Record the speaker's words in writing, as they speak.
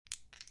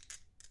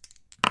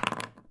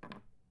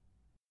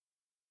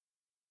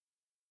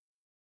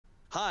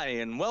Hi,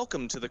 and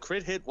welcome to the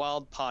Crit Hit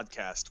Wild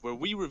podcast, where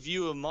we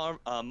review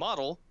a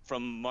model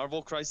from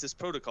Marvel Crisis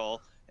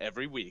Protocol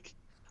every week.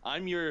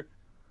 I'm your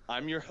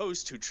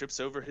host who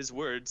trips over his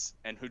words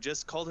and who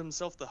just called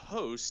himself the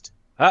host.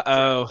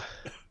 Uh-oh.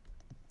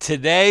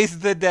 Today's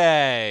the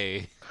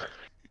day.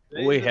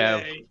 Today's We the have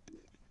day.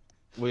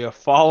 we have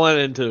fallen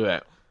into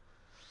it.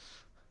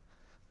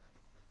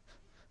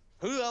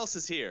 Who else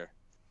is here?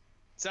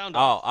 Sound Oh,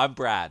 off. I'm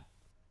Brad.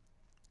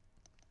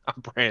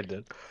 I'm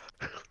Brandon.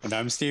 And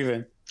I'm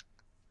Steven.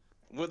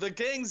 Well, the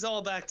gang's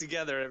all back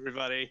together,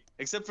 everybody,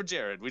 except for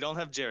Jared. We don't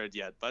have Jared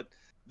yet, but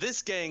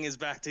this gang is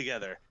back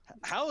together.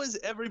 How is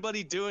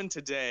everybody doing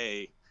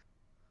today?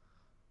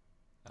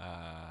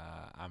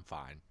 I'm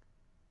fine.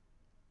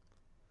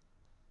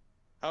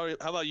 How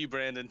about you,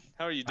 Brandon?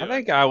 How are you I doing?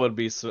 think I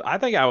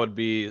would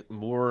be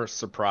more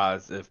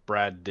surprised if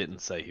Brad didn't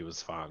say he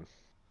was fine.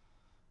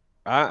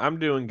 I'm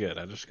doing good.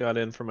 I just got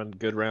in from a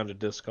good round of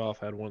disc golf.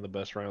 Had one of the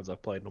best rounds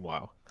I've played in a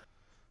while.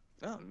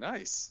 Oh,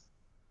 nice.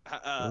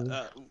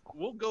 Mm.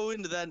 We'll go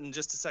into that in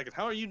just a second.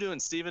 How are you doing,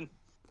 Steven?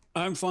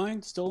 I'm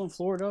fine, still in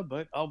Florida,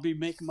 but I'll be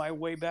making my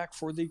way back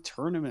for the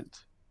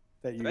tournament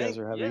that you guys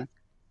are having. Yeah.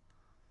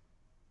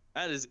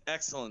 That is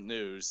excellent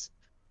news.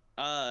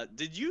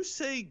 Did you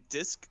say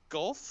disc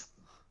golf,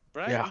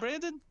 Yeah.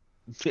 Brandon?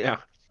 Yeah.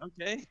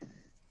 Okay.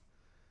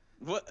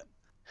 What?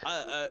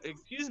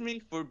 Excuse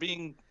me for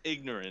being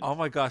ignorant. Oh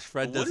my gosh,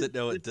 Fred What doesn't is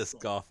know what disc disc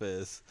golf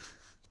is.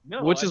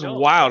 No, Which I is don't.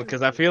 wild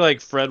because I feel like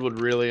Fred would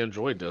really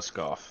enjoy disc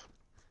golf.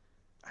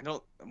 I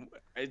don't.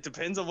 It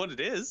depends on what it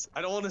is.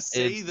 I don't want to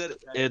say that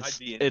I'd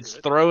be into It's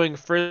it. throwing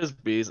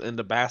frisbees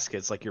into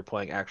baskets like you're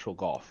playing actual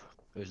golf.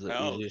 Is the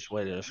Oh, easiest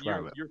way to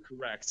describe it. You're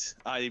correct.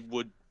 I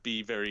would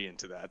be very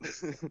into that.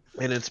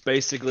 And it's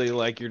basically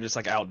like you're just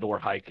like outdoor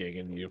hiking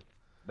and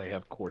they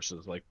have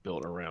courses like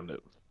built around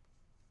it.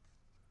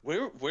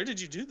 Where did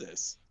you do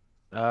this?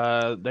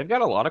 They've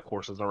got a lot of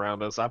courses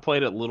around us. I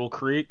played at Little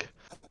Creek.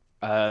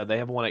 They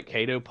have one at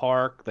Cato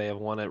Park. They have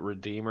one at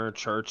Redeemer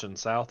Church in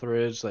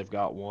Southridge. They've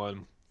got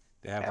one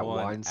They have at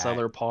one Wine at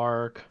Cellar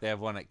Park. they have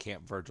one at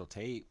Camp Virgil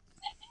Tate.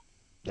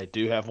 They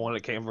do have one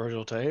at Camp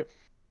Virgil Tate.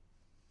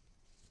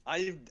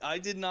 I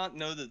did not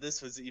know that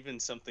this was even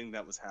something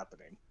that was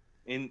happening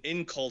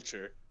in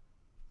culture.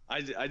 I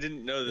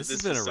didn't know that This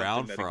this has been was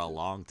around something for that a existed.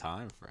 long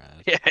time,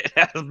 Fred. Yeah, it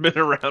has been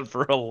around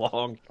for a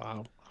long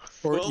time.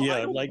 Well, yeah,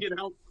 I don't like get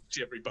out much,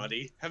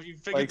 everybody. Have you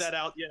figured that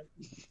out yet?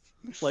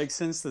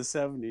 since the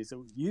 70s, it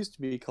used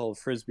to be called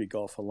frisbee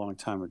golf a long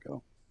time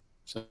ago.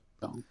 So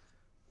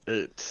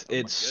It's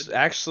goodness.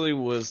 actually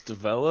was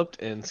developed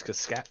in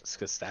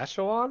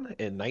Saskatchewan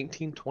in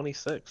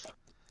 1926.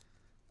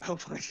 Oh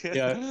my god.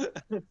 Yeah.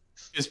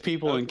 just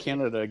people in Okay.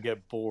 Canada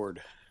get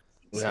bored.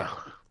 Yeah.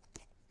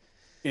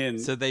 And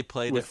So they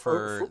played it With-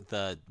 for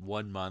the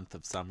 1 month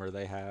of summer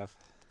they have.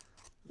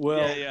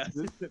 well, Yeah.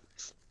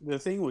 the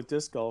thing with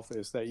disc golf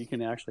is that you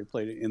can actually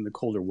play it in the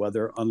colder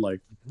weather, unlike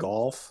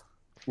golf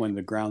when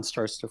the ground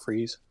starts to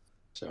freeze.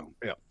 So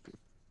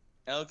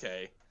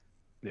Okay.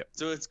 Yep.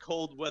 So it's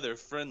cold weather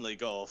friendly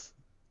golf.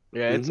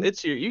 Yeah, Mhm.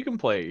 it's you can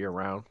play it year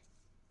round.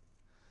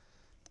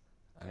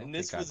 I don't And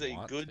this think was I'd a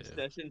want good to.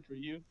 session for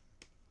you.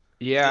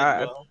 Yeah,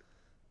 Did well.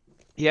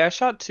 yeah, I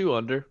shot 2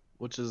 under,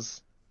 which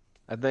is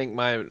I think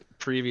my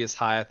previous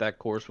high at that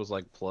course was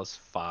like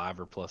 +5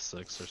 or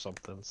 +6 or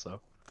something. So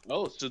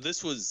Oh, so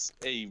this was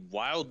a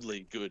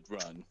wildly good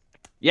run.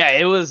 yeah,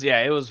 it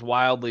was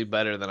wildly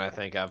better than I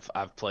think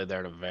I've played there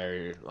in a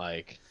very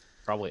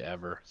probably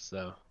ever.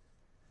 So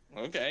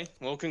Okay.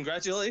 Well,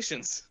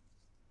 congratulations.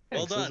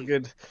 Well thanks, it was done.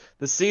 good.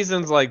 The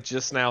season's like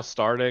just now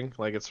starting.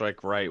 Like it's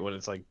like right when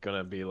it's like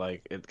gonna be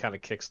like it kind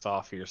of kicks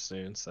off here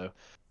soon. So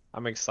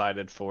I'm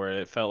excited for it.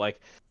 It felt like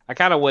I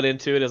kind of went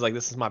into it as like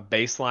this is my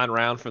baseline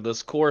round for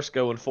this course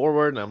going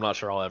forward, and I'm not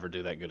sure I'll ever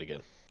do that good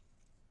again.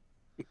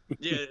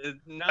 Yeah.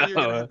 Now you're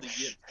gonna have the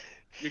yips.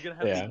 You're gonna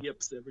have Yeah. the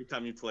yips every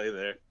time you play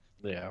there.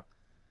 Yeah,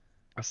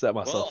 I set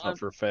myself Well, up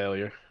for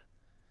failure.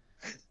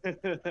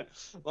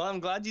 Well, I'm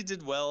glad you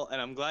did well, and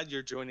I'm glad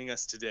you're joining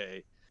us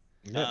today.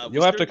 Yeah, We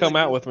you'll have to come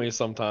certainly out do- with me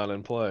sometime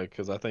and play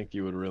because I think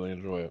you would really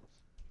enjoy it.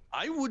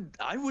 I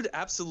would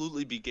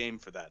absolutely be game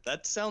for that.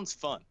 That sounds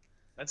fun.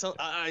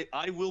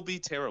 I will be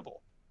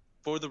terrible.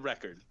 For the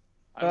record,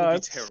 I will be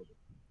It's- terrible.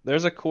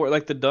 There's a course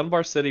like the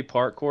Dunbar City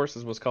Park course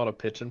is what's called a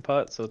pitch and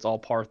putt, so it's all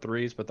par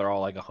threes, but they're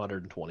all like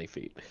 120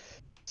 feet.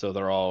 So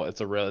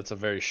it's a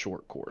very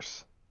short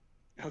course.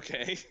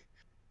 Okay.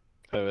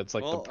 So it's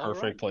like Well, the all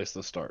perfect right. place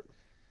to start.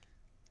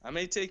 I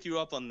may take you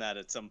up on that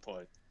at some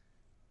point.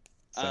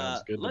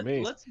 Sounds good to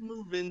me. Let's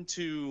move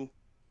into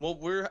what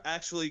we're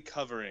actually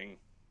covering,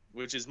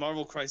 which is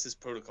Marvel Crisis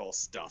Protocol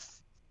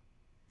stuff.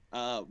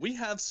 We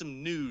have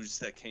some news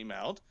that came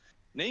out.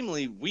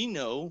 Namely, we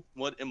know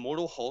what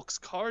Immortal Hulk's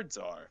cards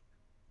are.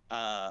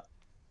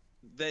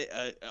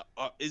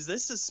 Is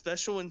this a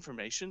special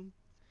information,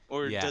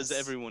 or does Yes.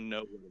 everyone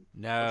know?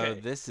 No, Okay.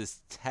 this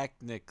is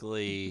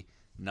technically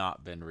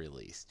not been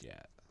released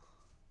yet.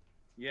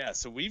 Yeah,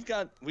 so we've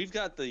got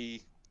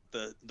the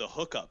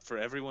hookup for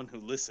everyone who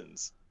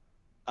listens.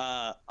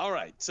 All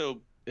right,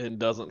 so and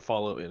doesn't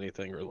follow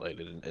anything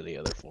related in any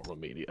other form of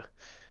media.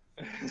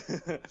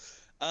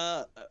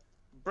 uh,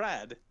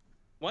 Brad,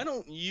 why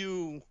don't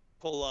you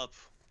pull up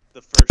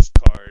the first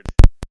card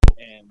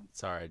and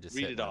Sorry, I just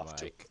read hit it my off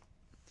to mic.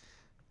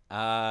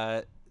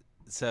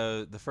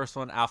 So the first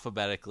one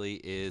alphabetically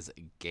is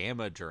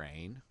Gamma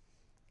Drain.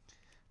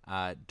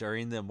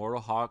 During the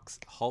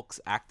Hulk's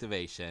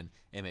activation,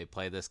 it may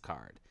play this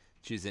card.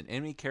 Choose an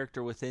enemy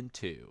character within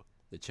 2.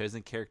 The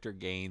chosen character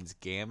gains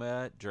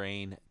Gamma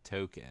Drain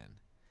token.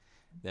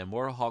 The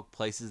Immortal Hulk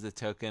places the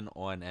token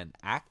on an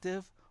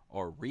active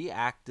or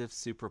reactive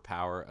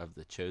superpower of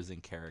the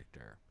chosen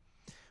character.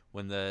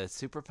 When the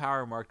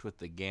superpower marked with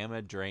the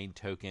Gamma Drain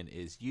token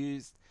is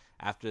used,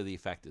 after the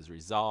effect is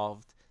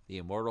resolved, the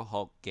Immortal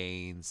Hulk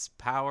gains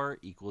power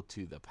equal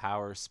to the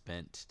power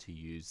spent to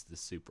use the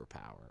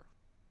superpower.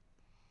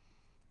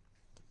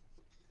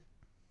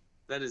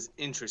 That is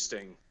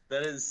interesting.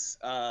 That is,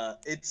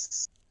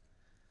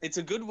 it's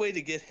a good way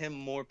to get him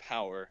more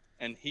power,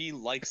 and he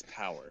likes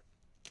power.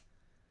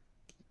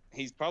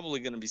 He's probably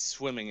going to be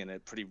swimming in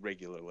it pretty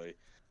regularly,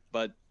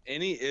 but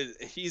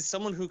he's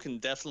someone who can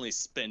definitely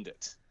spend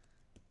it.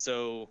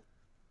 So,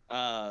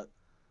 uh,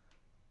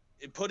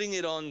 putting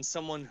it on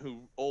someone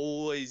who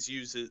always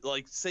uses,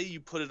 like, say you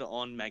put it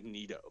on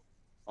Magneto,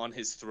 on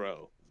his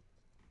throw,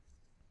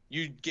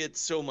 you'd get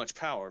so much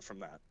power from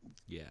that.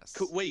 Yes.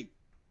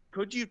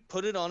 Could you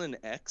put it on an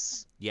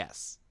X?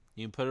 Yes.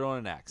 You can put it on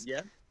an X.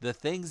 Yeah. The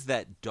things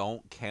that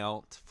don't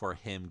count for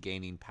him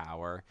gaining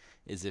power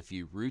is if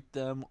you root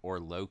them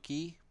or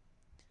Loki,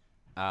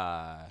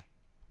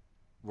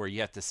 where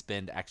you have to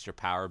spend extra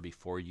power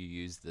before you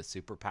use the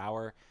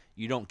superpower.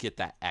 You don't get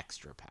that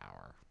extra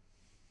power.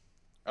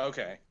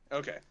 Okay.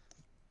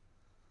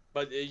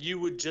 But you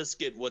would just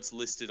get what's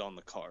listed on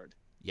the card.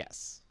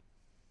 Yes.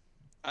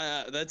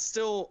 That's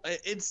still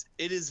it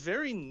is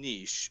very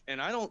niche, and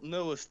I don't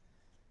know if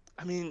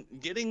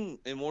getting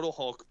Immortal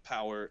Hulk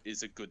power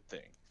is a good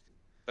thing,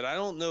 but I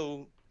don't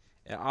know.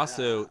 It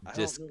also I don't know.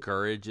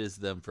 discourages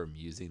them from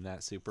using that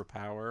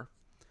superpower.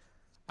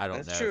 I don't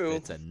That's know true. if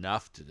it's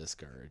enough to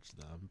discourage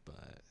them,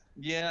 but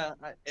Yeah,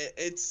 I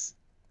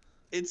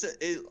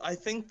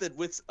think that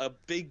with a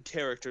big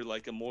character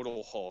like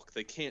Immortal Hulk,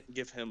 they can't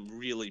give him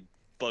really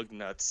bug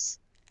nuts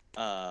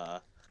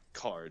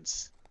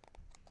cards.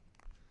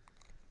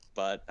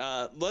 But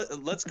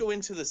let's go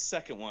into the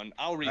second one.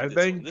 I'll read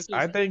this one.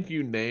 I think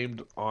you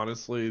named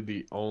honestly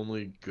the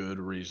only good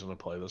reason to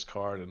play this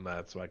card, and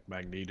that's like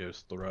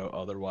Magneto's throw.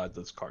 Otherwise,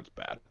 this card's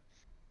bad.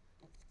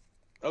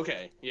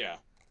 Okay, yeah.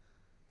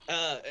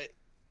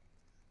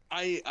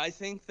 I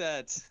think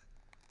that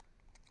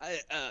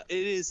it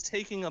is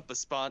taking up a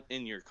spot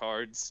in your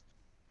cards,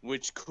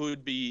 which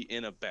could be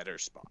in a better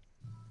spot.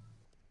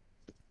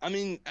 I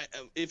mean,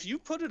 if you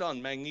put it on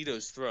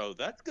Magneto's throw,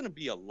 that's going to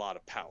be a lot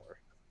of power.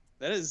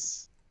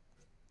 That's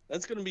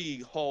going to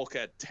be Hulk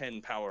at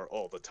 10 power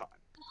all the time.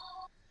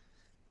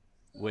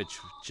 which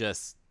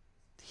just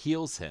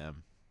heals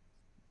him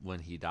when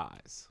he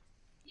dies.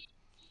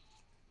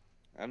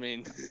 I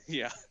mean,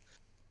 yeah.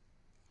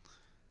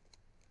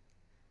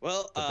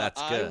 Well, But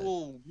that's I good.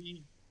 will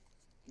read.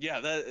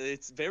 Yeah,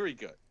 it's very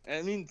good.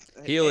 I mean,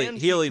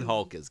 Healing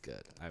Hulk is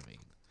good. I mean,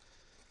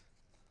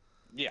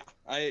 yeah,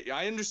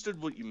 I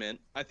understood what you meant.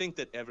 I think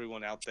that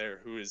everyone out there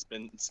who has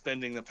been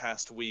spending the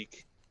past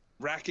week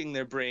racking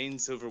their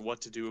brains over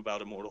what to do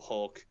about Immortal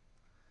Hulk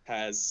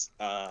has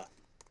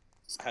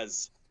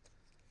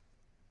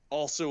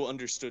also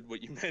understood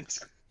what you meant.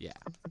 yeah.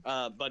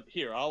 But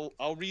here,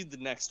 I'll read the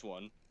next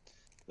one.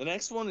 The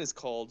next one is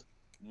called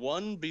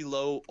One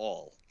Below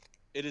All.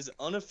 It is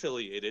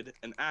unaffiliated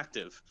and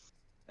active,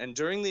 and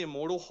during the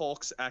Immortal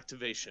Hulk's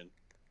activation,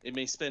 it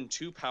may spend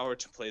 2 power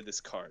to play this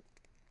card.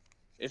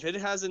 If it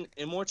has an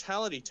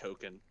immortality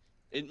token,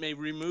 it may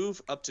remove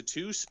up to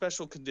 2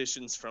 special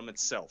conditions from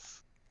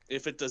itself.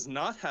 If it does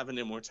not have an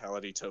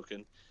immortality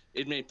token,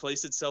 it may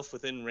place itself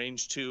within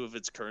range 2 of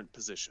its current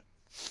position.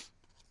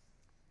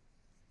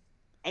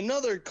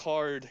 Another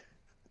card,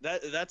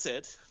 that's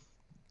it.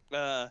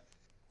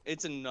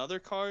 It's another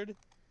card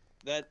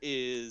that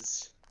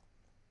is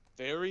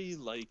very,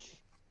 like,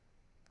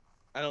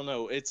 I don't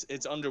know, it's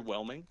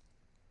underwhelming.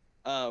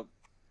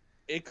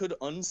 It could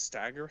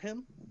unstagger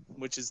him,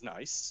 which is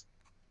nice.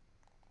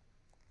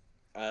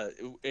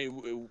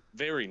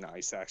 Very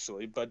nice,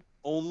 actually, but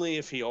only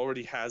if he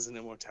already has an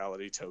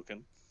immortality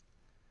token.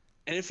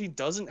 And if he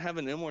doesn't have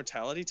an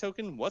immortality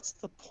token, what's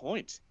the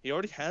point? He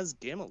already has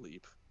Gamma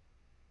Leap.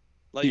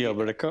 Like, Yeah,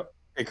 but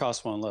it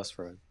costs 1 less,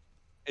 Fred.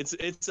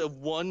 it's a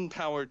 1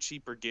 power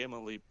cheaper Gamma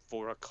Leap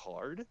for a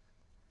card.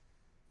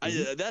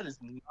 That is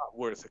not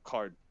worth a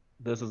card.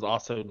 This is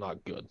also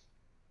not good.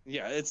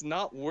 Yeah, it's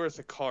not worth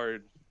a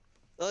card.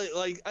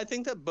 Like I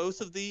think that both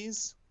of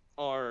these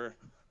are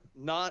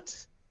not.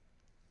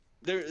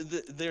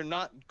 They're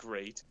not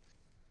great.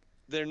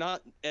 They're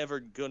not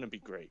ever gonna be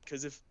great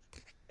because if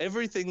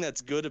everything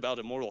that's good about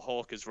Immortal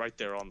Hulk is right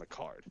there on the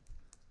card,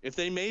 if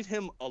they made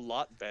him a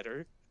lot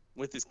better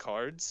with his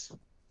cards,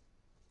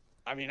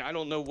 I mean, I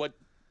don't know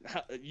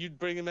you'd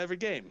bring him every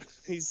game.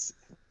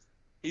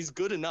 He's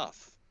good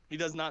enough. He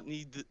does not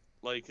need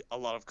like a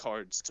lot of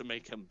cards to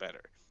make him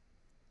better.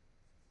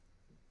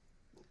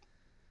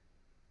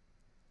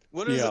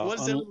 What is Yeah, what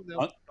is everyone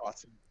else's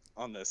thoughts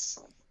on this?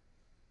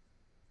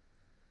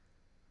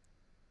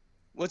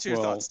 What's your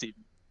well, thoughts, Steve?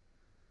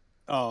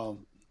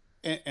 um,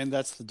 and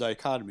that's the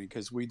dichotomy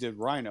because we did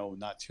Rhino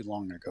not too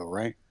long ago,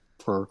 right?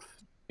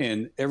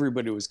 And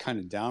everybody was kind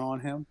of down on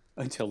him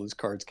until his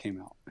cards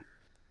came out.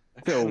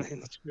 So,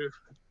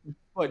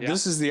 but Yeah.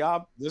 this is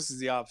this is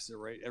the opposite,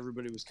 right?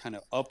 Everybody was kind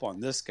of up on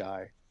this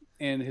guy,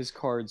 and his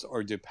cards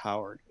are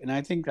depowered, and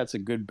I think that's a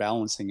good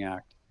balancing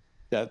act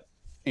that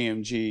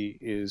AMG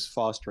is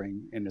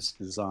fostering in its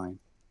design.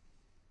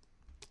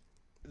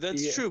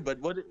 That's Yeah. true, but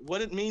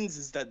what it means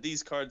is that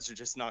these cards are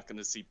just not going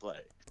to see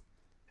play.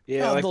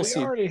 Yeah, like They'll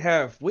see.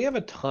 we have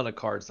a ton of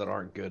cards that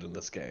aren't good in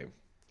this game.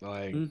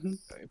 Like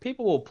Mm-hmm.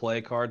 people will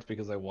play cards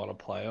because they want to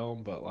play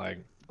them, but like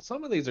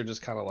some of these are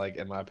just kind of like,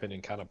 in my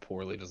opinion, kind of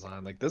poorly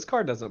designed. Like this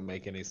card doesn't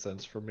make any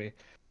sense for me.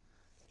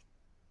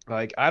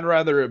 Like I'd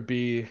rather it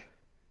be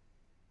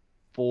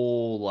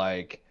full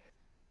like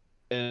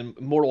in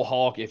Mortal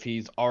Hawk if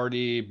he's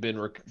already been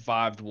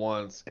revived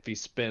once. If he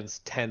spends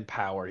 10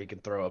 power, he can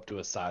throw up to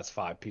a size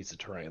 5 piece of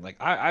terrain. Like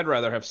I'd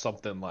rather have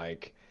something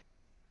like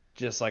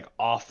just like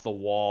off the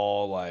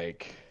wall,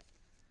 like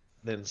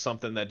than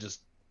something that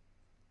just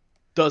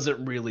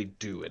doesn't really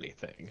do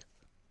anything.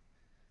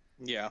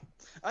 Yeah.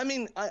 I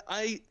mean,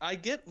 I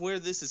get where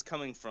this is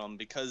coming from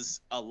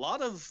because a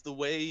lot of the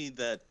way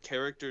that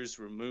characters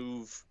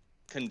remove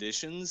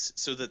conditions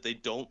so that they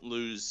don't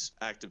lose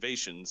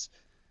activations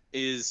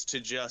is to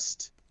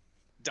just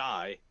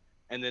die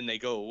and then they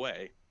go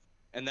away.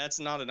 And that's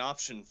not an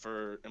option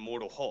for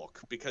Immortal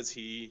Hulk because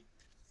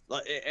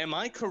am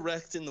I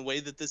correct in the way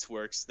that this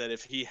works that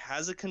if he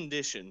has a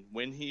condition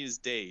when he is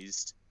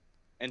dazed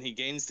and he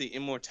gains the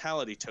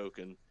immortality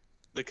token,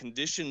 the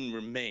condition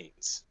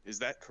remains. Is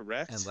that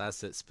correct?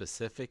 Unless it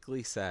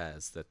specifically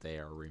says that they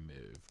are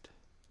removed.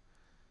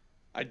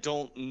 I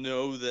don't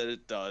know that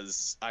it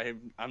does. I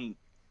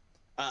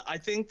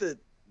think that.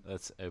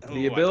 Let's open The Oh,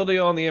 I don't. ability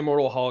on the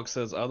Immortal Hulk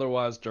says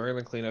otherwise during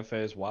the cleanup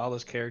phase while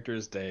this character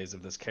is dazed.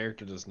 If this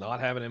character does not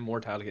have an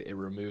immortality, it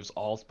removes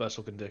all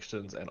special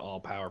conditions and all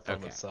power from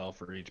Okay. itself.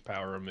 For each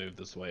power removed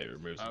this way, it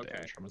removes the Okay.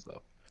 damage from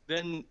itself.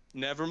 Then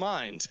never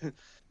mind.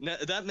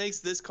 That makes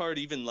this card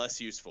even less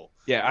useful.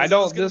 Yeah, I 'Cause I was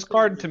don't. gonna This say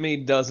card to me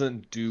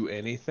doesn't do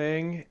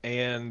anything,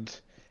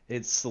 and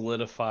it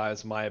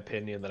solidifies my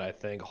opinion that I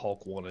think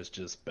Hulk 1 is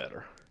just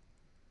better.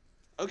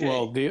 Okay.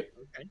 Well,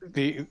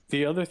 Okay.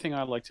 the other thing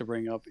I'd like to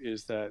bring up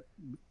is that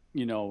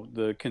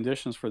the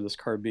conditions for this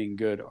card being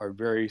good are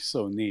very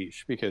so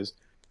niche because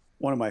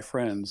one of my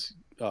friends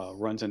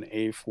runs an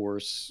A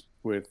Force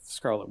with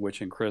Scarlet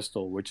Witch and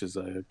Crystal, which is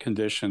a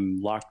condition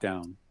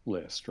lockdown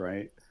list,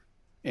 right?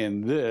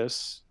 And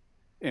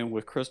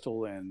with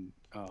Crystal and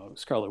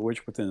Scarlet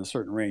Witch within a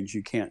certain range,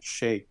 you can't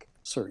shake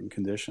certain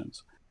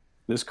conditions.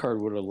 This card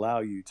would allow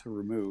you to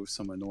remove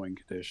some annoying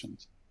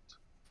conditions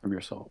from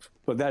yourself,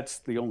 but that's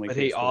the only But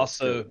case where it's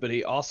good.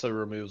 he also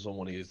removes them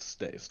when he's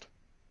dazed.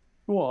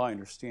 Well, I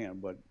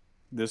understand, but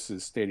this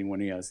is stating when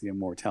he has the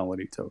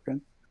immortality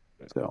token.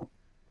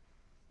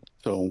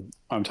 So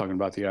I'm talking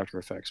about the after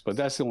effects, but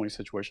that's the only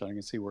situation I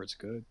can see where it's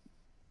good.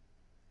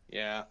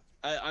 Yeah.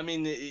 I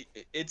mean,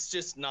 it's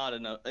just not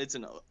enough. It's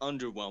an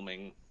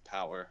underwhelming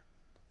power,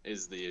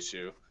 is the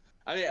issue.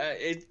 I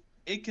mean,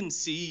 it can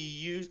see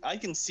you. I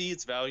can see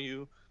its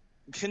value.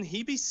 Can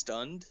he be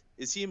stunned?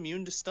 Is he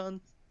immune to stun?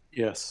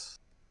 Yes.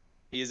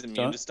 He is immune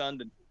Stun, to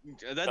stun.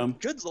 That stun,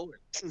 good lord.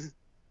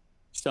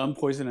 stun,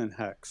 poison, and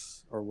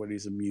hex are what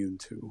he's immune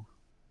to.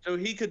 So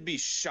he could be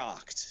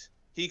shocked.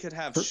 He could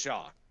have R-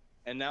 shock,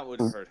 and that would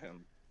hurt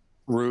him.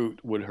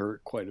 Root would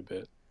hurt quite a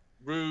bit,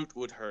 Root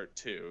would hurt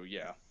too.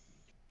 Yeah.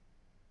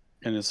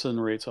 and his stun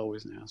rate's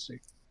always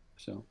nasty.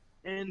 So.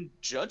 And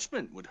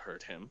judgment would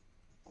hurt him.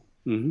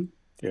 Mm-hmm.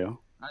 Yeah.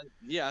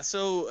 Yeah,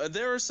 so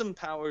there are some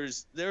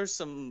powers, there are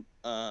some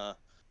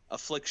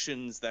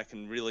afflictions that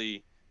can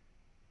really,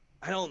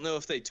 I don't know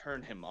if they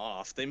turn him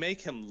off. They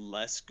make him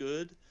less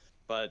good,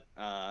 but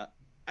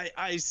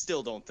I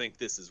still don't think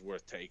this is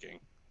worth taking.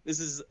 This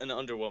is an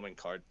underwhelming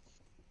card.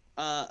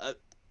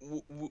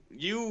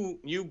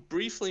 You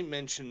briefly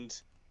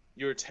mentioned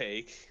your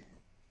take.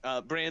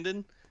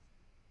 Brandon,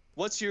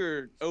 what's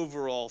your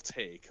overall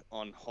take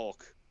on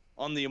Hulk,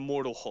 on the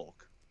Immortal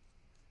Hulk?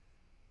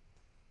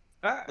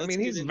 I Let's mean,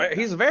 get into that.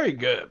 he's very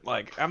good.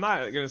 Like, I'm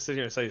not gonna sit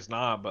here and say he's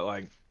not, but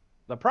like,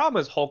 the problem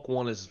is Hulk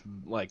 1 is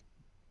like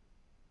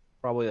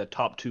probably a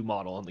top 2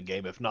 model in the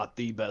game, if not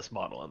the best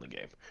model in the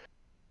game.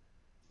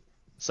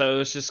 So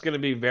it's just gonna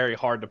be very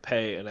hard to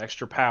pay an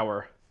extra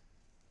power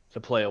to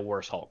play a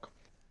worse Hulk.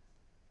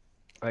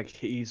 Like,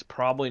 he's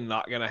probably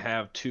not gonna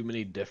have too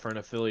many different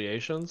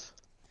affiliations,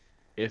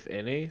 if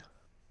any.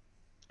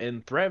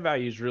 And threat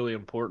value is really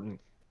important.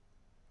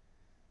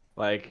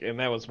 Like, and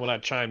that was when I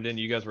chimed in.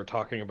 You guys were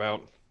talking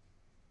about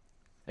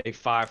a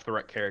 5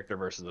 threat character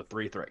versus a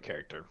 3 threat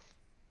character.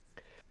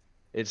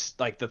 It's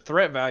like the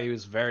threat value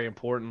is very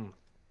important,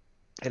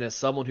 And as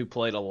someone who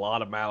played a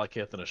lot of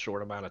Malekith in a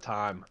short amount of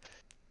time,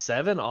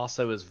 7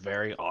 also is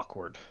very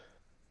awkward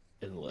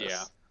in Yeah,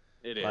 lists.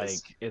 it is.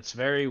 Like, it's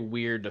very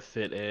weird to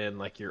fit in.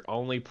 Like, you're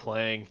only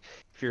playing,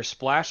 if you're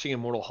splashing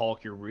Immortal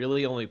Hulk, you're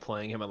really only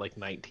playing him at like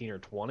 19 or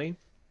 20.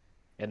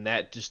 And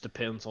that just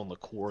depends on the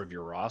core of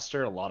your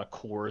roster. A lot of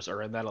cores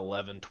are in that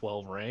 11,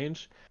 12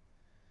 range.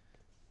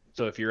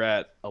 So if you're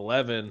at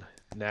 11,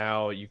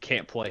 now you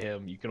can't play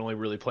him. You can only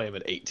really play him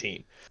at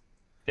 18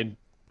 and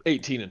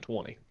 18 and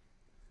 20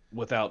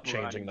 without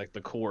changing Right. like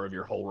the core of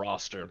your whole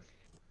roster.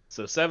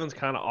 So 7's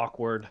kind of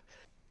awkward.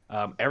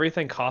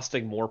 Everything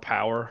costing more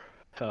power.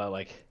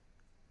 Like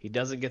he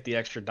doesn't get the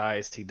extra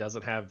dice. He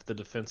doesn't have the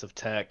defensive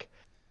tech.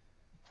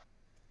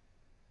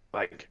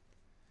 Like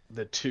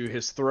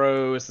his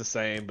throw is the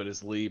same, but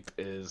his leap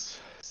is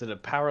it a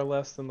power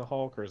less than the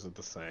Hulk or is it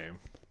the same?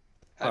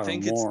 I Or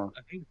think it's more.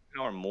 I think it's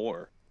power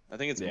more. I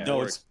think it's Yeah. No,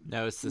 more. it's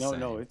No, it's the no, same.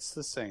 no. It's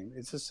the same.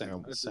 It's the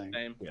same. It's the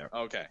same. Yeah.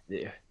 Okay.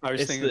 Yeah. I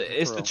was It's thinking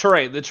the throw.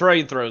 terrain. The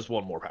terrain throws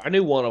one more power. I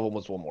knew one of them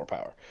was one more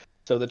power.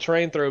 So the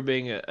terrain throw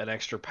being an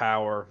extra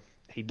power,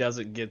 he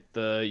doesn't get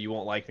the "you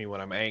won't like me when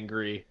I'm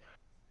angry."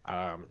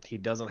 He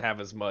doesn't have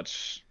as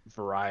much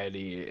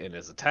variety in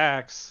his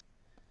attacks.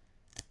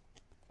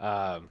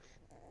 Um,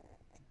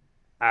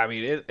 I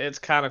mean, it's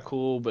kind of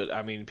cool, but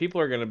I mean,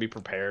 people are going to be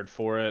prepared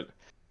for it.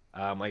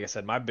 Like I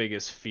said, my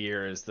biggest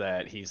fear is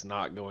that he's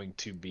not going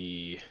to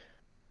be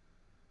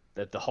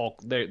that the Hulk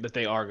that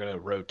they are going to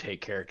rotate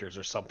characters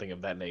or something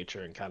of that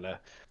nature and kind of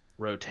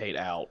rotate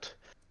out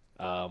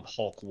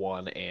Hulk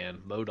 1 and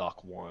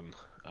M.O.D.O.K 1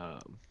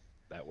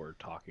 that we're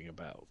talking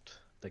about.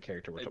 The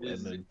character we're It talking about.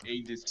 is And then,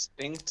 a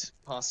distinct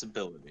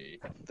possibility.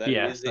 That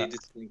yeah, is a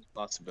distinct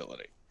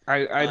possibility.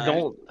 I Uh,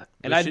 don't,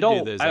 and We I should do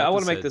don't, those I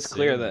want to make episodes this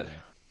clear soon, that. then.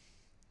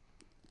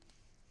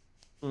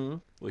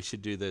 Mhm. We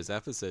should do those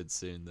episodes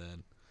soon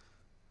then.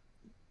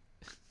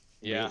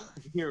 yeah,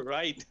 you're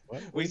right.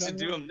 What are We you should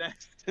talking do about?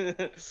 them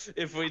next.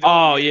 If we don't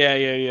Oh, get, yeah,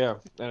 yeah, yeah.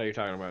 I know what you're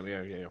talking about.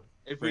 Yeah, yeah, yeah.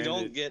 if we Brandon,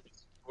 don't get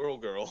Squirrel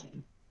Girl.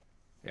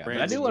 Yeah, but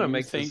I do Brandon, want do to you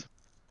make think this.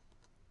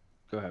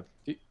 Go ahead.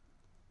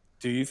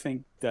 do you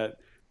think that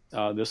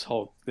this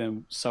Hulk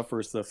then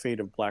suffers the fate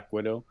of Black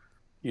Widow?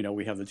 You know,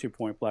 we have the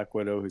 2-point Black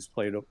Widow who's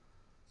played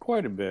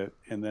quite a bit,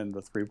 and then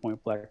the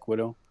 3-point Black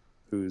Widow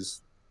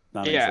who's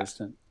Yeah,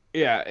 non-existent.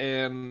 yeah,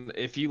 and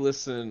if you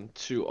listen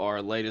to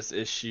our latest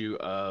issue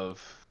of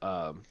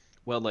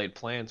Well Laid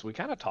Plans, we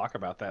kind of talk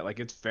about that. Like,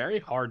 it's very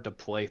hard to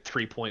play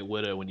 3-point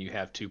Widow when you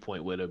have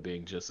 2-point Widow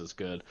being just as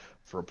good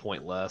for a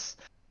point less.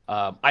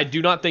 I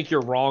do not think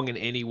you're wrong in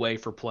any way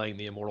for playing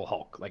the Immortal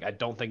Hulk. Like, I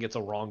don't think it's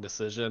a wrong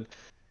decision.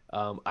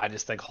 I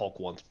just think Hulk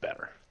 1's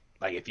better.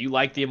 Like, if you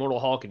like the Immortal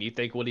Hulk and you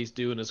think what he's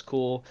doing is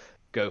cool,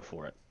 go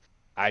for it.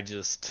 I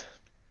just,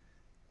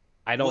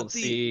 I don't What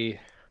the see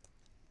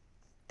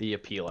the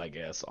appeal, I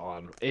guess,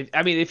 on.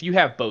 I mean, if you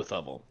have both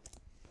of them,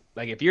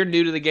 like if you're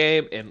new to the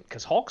game, and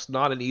because Hulk's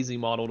not an easy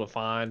model to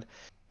find,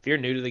 if you're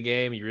new to the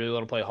game, you really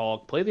want to play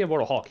Hulk, play the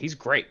Immortal Hulk. He's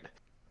great.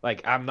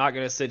 Like I'm not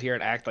gonna sit here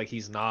and act like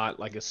he's not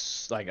like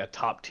a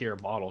top tier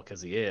model because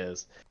he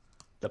is.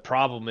 The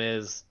problem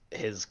is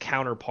his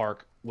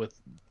counterpart with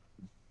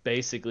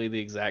basically the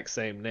exact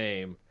same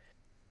name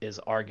is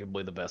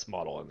arguably the best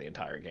model in the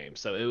entire game.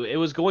 So it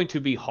was going to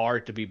be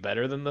hard to be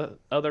better than the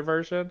other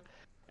version.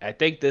 I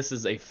think this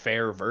is a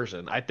fair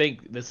version. I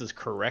think this is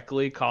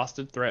correctly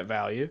costed threat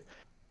value.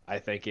 I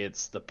think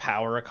it's the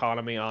power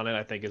economy on it.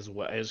 I think is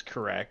what is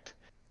correct.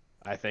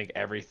 I think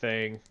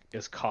everything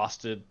is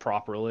costed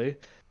properly.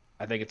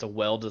 I think it's a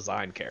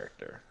well-designed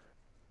character.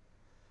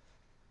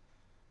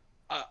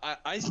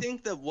 I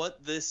think that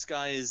what this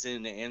guy is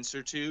in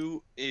answer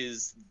to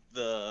is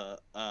the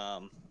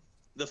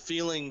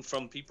feeling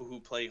from people who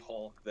play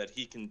Hulk that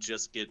he can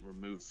just get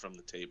removed from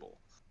the table,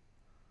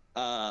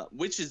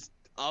 which is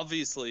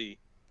obviously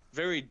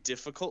very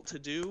difficult to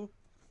do.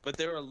 But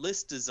there are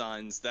list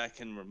designs that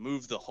can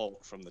remove the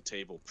Hulk from the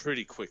table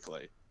pretty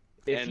quickly.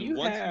 If And you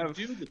once have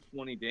you do the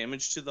 20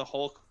 damage to the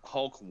Hulk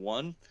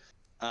 1,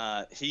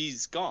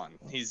 he's gone.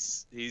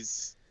 He's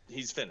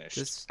finished.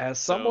 Just as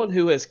So someone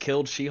who has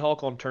killed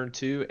She-Hulk on turn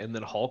 2 and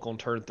then Hulk on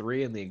turn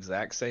 3 in the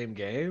exact same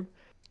game,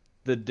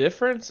 the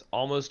difference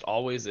almost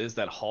always is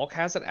that Hulk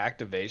has an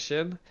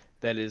activation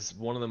that is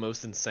one of the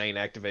most insane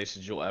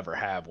activations you'll ever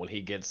have when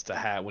he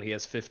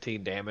has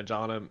 15 damage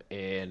on him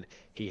and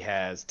he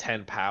has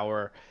 10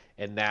 power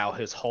and now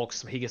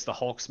he gets the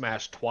Hulk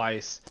smash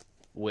twice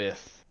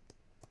with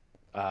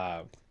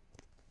uh,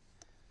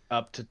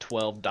 up to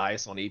 12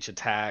 dice on each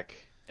attack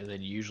and then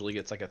usually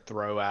gets like a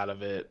throw out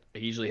of it.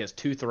 He usually has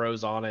 2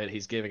 throws on it.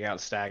 He's giving out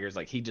staggers.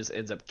 Like he just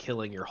ends up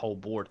killing your whole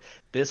board.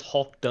 This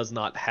Hulk does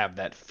not have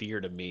that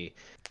fear to me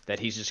that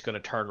he's just going to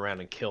turn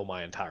around and kill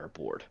my entire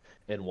board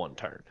in one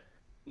turn.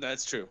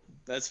 that's true.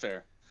 That's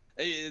fair.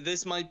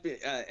 This might be,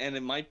 and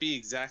it might be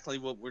exactly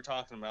what we're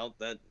talking about.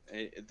 That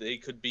they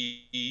could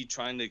be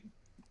trying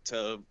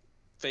to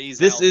phase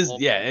This out is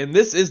Hulk. yeah, and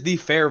this is the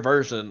fair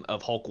version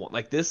of Hulk 1.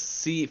 Like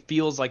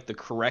feels like the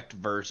correct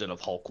version of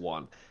Hulk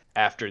 1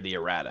 after the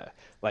errata.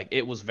 Like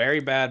it was very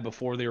bad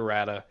before the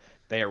errata.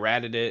 They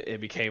errated it. It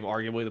became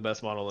arguably the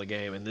best model in the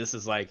game, and this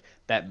is like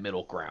that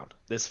middle ground.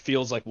 This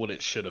feels like what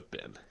it should have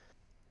been,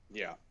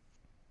 Yeah.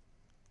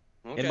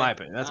 in Okay. my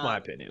opinion. That's my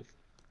opinion.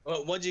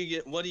 Well, what do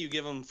you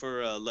give him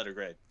for letter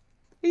grade?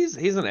 He's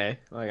an A.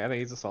 Like I think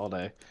he's a solid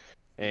A.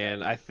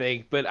 And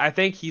Okay. I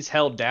think he's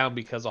held down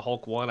because of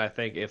Hulk 1. I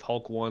think if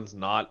Hulk 1's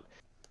not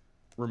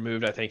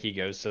removed, I think he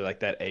goes to like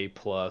that A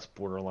plus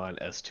borderline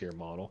S tier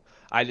model.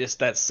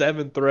 That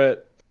 7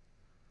 threat,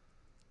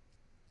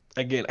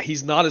 again,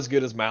 he's not as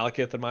good as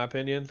Malekith in my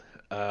opinion.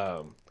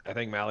 I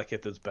think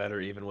Malekith is better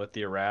even with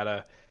the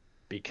errata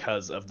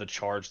because of the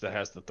charge that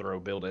has the throw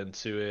built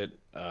into it,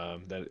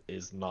 that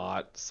is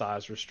not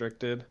size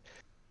restricted.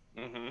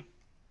 Mm-hmm.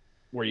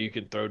 Where you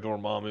can throw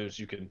Dormammu's,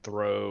 you can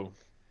throw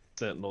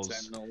Sentinels.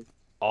 Sentinel.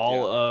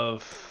 All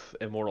of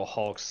Immortal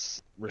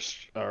Hulk's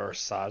are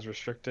size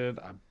restricted.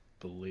 I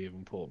believe.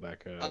 And pull it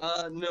back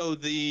up. No,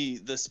 the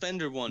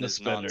spender one The is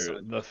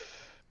spender,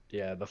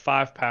 non-size. the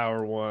 5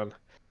 power one,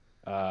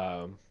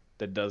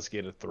 that does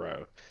get a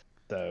throw.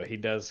 So he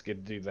does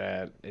get to do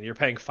that, and you're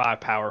paying 5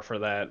 power for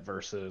that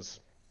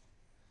versus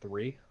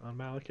 3 on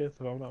Malekith,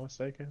 if I'm not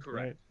mistaken.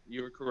 Correct. Right?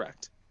 You were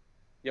correct.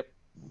 Yep.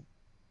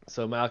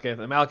 So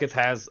Malekith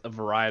has a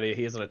variety.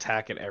 He has an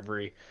attack in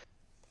every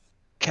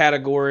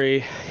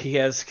category. He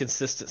has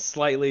consistent,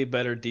 slightly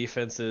better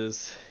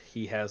defenses.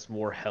 He has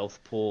more health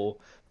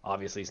pool.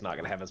 Obviously, he's not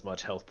going to have as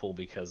much health pool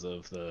because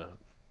of the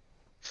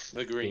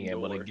green being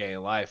able to door.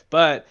 gain life.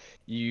 But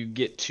you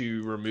get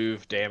to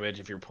remove damage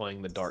if you're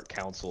playing the Dark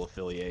Council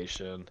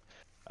affiliation.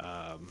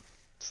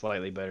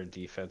 Slightly better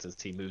defenses.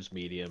 He moves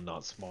medium,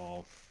 not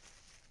small.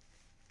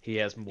 He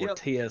has more. Yep.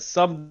 He has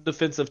some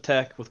defensive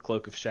tech with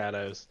Cloak of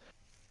Shadows.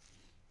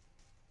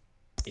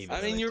 Even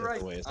I though mean, they you're took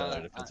right. away his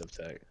other defensive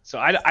tech. So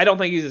I don't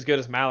think he's as good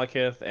as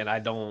Malekith, and I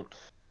don't.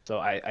 So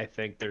I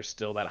think there's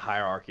still that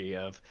hierarchy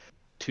of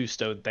 2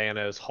 Stone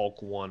Thanos,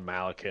 Hulk 1,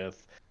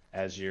 Malekith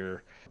as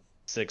your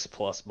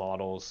 6+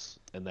 models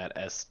in that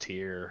S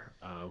tier,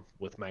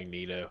 with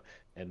Magneto,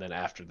 and then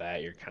after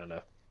that you're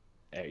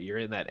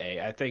in that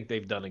A. I think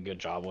they've done a good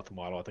job with the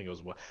model. I think it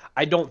was.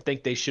 I don't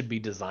think they should be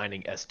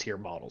designing S tier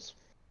models.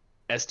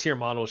 S tier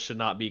models should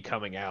not be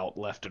coming out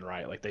left and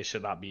right. Like they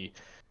should not be.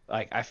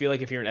 Like I feel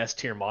like if you're an S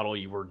tier model,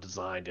 you were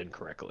designed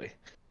incorrectly.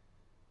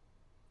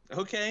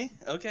 Okay.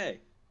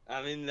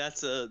 I mean,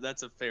 that's a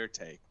fair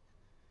take.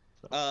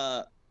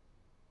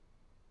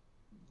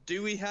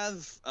 Do we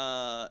have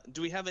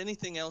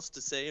anything else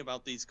to say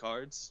about these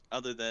cards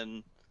other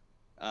than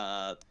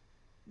that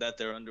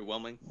they're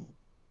underwhelming?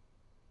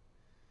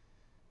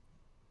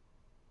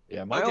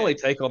 Yeah, my only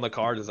take on the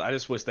cards is I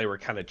just wish they were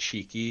kind of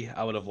cheeky.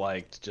 I would have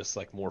liked just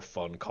like more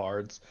fun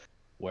cards,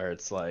 where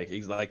it's like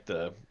he's like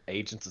the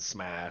Agents of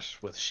Smash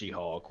with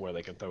She-Hulk, where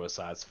they can throw a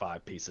size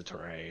 5 piece of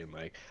terrain.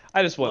 Like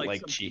I just want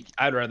like cheeky.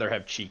 I'd rather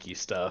have cheeky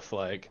stuff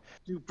like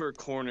super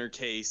corner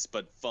case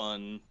but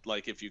fun,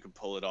 like if you can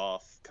pull it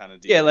off kind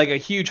of deal. Yeah, like a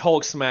huge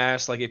Hulk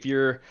smash. Like if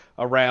you're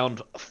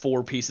around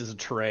 4 pieces of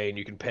terrain,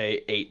 you can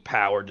pay 8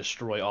 power,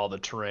 destroy all the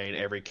terrain.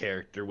 Every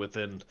character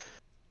within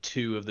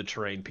 2 of the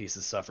terrain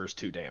pieces suffers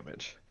 2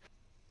 damage.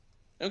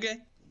 Okay.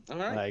 All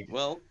right. Like,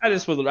 well,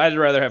 I'd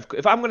rather have.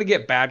 If I'm gonna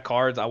get bad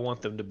cards, I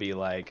want them to be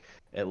like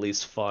at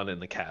least fun in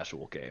the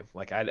casual game.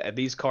 Like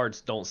these cards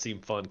don't seem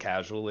fun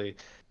casually,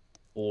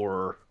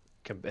 and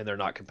they're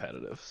not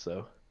competitive.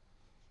 So.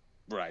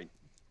 Right.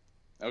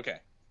 Okay.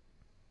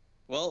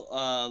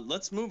 Well,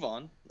 let's move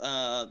on.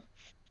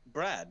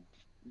 Brad,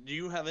 do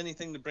you have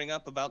anything to bring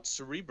up about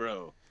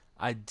Cerebro?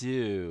 I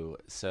do.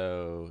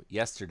 So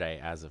yesterday,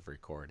 as of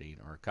recording,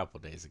 or a couple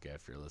days ago,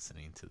 if you're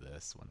listening to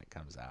this when it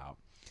comes out,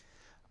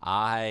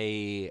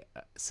 I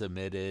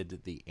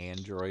submitted the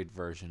Android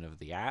version of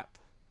the app.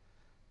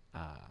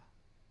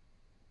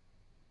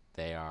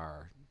 They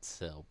are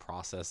still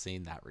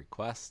processing that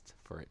request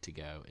for it to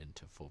go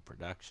into full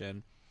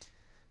production,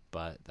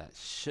 but that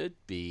should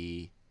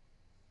be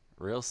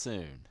real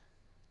soon,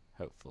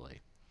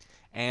 hopefully.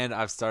 And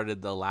I've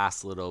started the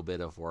last little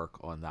bit of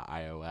work on the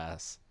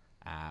iOS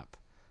app.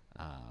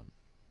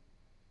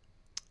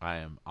 I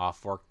am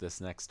off work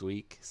this next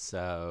week,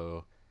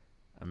 so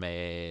I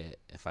may,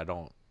 if I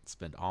don't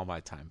spend all my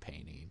time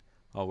painting,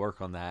 I'll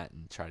work on that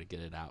and try to get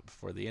it out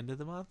before the end of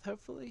the month,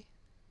 hopefully.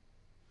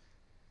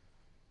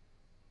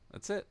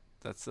 That's it.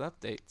 That's the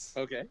updates.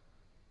 Okay.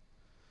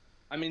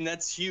 I mean,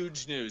 that's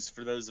huge news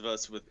for those of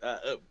us with...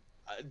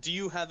 do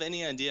you have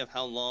any idea of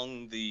how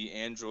long the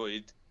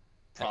Android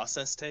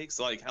process takes?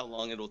 Like, how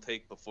long it'll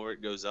take before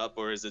it goes up?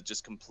 Or is it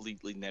just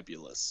completely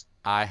nebulous?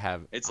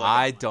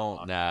 I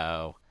don't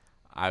know.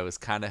 I was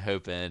kind of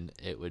hoping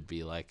it would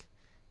be like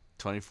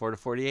 24 to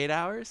 48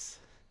 hours.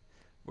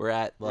 We're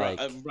at like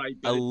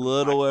a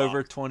little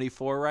over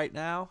 24 right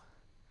now.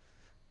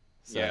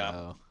 So,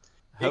 yeah.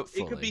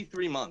 Hopefully. It could be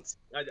 3 months.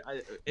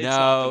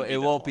 No, it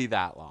won't be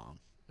that long.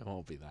 It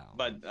won't be that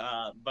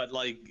long. But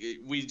like,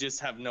 we just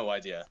have no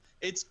idea.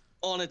 It's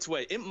on its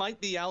way. It might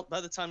be out by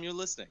the time you're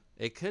listening.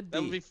 It could be.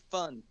 That would be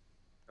fun.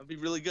 That'd be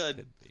really good.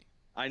 Could be.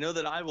 I know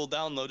that I will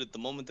download it the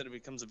moment that it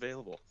becomes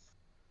available.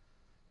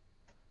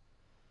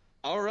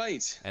 All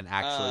right. And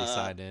actually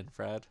signed in,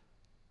 Fred?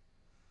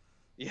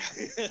 Yeah,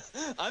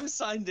 I'm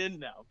signed in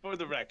now for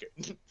the record.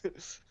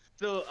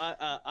 So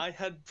I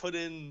had put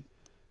in.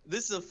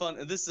 This is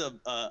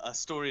a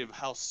story of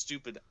how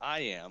stupid I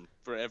am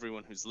for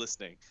everyone who's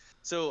listening.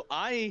 So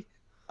I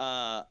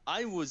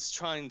was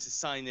trying to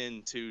sign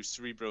in to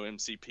Cerebro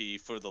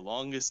MCP for the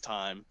longest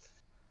time,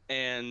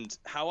 and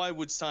how I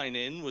would sign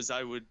in was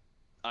I would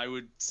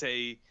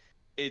say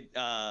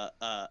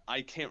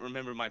I can't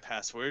remember my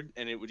password,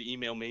 and it would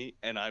email me,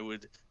 and I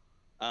would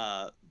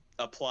uh,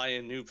 apply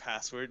a new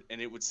password, and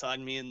it would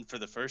sign me in for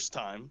the first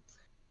time,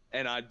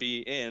 and I'd be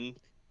in,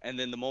 and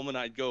then the moment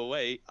I'd go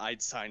away,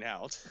 I'd sign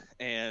out,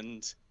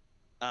 and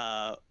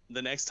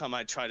the next time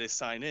I try to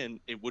sign in,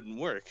 it wouldn't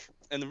work,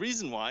 and the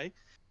reason why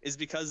is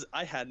because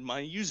I had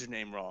my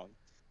username wrong,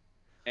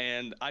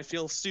 and I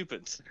feel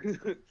stupid.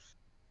 And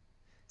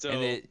So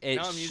it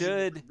now I'm using the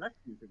should correct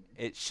username.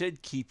 it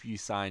should keep you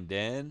signed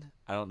in.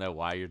 I don't know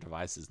why your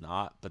device is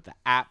not, but the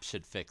app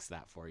should fix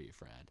that for you,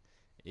 Fred.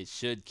 It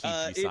should keep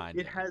you signed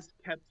It in. has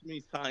kept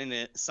me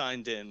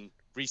signed in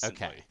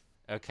recently. Okay.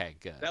 Okay,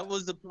 good. That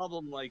was the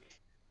problem, like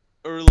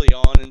early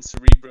on in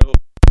Cerebro.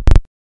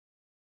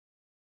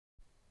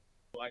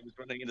 I was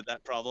running into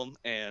that problem,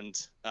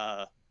 and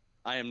I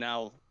am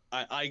now.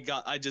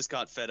 I just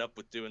got fed up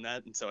with doing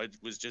that, and so I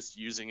was just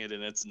using it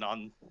in its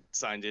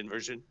non-signed in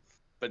version.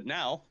 But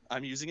now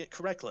I'm using it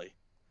correctly.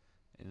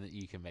 And that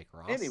you can make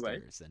Anyway,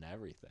 rosters and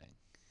everything.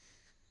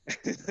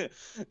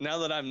 now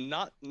that I'm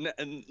not,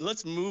 and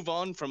let's move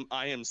on from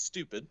I am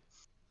stupid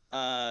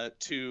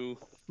to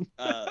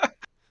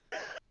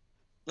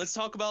let's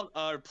talk about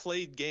our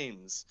played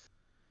games.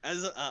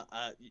 As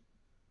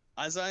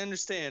as I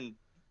understand,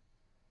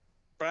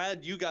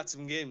 Brad, you got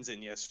some games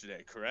in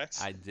yesterday, correct?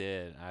 I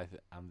did.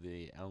 I'm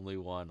the only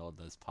one on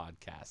this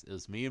podcast. It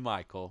was me and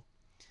Michael.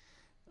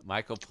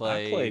 Michael I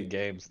played played.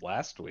 games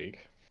last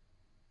week.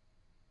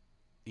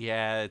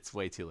 Yeah, it's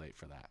way too late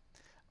for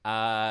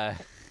that.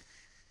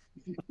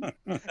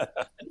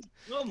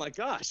 Oh my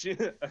gosh.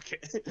 Okay.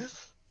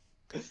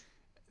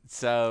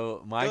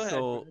 So Go ahead, Brad.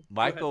 Go ahead.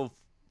 Michael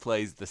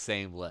plays the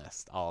same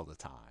list all the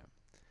time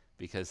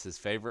because his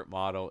favorite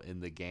model in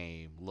the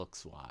game,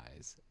 looks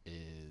wise,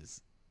 is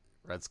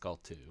Red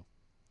Skull 2.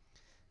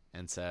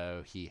 And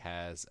so he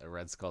has a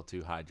Red Skull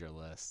 2 Hydra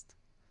list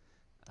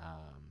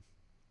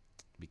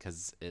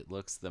because it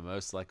looks the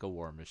most like a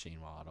War Machine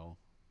model,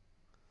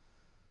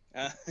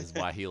 is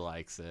why he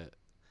likes it.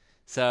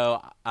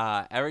 So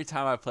every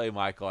time I play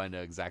Michael, I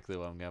know exactly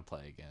what I'm going to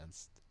play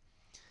against.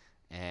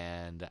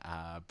 And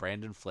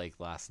Brandon flaked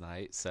last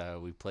night,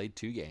 so we played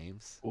 2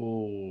 games.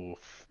 Ooh,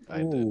 I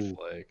did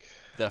flake.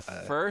 The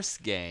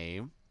first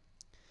game,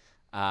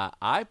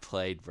 I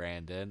played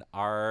Brandon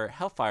our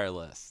Hellfire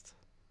list.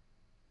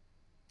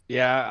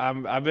 Yeah,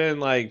 I've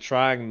been like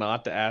trying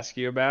not to ask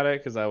you about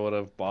it because I would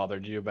have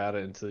bothered you about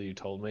it until you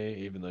told me,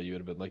 even though you would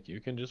have been like, you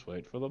can just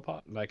wait for the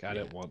pot. Like I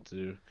didn't want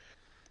to.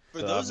 For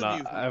So those of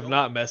you who I've don't,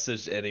 not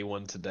messaged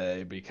anyone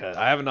today because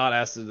I have not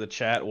asked in the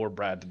chat or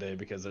Brad today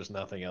because there's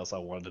nothing else I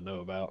wanted to know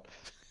about.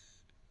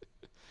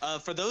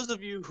 for those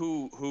of you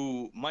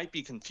who might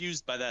be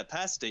confused by that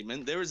past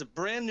statement, there is a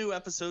brand new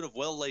episode of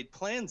Well Laid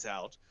Plans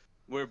out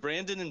where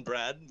Brandon and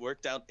Brad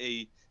worked out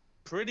a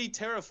pretty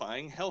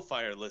terrifying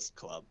Hellfire List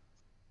Club.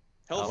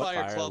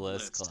 Hellfire Club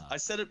list. I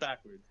said it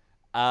backwards.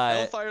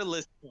 Hellfire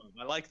List Club.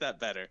 I like that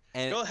better.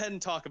 Go ahead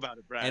and talk about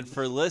it, Brad. And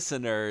for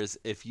listeners,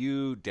 if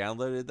you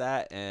downloaded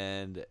that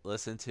and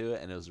listened to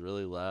it and it was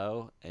really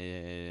low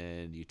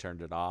and you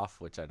turned it off,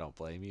 which I don't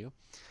blame you,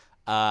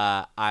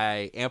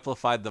 I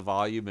amplified the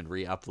volume and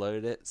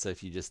re-uploaded it. So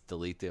if you just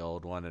delete the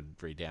old one and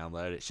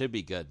re-download it, it should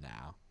be good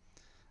now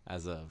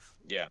as of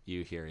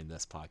you hearing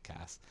this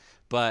podcast.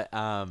 But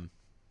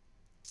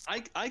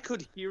I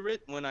could hear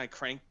it when I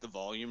cranked the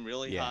volume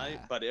really high,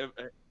 but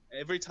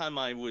every time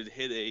I would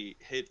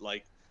hit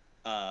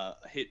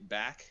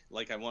back,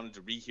 like I wanted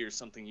to rehear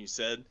something you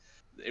said,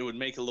 it would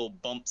make a little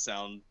bump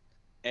sound,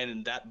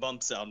 and that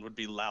bump sound would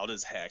be loud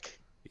as heck.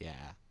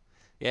 Yeah,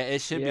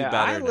 it should be better.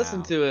 I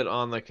listened to it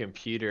on the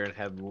computer and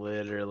had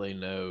literally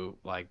no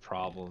like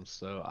problems,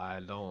 so I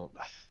don't.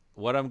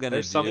 What I'm gonna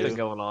There's something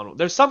going on.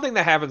 There's something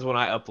that happens when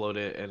I upload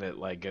it and it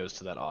like goes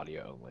to that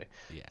audio only.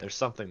 Yeah. There's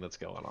something that's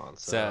going on.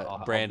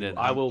 So Brandon,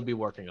 I will be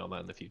working on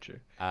that in the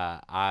future.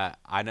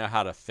 I know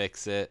how to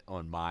fix it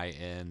on my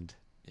end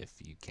if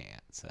you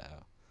can't. So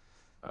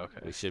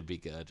okay, we should be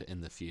good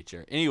in the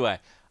future. Anyway,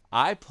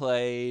 I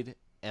played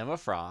Emma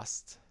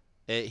Frost.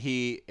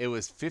 It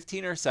was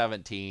 15 or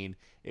 17.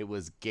 It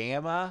was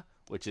Gamma,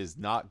 which is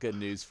not good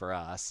news for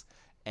us.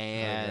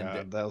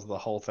 And that was the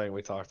whole thing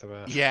we talked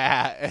about.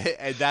 Yeah,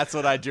 and that's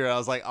what I drew. I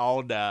was like,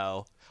 oh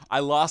no.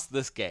 I lost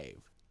this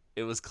game.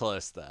 It was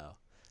close though,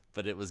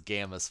 but it was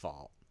Gamma's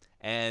fault.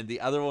 And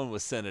the other one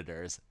was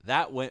Senators.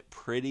 That went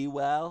pretty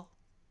well,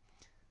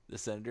 the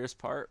Senators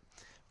part.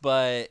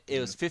 But it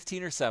was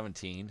 15 or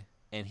 17,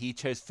 and he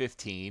chose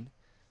 15.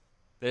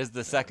 There's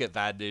the second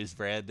bad news,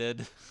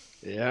 Brandon.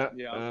 Yeah,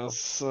 Yeah.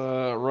 that's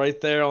right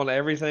there on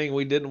everything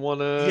we didn't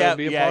want to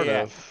be a yeah, part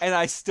yeah. of. And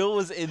I still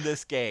was in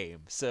this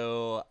game,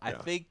 so I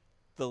Yeah. think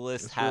the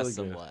list It's has really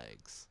some good.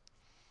 legs.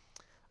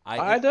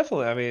 I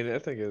definitely. I mean, I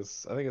think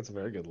it's a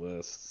very good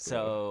list.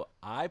 So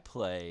I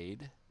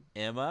played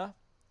Emma,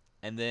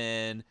 and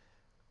then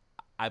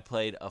I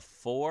played a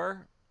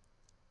 4,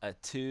 a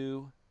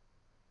 2,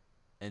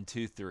 and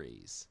 2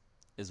 threes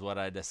is what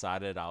I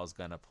decided I was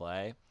gonna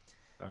play.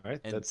 All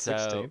right, And that's so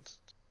 16.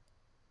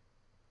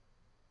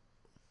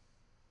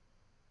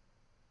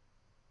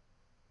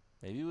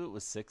 maybe it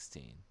was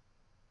 16.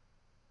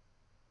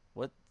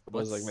 What It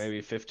was like what's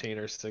maybe 15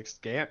 or 6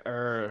 Gamma's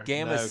no,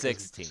 because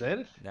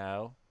 16?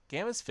 No,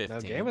 Gamma's no,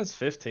 15. Gamma's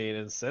 15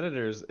 and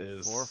Senators 4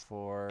 is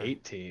 4.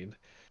 18,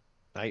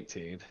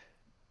 19.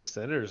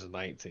 Senators is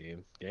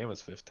 19.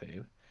 Gamma's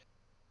 15.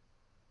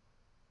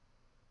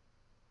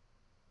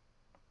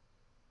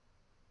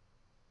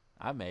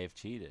 I may have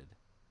cheated.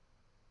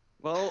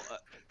 Well,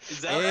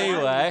 is that why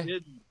Anyway. you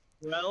did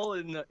well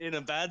in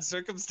a bad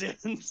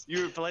circumstance?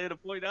 You were playing a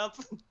point up.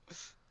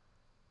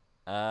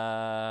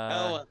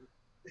 Oh,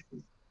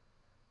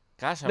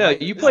 Gosh, I No,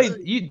 might. you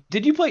played. You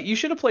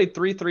should have played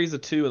 3 threes, a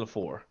 2, and a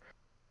 4.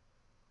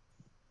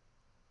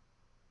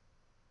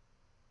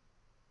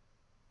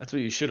 That's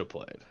what you should have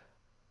played.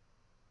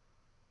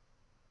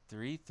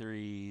 3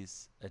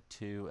 threes, a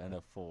 2, and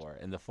a 4.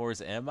 And the 4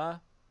 is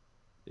Emma?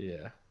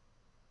 Yeah.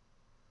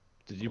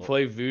 Did you Well,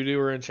 play Voodoo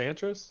or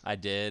Enchantress? I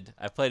did.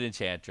 I played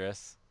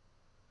Enchantress.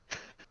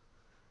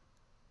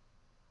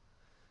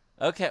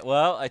 Okay,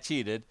 well, I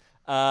cheated.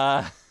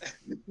 That's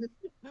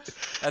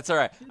all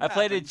right. I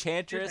played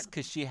Enchantress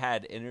because she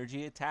had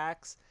energy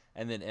attacks,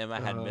 and then Emma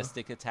had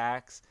mystic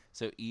attacks.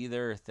 So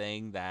either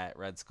thing that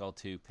Red Skull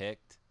 2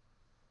 picked,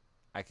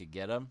 I could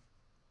get them.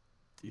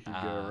 You could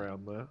go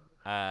around that.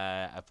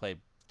 I played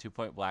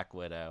 2-Point Black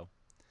Widow.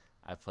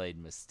 I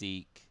played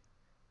Mystique,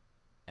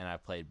 and I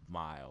played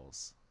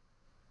Miles.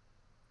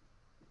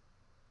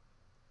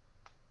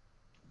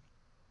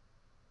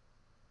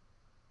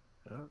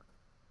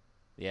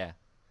 Yeah.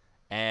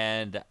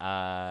 And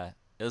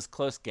it was a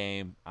close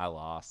game. I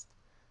lost.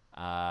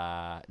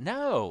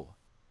 No.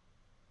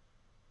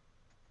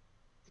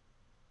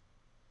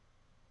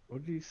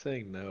 What are you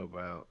saying no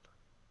about?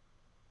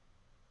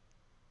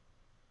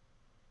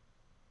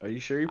 Are you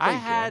sure you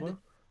played Gamma?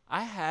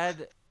 I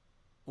had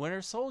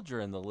Winter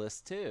Soldier in the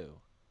list too.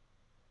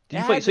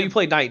 So you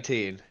played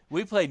 19.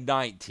 We played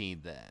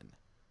 19 then.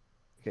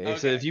 Okay,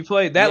 so if you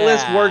played that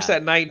list works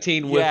at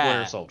 19 with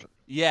Winter Soldier.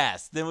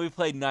 Yes, then we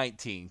played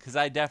 19 because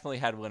I definitely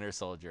had Winter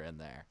Soldier in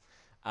there.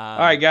 All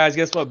right, guys,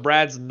 guess what?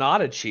 Brad's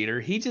not a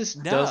cheater. He just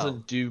No.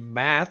 doesn't do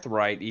math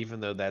right, even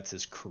though that's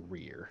his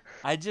career.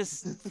 I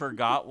just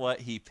forgot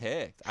what he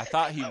picked. I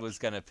thought he was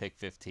going to pick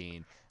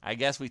 15. I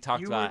guess we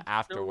talked about it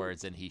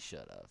afterwards, and he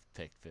should have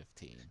picked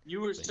 15.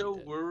 You were so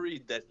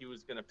worried that he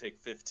was going to pick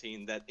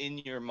 15 that in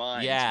your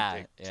mind Yeah,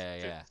 you picked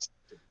 15.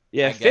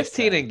 Yeah,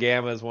 15 in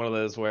Gamma is one of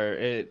those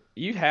where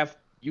you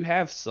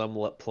have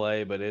some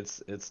play, but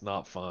it's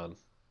not fun.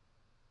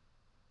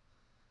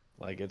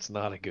 Like, it's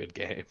not a good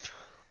game.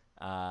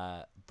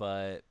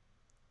 But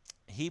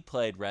he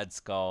played Red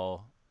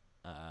Skull,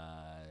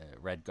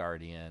 Red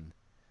Guardian.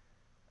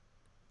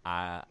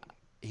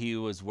 He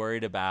was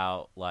worried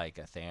about like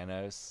a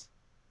Thanos,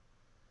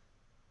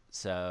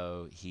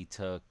 so he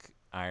took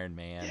Iron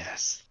Man.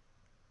 Yes.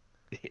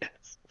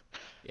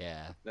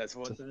 Yeah. That's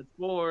what that's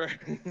for.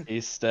 He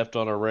stepped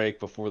on a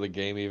rake before the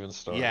game even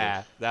started.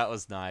 Yeah, that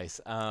was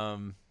nice.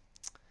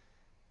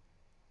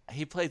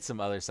 He played some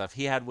other stuff.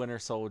 He had Winter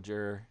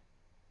Soldier.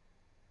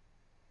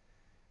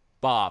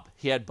 Bob.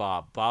 He had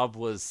Bob. Bob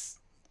was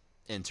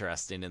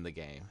interesting in the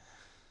game.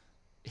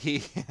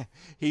 He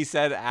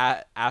said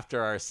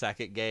after our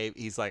second game,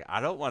 he's like,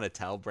 I don't want to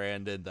tell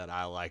Brandon that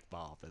I like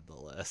Bob in the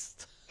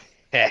list.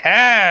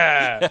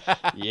 Yeah.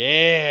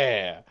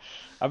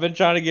 I've been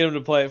trying to get him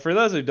to play. For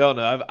those who don't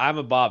know, I'm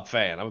a Bob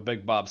fan. I'm a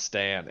big Bob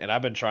stan, and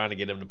I've been trying to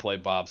get him to play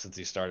Bob since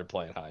he started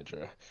playing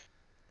Hydra.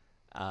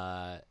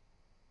 I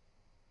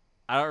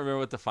don't remember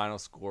what the final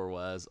score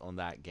was on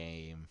that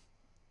game,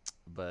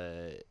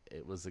 but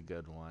it was a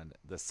good one.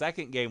 The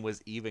second game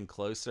was even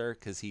closer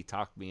because he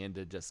talked me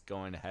into just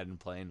going ahead and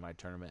playing my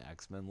Tournament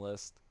X-Men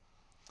list.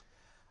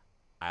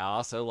 I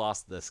also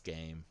lost this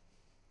game.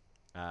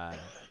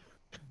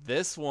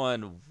 This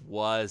one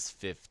was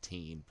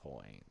 15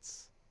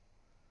 points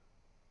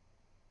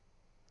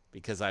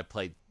because I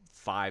played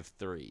 5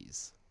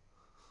 threes.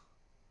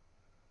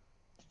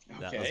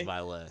 That was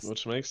my list.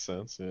 Which makes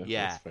sense.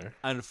 Yeah, that's fair.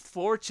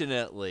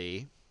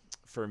 Unfortunately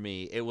for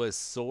me, it was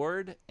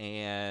Sword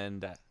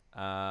and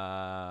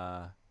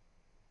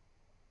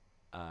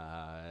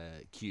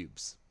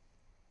Cubes.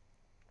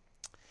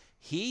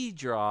 He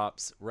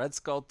drops Red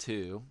Skull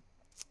 2,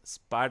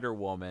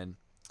 Spider-Woman,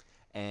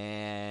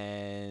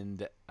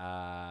 and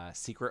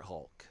Secret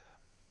Hulk.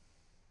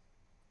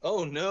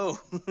 Oh no.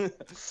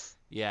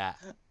 Yeah.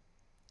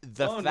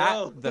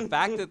 The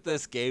fact that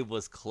this game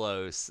was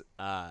close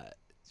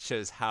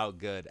shows how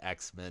good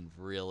X-Men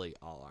really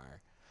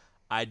are.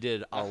 I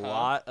did a Uh-huh.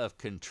 lot of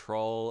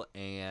control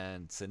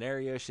and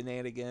scenario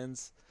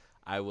shenanigans.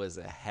 I was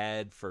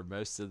ahead for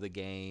most of the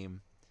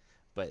game,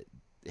 but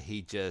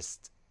he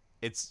just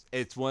it's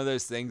one of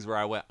those things where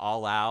I went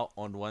all out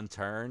on one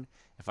turn.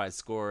 If I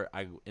score,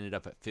 I ended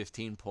up at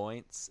 15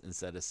 points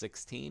instead of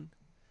 16.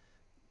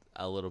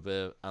 A little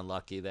bit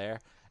unlucky there.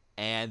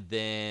 And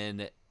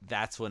then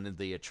that's when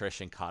the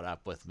attrition caught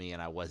up with me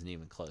and I wasn't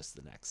even close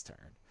the next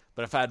turn.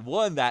 But if I had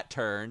won that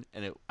turn,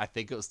 and I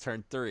think it was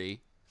turn 3,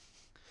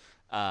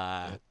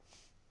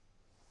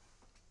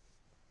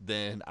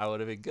 then I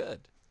would have been good.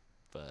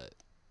 But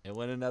it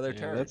went another Yeah,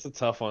 turn. that's a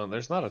tough one.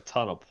 There's not a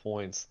ton of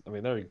points. I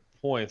mean, there are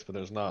points, but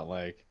there's not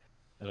like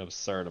an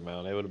absurd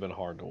amount. It would have been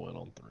hard to win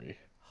on 3.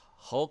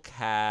 Hulk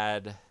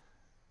had.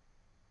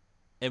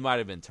 It might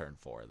have been turn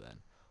 4 then.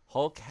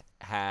 Hulk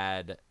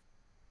had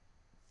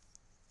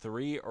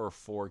 3 or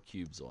 4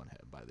 cubes on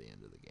him by the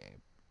end of the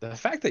game. The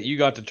fact that you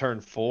got to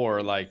turn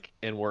 4, like,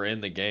 and we're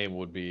in the game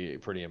would be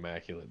pretty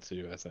immaculate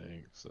too, I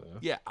think. So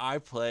Yeah, I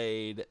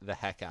played the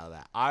heck out of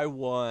that. I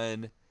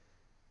won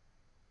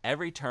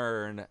every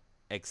turn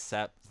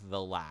except the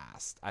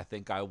last. I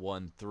think I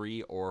won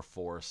 3 or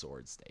 4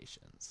 sword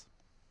stations.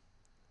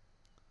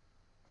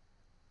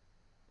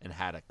 And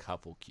had a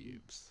couple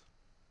cubes.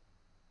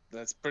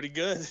 That's pretty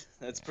good.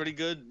 That's pretty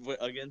good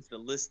against a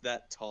list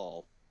that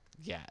tall.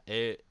 Yeah,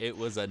 it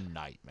was a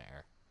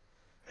nightmare.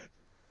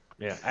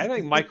 yeah, I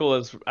think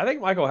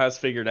Michael has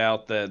figured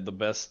out that the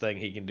best thing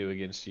he can do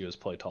against you is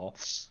play tall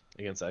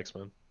against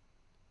X-Men.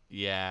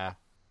 Yeah.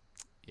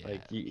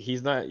 Like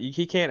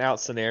he can't out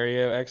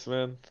scenario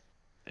X-Men,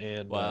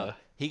 and Well,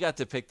 he got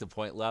to pick the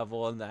point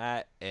level on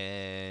that,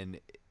 and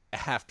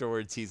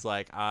afterwards he's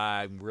like,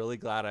 I'm really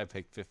glad I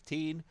picked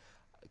 15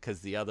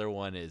 because the other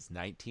one is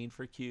 19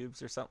 for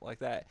cubes or something like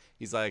that.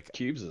 He's like,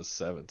 cubes is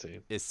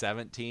 17. is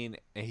 17,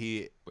 and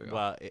he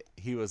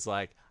was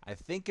like, I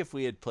think if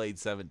we had played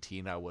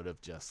 17 I would have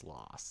just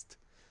lost.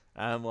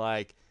 And I'm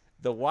like,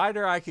 the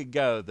wider I could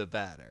go the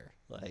better.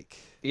 Like,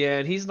 yeah,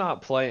 and he's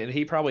not playing.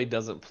 He probably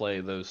doesn't play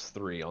those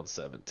 3 on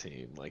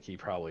 17. Like he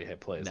probably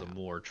plays a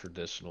more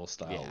traditional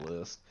style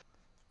list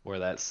where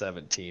that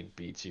 17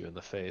 beats you in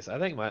the face. I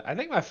think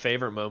my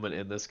favorite moment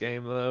in this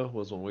game though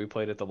was when we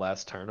played at the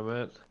last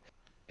tournament.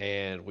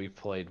 And we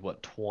played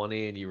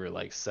 20, and you were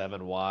like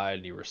 7 wide,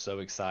 and you were so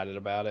excited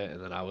about it,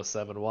 and then I was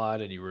 7 wide,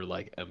 and you were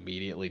like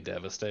immediately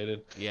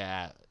devastated.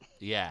 yeah,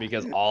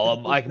 Because all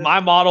of like my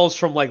models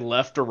from like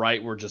left to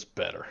right were just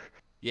better.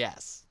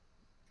 yes,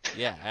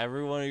 yeah.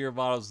 Every one of your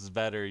models is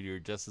better. You're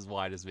just as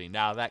wide as me.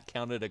 Now that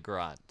counted a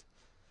grunt.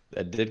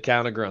 That did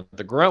count a grunt.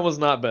 The grunt was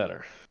not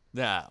better.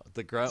 No,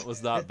 the grunt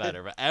was not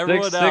better, but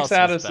everyone else. 6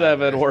 out of was 7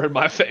 better. were in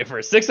my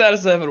favor. 6 out of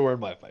 7 were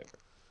in my favor.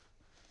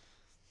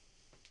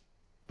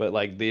 But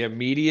like the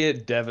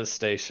immediate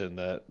devastation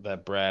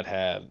that Brad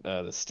had,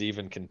 the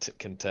Steven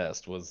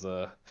contest was.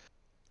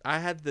 I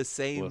had the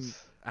same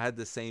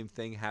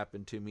thing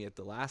happen to me at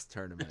the last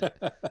tournament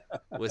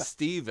with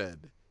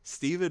Steven.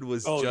 Steven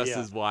was just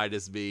as wide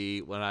as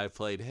me when I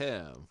played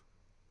him.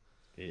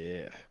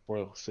 Yeah.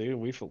 Well, see,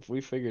 we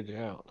figured you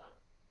out.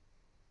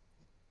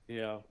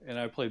 Yeah, and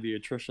I played the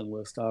attrition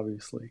list,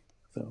 obviously.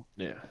 So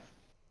yeah.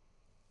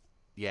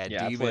 Yeah,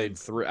 yeah, demons. I played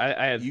 3.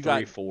 I had 3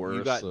 4s.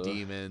 You got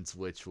demons,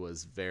 which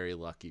was very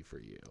lucky for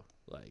you.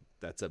 Like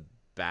that's a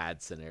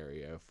bad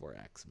scenario for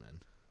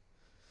X-Men.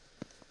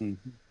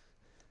 Mm-hmm.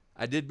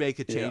 I did make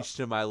a change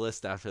to my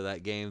list after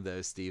that game,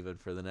 though, Steven,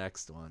 for the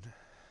next one.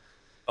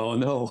 Oh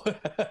no,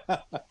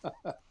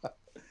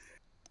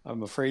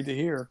 I'm afraid to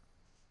hear.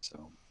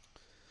 So,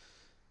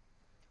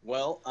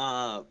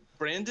 well,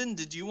 Brandon,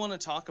 did you want to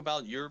talk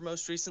about your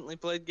most recently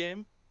played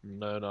game?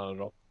 No, not at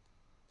all.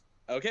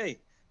 Okay.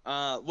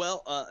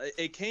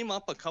 It came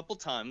up a couple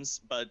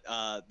times, but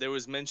there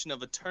was mention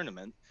of a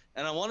tournament,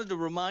 and I wanted to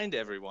remind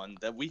everyone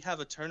that we have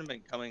a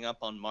tournament coming up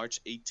on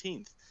March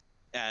 18th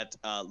at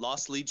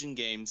Lost Legion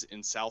Games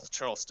in South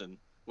Charleston,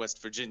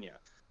 West Virginia.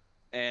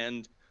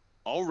 And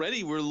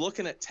already we're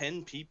looking at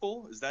 10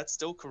 people. Is that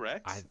still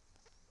correct? I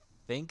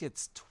think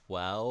it's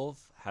 12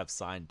 have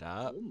signed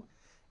up,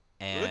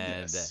 and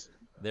goodness.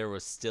 There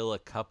was still a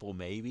couple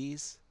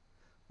maybes.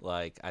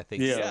 Like, I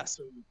think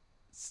So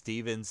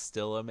Steven's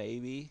still a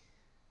maybe.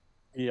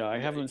 Yeah, I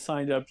haven't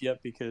signed up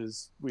yet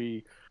because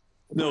we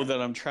know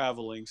that I'm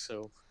traveling,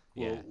 so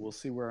we'll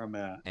see where I'm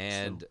at.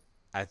 And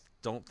I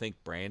don't think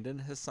Brandon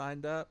has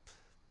signed up.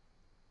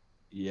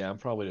 Yeah, I'm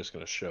probably just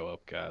going to show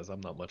up, guys. I'm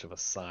not much of a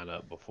sign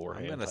up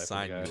beforehand. I'm going to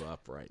sign you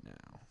up right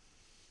now.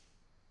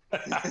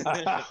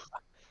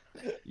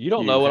 You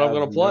don't know what I'm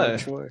going to play.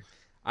 No,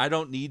 I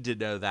don't need to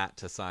know that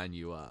to sign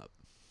you up.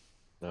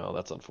 No,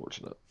 that's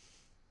unfortunate.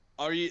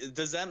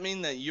 Does that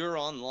mean that you're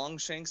on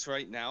Longshanks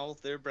right now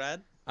there,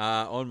 Brad?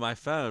 On my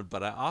phone,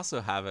 but I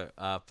also have it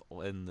up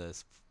in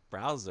this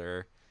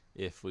browser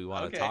if we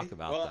want to talk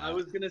about that. Well, I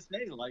was going to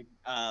say,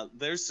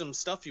 there's some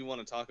stuff you want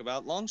to talk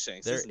about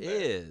Longshanks,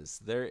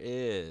 There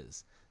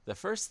is. The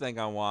first thing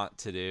I want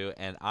to do,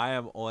 and I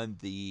am on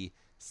the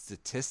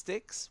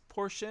statistics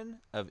portion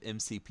of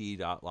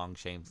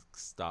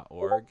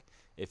mcp.longshanks.org.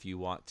 if you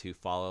want to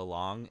follow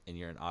along and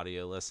you're an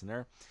audio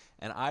listener.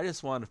 And I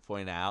just want to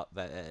point out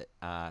that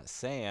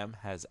Sam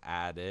has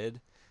added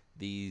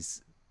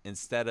these,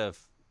 instead of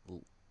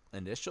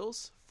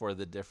initials for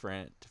the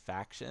different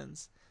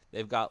factions,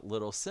 they've got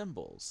little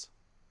symbols.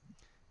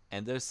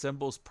 And those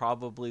symbols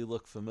probably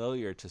look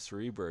familiar to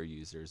Cerebro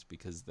users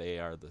because they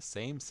are the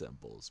same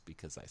symbols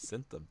because I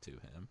sent them to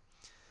him.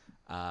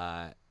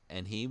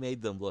 And he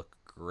made them look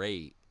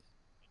great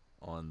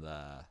on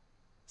the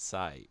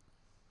site.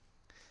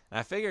 And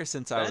I figure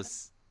since I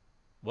was...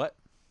 What?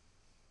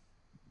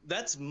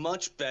 That's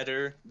much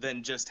better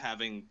than just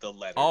having the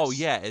letters. Oh,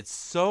 yeah, it's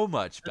so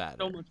much better.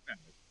 So much better.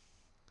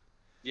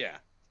 Yeah.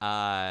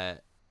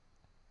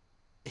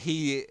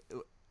 He...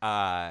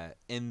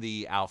 in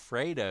the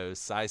Alfredo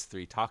size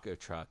 3 taco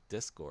truck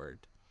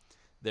Discord,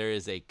 there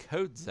is a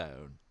code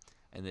zone,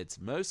 and it's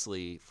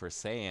mostly for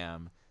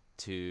Sam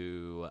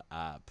to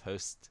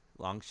post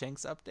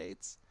Longshanks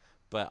updates,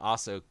 but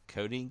also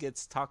coding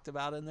gets talked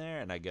about in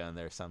there, and I go in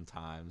there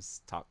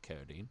sometimes, talk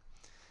coding.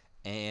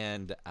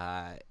 And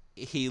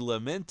he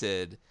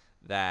lamented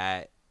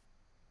that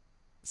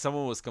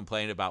someone was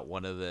complaining about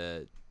one of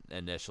the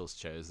initials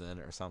chosen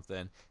or something,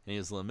 and he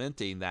was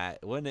lamenting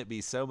that wouldn't it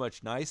be so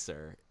much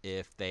nicer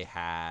if they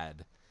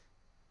had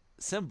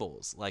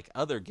symbols like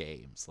other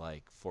games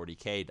like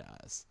 40K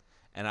does.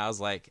 And I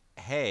was like,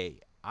 hey,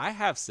 I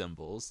have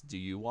symbols, do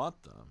you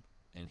want them?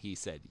 And he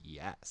said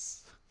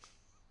yes.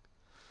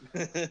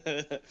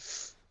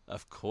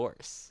 Of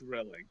course.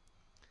 Thrilling.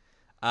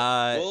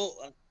 And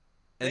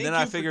then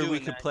I figured we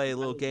could play a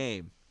little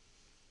game.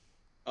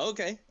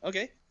 Okay.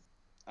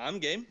 I'm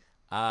game.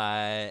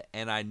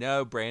 And I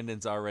know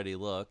Brandon's already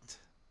looked,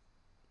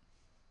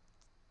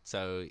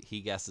 so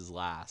he guesses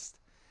last.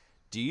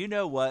 Do you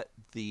know what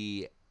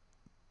the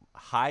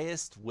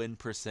highest win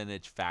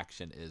percentage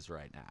faction is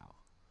right now?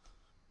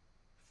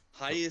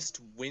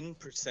 Highest win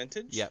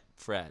percentage? Yep,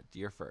 Fred,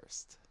 you're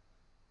first.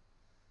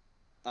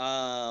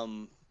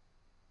 I'm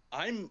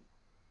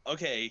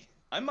okay.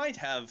 I might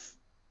have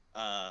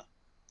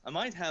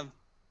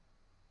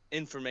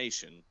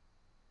information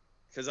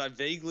because I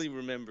vaguely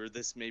remember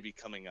this may be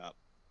coming up.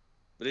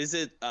 But is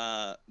it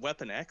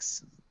Weapon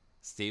X?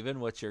 Steven,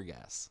 what's your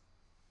guess?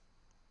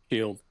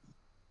 Shield.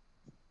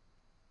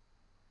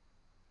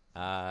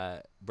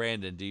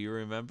 Brandon, do you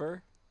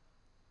remember?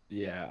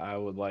 Yeah, I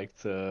would like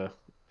to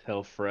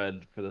tell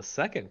Fred for the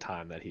second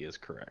time that he is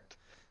correct.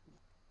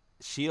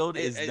 Shield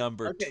is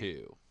number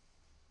 2.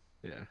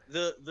 Yeah.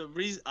 The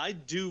reason I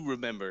do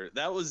remember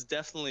that was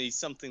definitely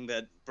something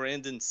that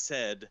Brandon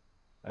said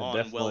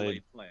on Well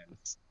Laid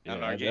Plans. Yeah,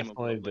 on our I game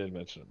definitely of did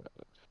mention about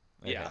it.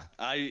 Okay. Yeah,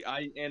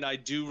 I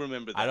do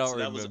remember that. I don't so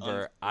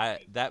remember.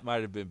 That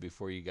might have been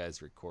before you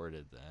guys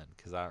recorded then,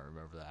 because I don't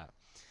remember that.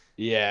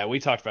 Yeah, we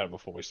talked about it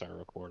before we started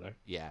recording.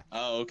 Yeah.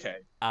 Oh, okay.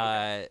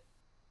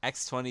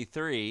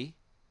 X23,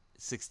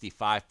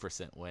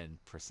 65% win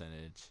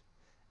percentage,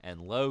 and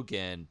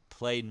Logan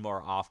played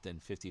more often,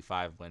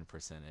 55 win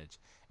percentage,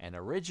 and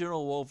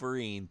Original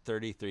Wolverine,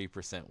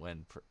 33%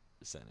 win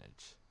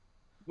percentage.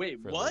 Wait,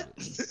 what?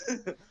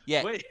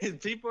 Yeah. Wait,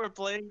 people are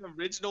playing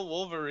Original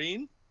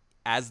Wolverine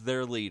as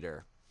their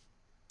leader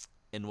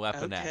in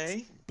Weapon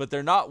okay. X, but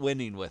they're not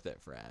winning with it,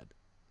 Fred.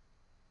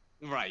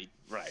 Right.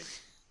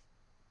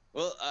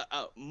 Well,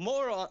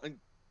 more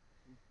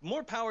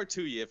power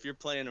to you if you're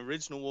playing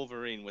Original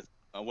Wolverine with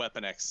a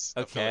Weapon X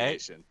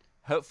affiliation.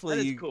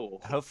 Hopefully,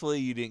 cool. Hopefully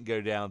you didn't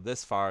go down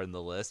this far in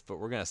the list, but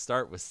we're gonna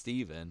start with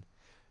Steven.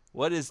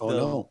 What is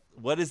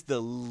what is the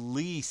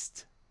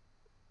least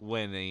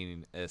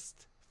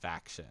winningest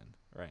faction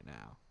right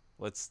now?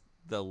 What's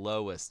the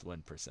lowest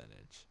win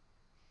percentage?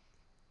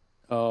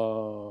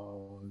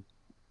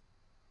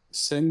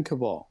 Sin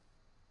Cabal.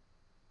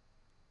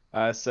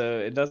 So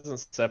it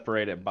doesn't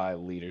separate it by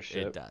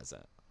leadership. It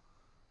doesn't.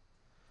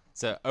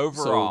 So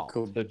overall,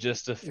 so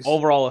just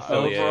overall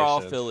affiliation.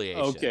 Overall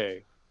affiliation.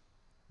 Okay,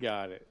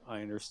 got it.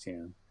 I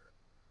understand.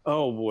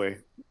 Oh boy,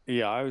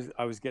 yeah.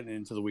 I was getting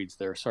into the weeds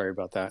there. Sorry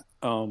about that.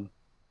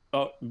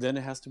 Then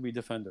it has to be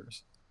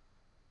Defenders.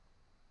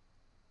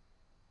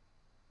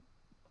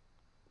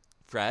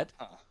 Fred?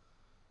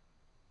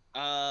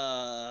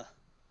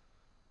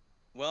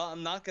 Well,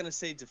 I'm not gonna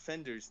say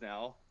Defenders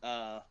now.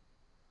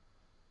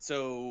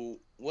 So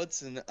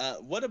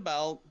what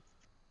about?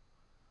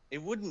 It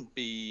wouldn't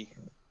be.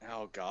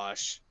 Oh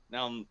gosh,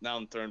 now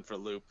I'm thrown for a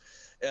loop.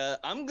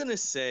 I'm gonna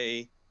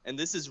say, and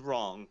this is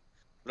wrong,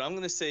 but I'm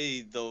gonna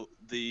say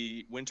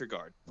the Winter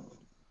Guard.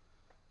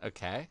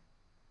 Okay.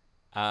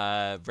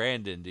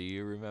 Brandon, do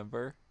you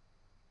remember?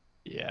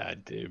 Yeah, I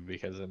do,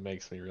 because it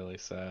makes me really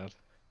sad.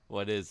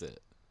 What is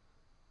it?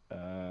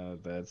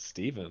 That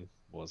Steven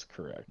was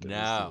correct.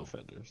 No.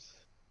 Defenders.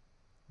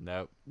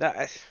 Nope.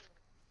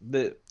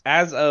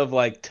 As of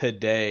like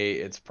today,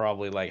 it's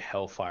probably like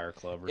Hellfire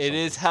Club or something. It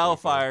is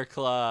Hellfire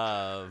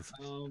Club.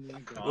 Oh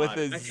my god. With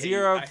a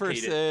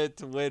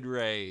 0% win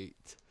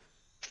rate.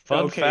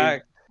 Fun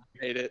fact.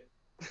 I hate it.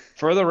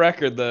 For the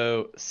record,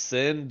 though,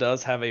 Sin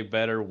does have a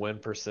better win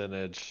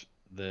percentage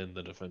than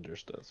the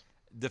Defenders does.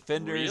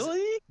 Defenders.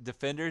 Really?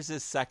 Defenders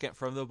is second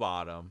from the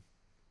bottom.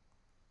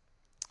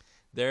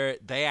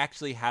 They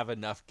actually have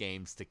enough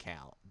games to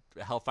count.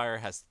 Hellfire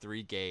has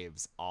 3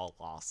 games, all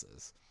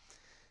losses.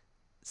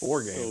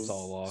 4 games,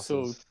 all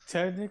So losses.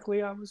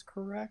 technically, I was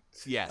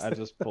correct. Yes. I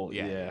just pulled.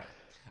 Yeah.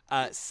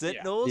 Yeah.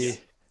 Sentinels Yeah.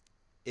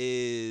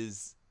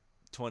 is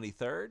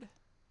 23rd.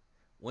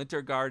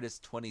 Winter Guard is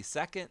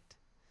 22nd.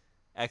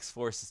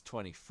 X-Force is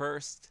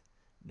 21st.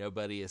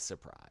 Nobody is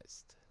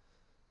surprised.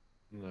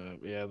 No,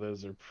 yeah,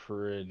 those are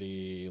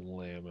pretty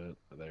lament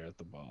there at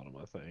the bottom,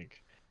 I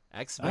think.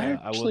 X-Men.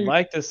 I would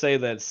like to say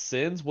that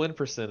Sin's win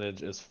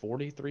percentage is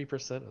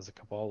 43% as a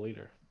Cabal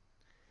leader.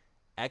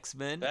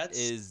 X-Men That's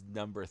is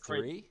number 3.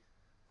 crazy.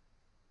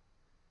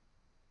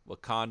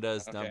 Wakanda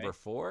is Okay. number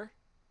 4.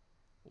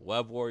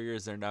 Web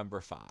Warriors are number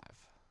 5.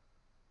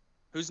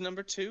 Who's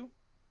number 2?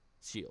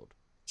 Shield.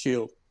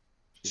 Shield.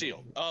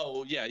 Shield.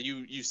 Oh yeah,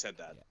 you said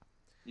that. Yeah.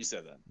 You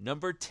said that.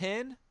 Number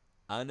 10,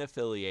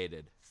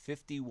 unaffiliated,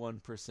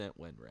 51%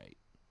 win rate.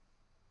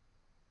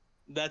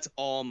 That's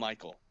all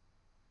Michael.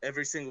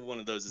 Every single one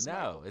of those is No,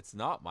 Michael. it's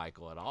not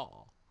Michael at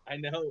all. I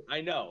know.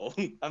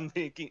 I'm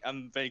making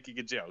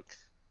a joke.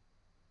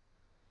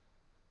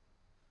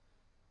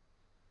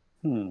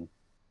 I just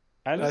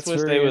That's wish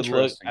very they would look.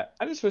 interesting.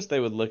 I just wish they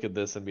would look at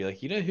this and be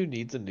like, you know who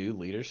needs a new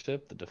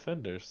leadership? The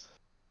Defenders.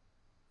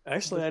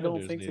 Actually, I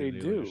don't Defenders think need a they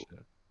new do.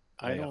 leadership.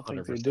 I don't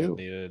think they 100% do.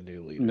 need a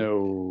new leader.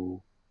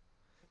 No.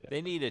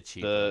 They need a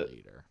cheaper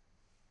leader.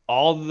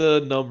 All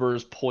the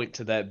numbers point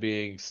to that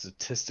being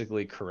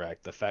statistically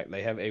correct. The fact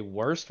they have a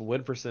worse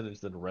win percentage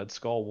than Red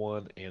Skull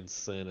 1 and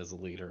Sin as a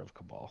leader of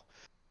Cabal.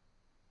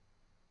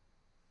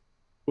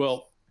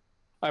 Well,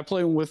 I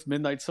play with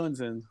Midnight Suns,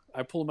 and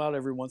I pull them out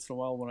every once in a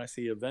while when I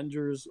see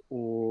Avengers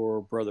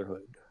or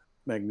Brotherhood,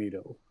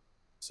 Magneto.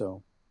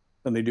 So,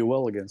 and they do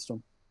well against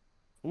them.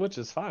 Which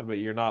is fine, but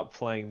you're not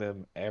playing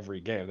them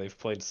every game. They've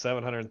played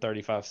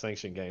 735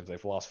 sanctioned games.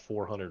 They've lost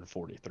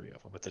 443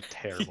 of them. It's a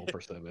terrible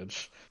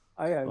percentage.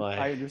 I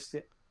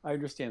understand. I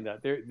understand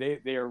that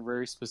they are a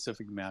very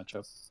specific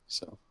matchup.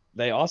 So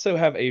They also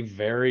have a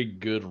very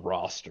good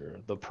roster.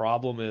 The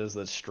problem is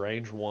that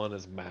Strange 1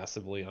 is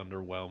massively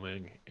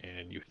underwhelming,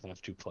 and you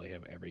have to play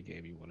him every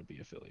game you want to be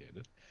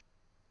affiliated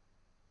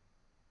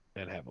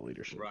and have a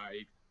leadership.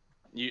 Right.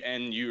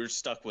 You're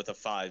stuck with a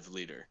 5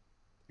 leader,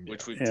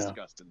 which we've Yeah.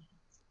 discussed.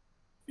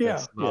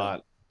 That's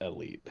not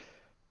elite.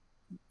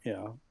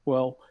 Yeah.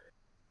 Well,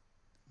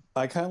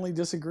 I kindly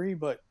disagree,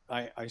 but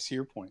I see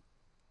your point.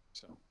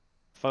 So,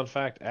 Fun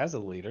fact: as a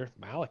leader,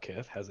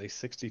 Malekith has a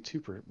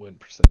 62% win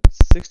percentage.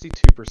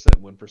 62%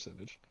 win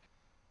percentage.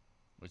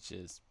 Which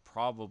is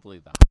probably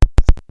the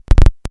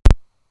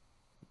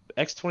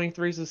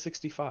X23 is a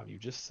 65. You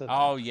just said.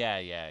 Oh that.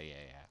 yeah.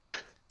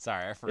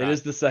 Sorry, I forgot. It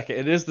is the second.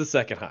 It is the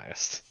second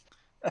highest.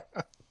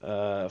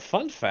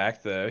 Fun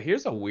fact, though,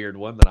 here's a weird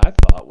one that I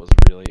thought was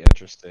really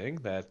interesting: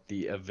 that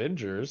the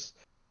Avengers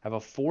have a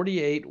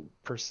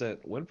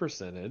 48% win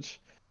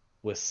percentage,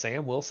 with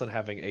Sam Wilson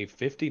having a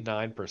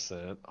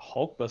 59%,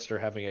 Hulkbuster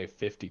having a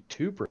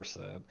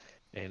 52%,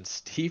 and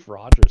Steve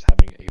Rogers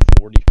having a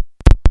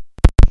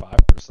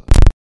 45%.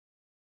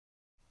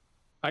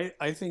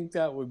 I think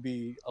that would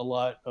be a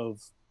lot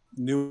of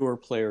newer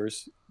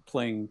players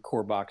playing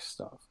core box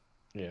stuff.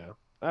 Yeah,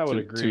 I would To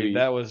agree. be-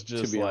 That was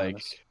just be like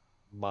honest.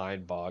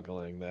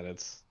 mind-boggling that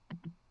it's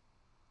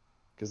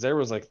because there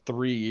was like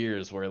 3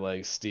 years where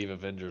like Steve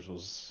Avengers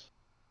was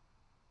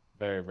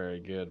very, very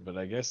good. But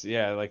I guess,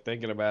 yeah, like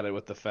thinking about it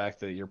with the fact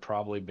that you're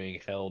probably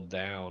being held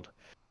down,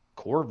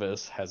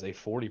 Corvus has a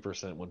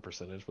 40% win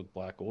percentage with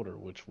Black Order,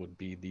 which would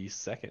be the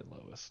second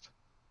lowest.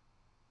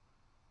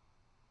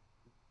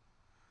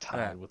 Tied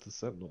Alright. with the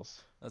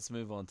Sentinels. Let's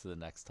move on to the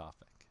next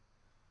topic.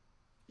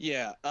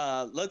 Yeah.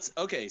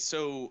 Okay.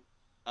 So,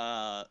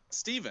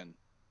 Steven,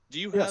 do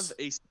you Yes. have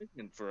a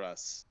segment for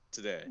us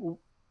today?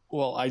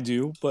 Well, I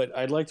do, but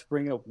I'd like to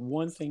bring up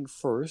one thing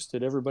first.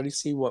 Did everybody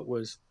see what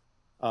was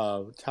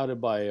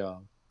touted by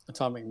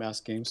Atomic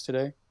Mass Games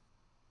today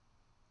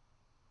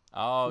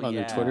Oh on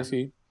yeah. their Twitter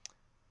feed?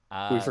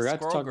 We forgot to Squirrel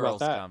talk about Girl's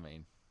that.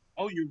 coming.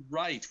 Oh, you're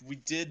right. We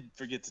did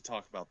forget to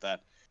talk about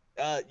that.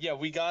 Yeah,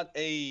 we got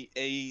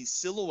a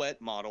silhouette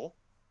model,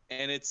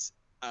 and it's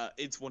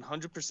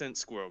 100%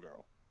 Squirrel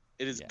Girl.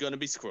 It is Yeah. gonna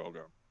be Squirrel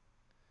Girl.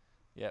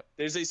 Yep.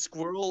 There's a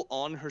squirrel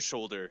on her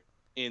shoulder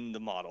in the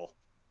model,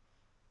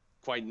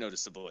 quite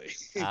noticeably.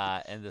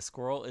 And the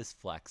squirrel is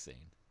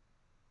flexing,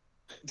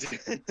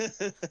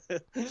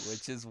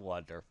 which is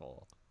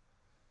wonderful.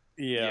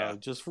 Yeah, Yeah.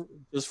 just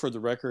for the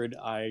record,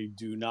 I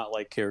do not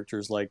like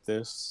characters like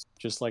this.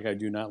 Just like I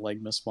do not like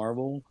Miss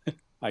Marvel,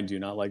 I do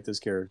not like this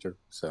character.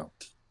 So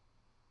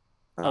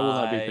I will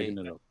not be picking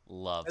it up.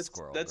 Love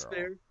Squirrel That's Girl.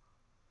 fair.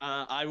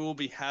 I will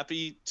be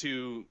happy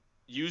to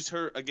use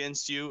her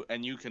against you,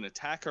 and you can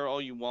attack her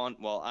all you want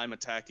while I'm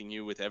attacking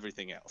you with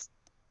everything else.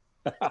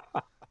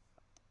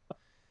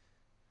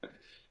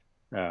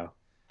 Yeah,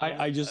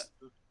 I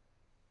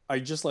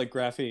just like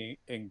graphic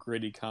and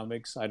gritty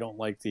comics. I don't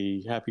like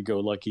the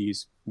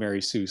happy-go-lucky's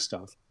Mary Sue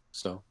stuff.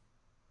 So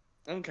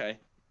Okay.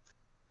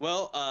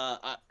 Well,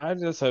 I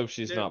just hope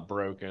she's there, not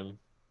broken.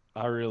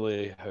 I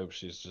really hope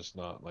she's just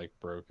not like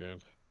broken.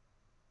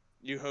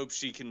 you hope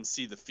she can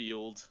see the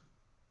field.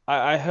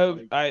 I hope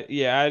Like,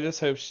 I just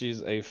hope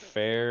she's a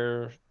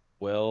fair,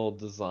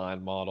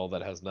 well-designed model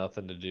that has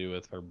nothing to do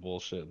with her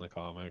bullshit in the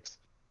comics.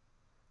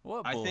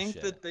 What I think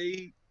bullshit?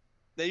 that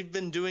they've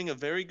been doing a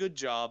very good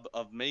job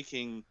of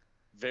making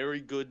very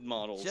good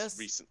models Just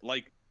recent,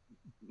 like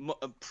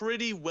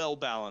pretty well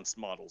balanced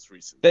models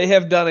recently. They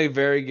have done a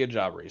very good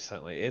job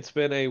recently. It's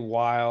been a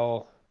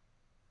while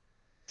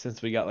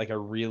since we got like a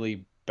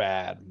really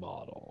bad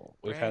model.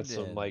 We've had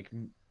some Brandon. like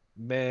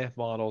meh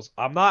models.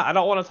 I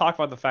don't want to talk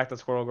about the fact that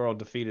Squirrel Girl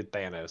defeated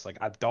Thanos. Like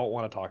I don't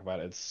want to talk about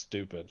it. It's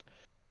stupid.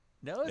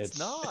 No, it's It's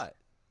not.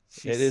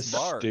 She's it is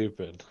smart.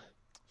 stupid.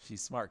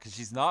 She's smart because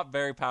she's not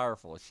very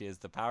powerful. She has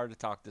the power to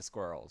talk to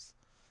squirrels.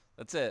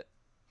 That's it.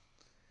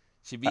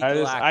 She beat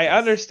Galactus. I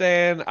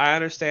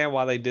understand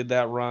why they did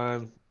that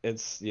run.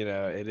 It's, it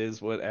is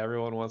what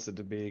everyone wants it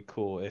to be.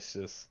 Cool. It's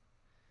just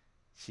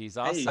She's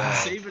Hey, also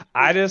save it for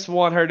I just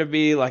want her to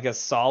be like a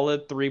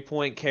solid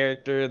 3-point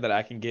character that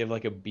I can give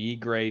like a B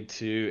grade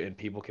to and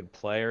people can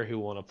play her who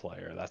want to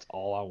play her. That's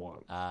all I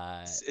want.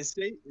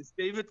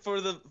 save it for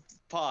the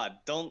pod.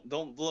 Don't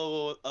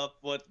blow up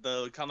what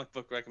the comic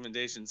book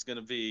recommendation is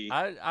gonna be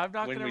I'm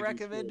not when going to we do recommend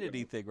Squirrel Girl.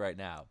 anything right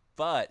now,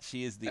 but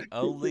she is the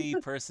only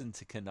person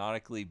to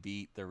canonically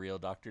beat the real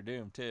Doctor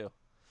Doom too.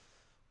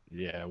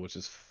 Yeah, which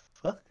is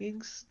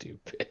fucking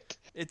stupid.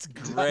 It's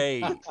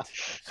great.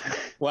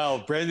 Well,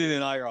 Brendan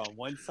and I are on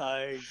one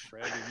side,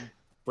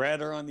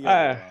 Brad are on the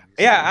other,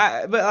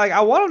 obviously. But like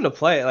I want him to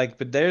play it. Like,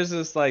 but there's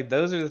just like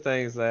those are the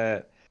things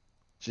that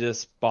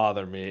just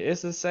bother me.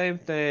 It's the same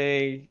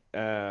thing.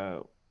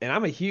 And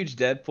I'm a huge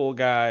Deadpool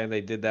guy, and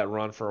they did that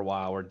run for a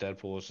while where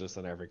Deadpool was just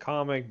in every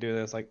comic doing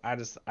this. Like,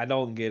 I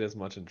don't get as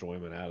much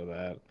enjoyment out of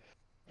that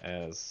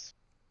as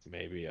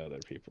maybe other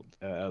people.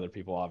 Other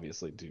people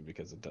obviously do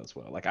because it does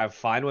well. Like, I'm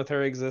fine with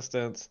her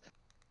existence.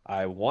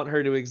 I want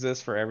her to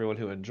exist for everyone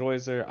who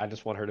enjoys her. I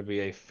just want her to be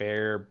a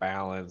fair,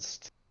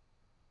 balanced,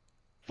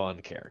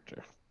 fun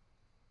character.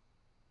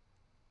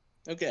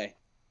 Okay.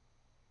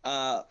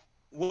 Uh,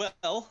 let's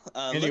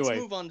Anyway,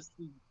 move on to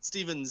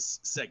Steven's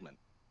segment.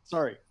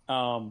 sorry.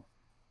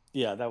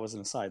 Yeah, that was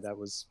an aside. That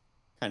was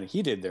kind of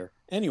heated there.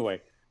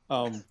 Anyway,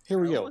 here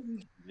we go.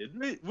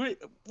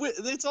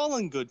 It's all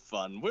in good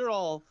fun. We're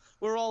all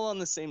on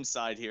the same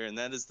side here, and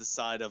that is the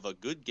side of a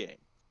good game.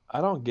 I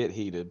don't get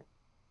heated.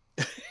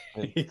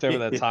 Except for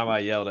that time I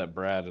yelled at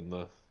Brad in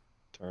the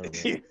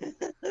tournament.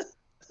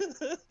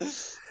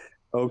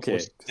 Okay,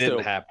 Which didn't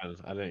so happen.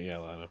 I didn't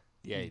yell at him.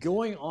 Yeah, you did.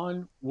 going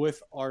on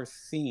with our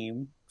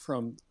theme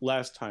from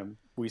last time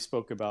we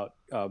spoke about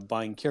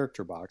buying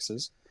character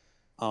boxes.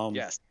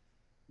 Yes.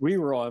 We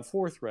were on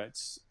 4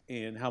 threats,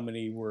 and how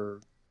many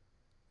were,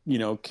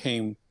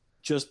 came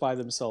just by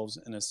themselves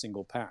in a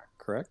single pack,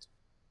 correct?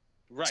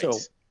 Right. So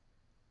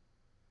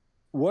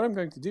what I'm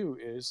going to do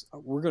is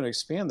we're going to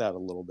expand that a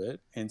little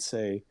bit and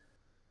say,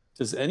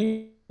 does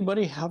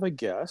anybody have a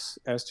guess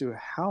as to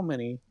how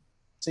many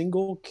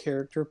single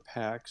character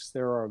packs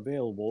there are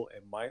available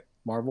in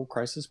Marvel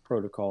Crisis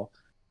Protocol,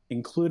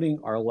 including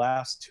our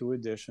last 2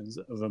 editions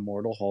of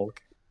Immortal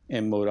Hulk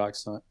and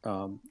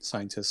M.O.D.O.K.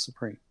 Scientist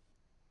Supreme?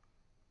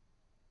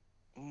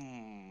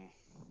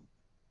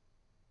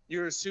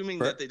 You're assuming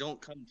that they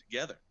don't come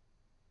together.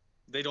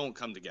 They don't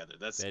come together.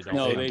 That's They correct.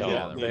 don't No, come they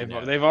together. did. We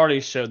know They've that. already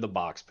showed the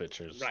box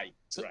pictures. Right.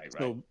 So,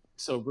 Right.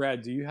 so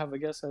Brad, do you have a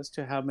guess as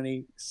to how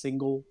many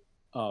single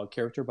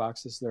character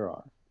boxes there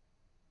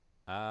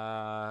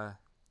are?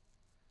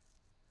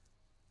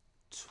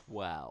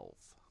 12.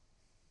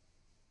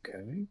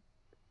 Okay.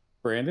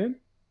 Brandon?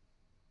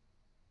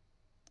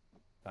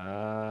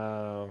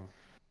 Um,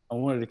 I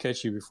wanted to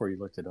catch you before you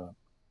looked it up.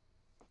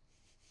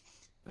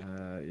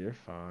 you're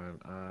fine.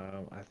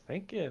 I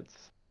think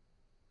it's.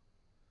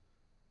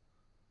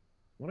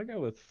 I want to go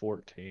with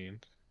 14.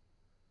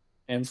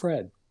 And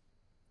Fred?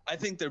 I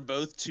think they're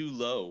both too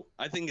low.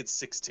 I think it's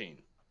 16.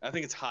 I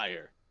think it's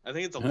higher. I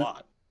think it's a Huh?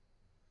 lot.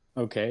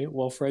 Okay.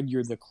 Well, Fred,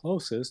 you're the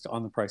closest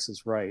on The Price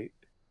is Right.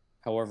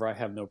 However, I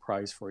have no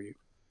prize for you.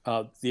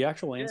 The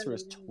actual answer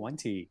is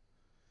 20.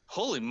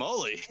 Holy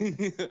moly.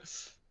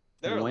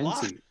 There are a 20.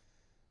 lot.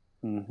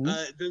 Mm-hmm.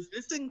 Does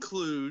this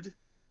include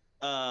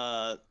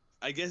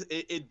I guess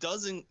it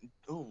doesn't.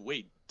 Oh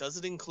wait, does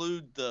it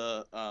include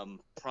the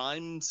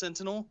Prime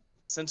Sentinel?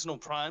 Sentinel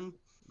Prime?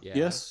 Yeah.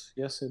 Yes,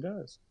 it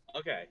does.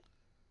 Okay.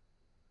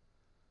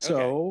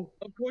 So,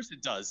 Of course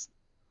it does.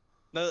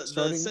 The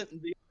other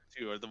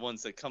two are the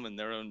ones that come in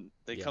their own.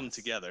 They come Yes.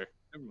 together.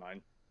 Never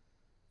mind.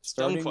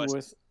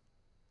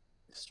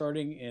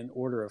 starting in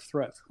order of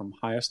threat from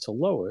highest to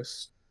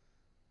lowest,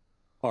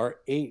 our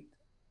 8th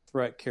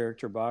threat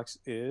character box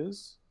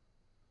is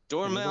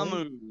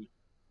Dormammu.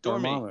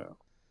 Dormammu.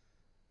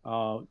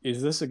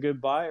 Is this a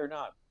good buy or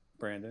not,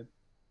 Brandon?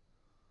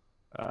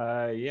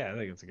 Yeah, I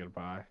think it's a good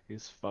buy.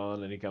 He's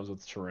fun and he comes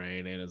with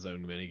terrain and his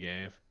own mini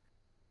game.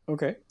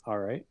 Okay, all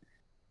right.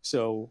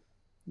 So,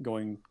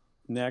 going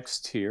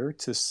next here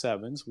to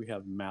sevens, we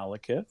have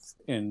Malekith,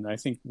 and I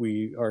think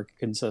we are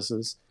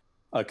consensus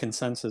that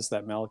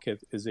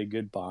Malekith is a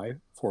good buy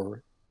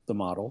for the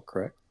model,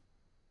 correct?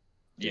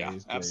 Yeah, You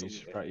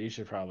absolutely. you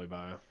should probably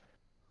buy him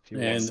if you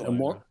want And to play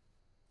him.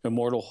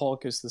 Immortal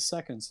Hulk is the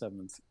second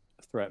seventh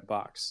threat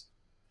box,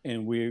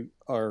 and we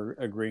are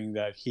agreeing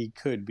that he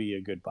could be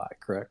a good buy,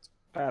 correct?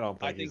 I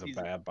don't I think think he's a he's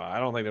bad buy. I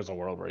don't think there's a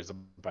world where he's a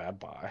bad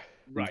buy.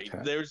 right.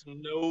 Okay. There's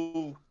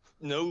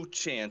no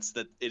chance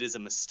that it is a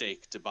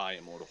mistake to buy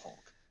Immortal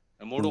Hulk.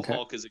 Immortal Okay.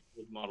 Hulk is a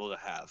good model to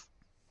have.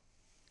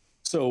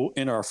 So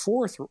in our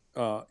fourth,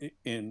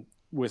 in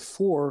with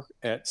 4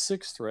 at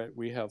 6 threat,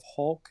 we have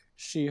Hulk,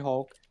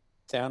 She-Hulk,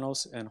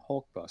 Thanos, and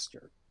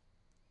Hulkbuster.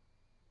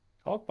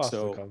 Hulkbuster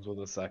So comes with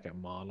a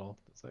second model.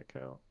 Does that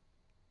count?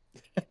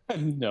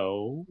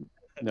 no,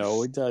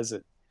 no, it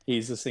doesn't.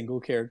 He's a single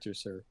character,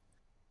 sir.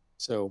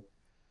 So,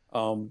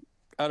 out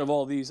of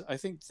all these, I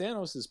think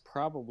Thanos is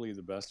probably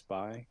the best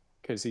buy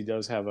because he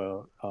does have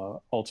a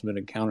ultimate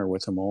encounter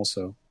with him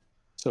also.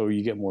 So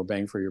you get more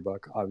bang for your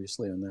buck,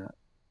 obviously, on that.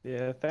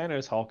 Yeah,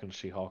 Thanos, Hulk, and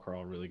She-Hulk are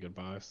all really good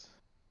buys.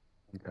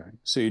 Okay.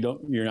 So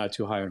you're not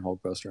too high on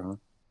Hulkbuster, huh?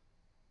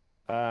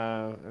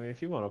 I mean,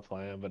 if you want to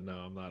play him, but no,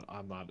 I'm not.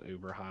 I'm not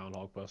uber high on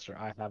Hulkbuster.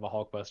 I have a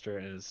Hulkbuster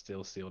and it's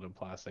still sealed in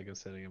plastic and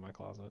sitting in my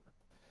closet.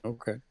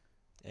 Okay.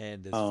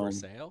 And is for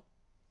sale.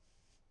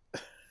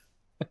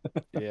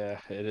 Yeah,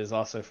 it is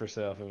also for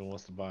sale if anyone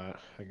wants to buy it.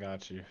 I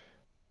got you.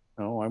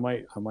 Oh, I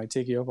might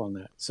take you up on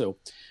that. So,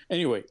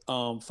 anyway,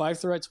 5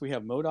 threats we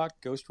have M.O.D.O.K,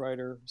 Ghost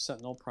Rider,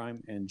 Sentinel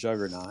Prime, and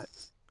Juggernaut.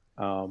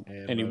 And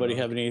Anybody M.O.D.O.K.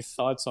 have any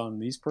thoughts on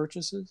these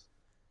purchases?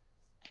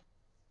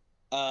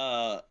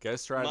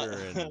 Ghost Rider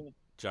and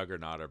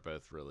Juggernaut are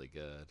both really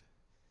good.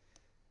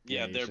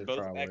 Yeah, you they're should both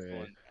probably.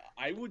 excellent.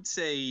 I would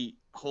say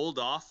hold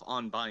off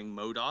on buying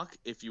M.O.D.O.K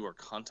if you are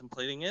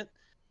contemplating it,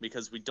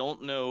 because we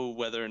don't know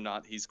whether or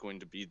not he's going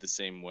to be the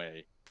same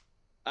way.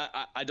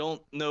 I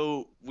don't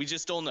know. We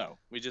just don't know.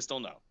 We just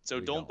don't know. So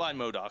We don't don't buy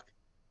know. M.O.D.O.K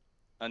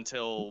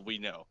until we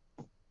know.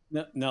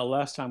 Now,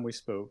 last time we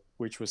spoke,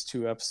 which was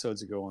 2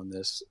 episodes ago on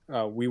this,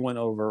 we went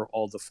over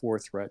all the 4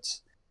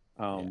 threats,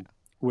 Yeah.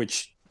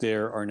 which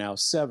there are now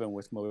 7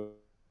 with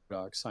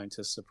M.O.D.O.K,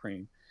 Scientist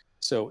Supreme.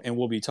 So, and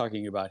we'll be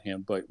talking about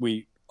him, but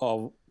we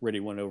already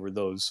went over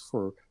those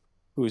for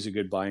who's a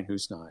good buy and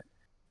who's not.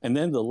 And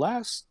then the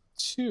last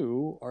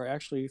 2 are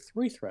actually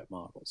 3 threat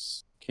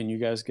models. Can you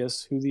guys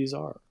guess who these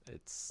are?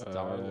 It's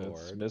Star It's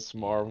Lord. Miss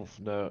Marvel.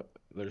 No,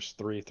 there's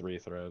three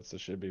threads. It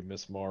should be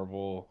Miss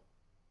Marvel,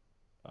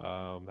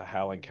 the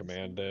Howling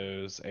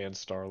Commandos, and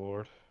Star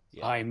Lord.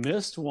 Yeah. I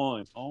missed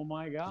one. Oh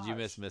my gosh. Did you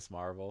miss Miss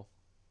Marvel?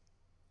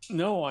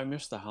 No, I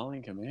missed the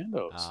Howling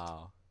Commandos.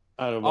 Oh.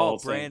 Out of Oh, all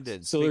Brandon.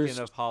 things. So Speaking there's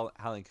of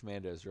Howling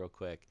Commandos, real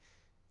quick,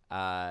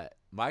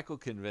 Michael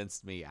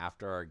convinced me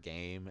after our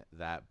game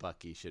that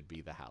Bucky should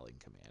be the Howling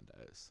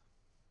Commandos.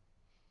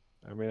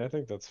 I mean, I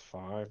think that's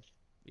fine.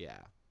 Yeah,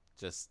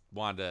 just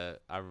wanted to.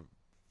 I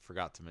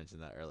forgot to mention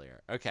that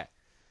earlier. Okay,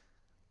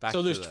 back so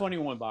to there's the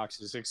 21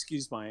 boxes.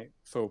 Excuse my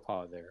faux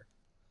pas there.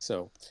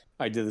 So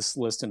I did this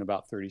list in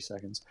about 30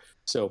 seconds.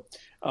 So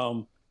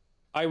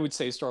I would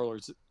say Star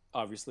Lord's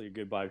obviously a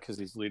good buy because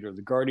he's leader of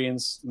the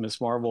Guardians.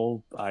 Miss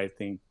Marvel, I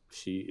think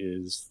she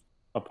is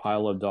a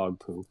pile of dog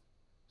poo.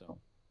 So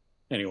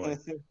anyway,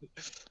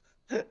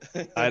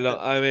 I don't.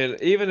 I mean,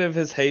 even if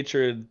his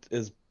hatred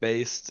is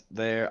based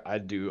there,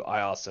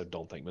 I also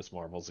don't think Miss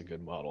Marvel's a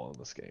good model in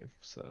this game.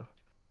 So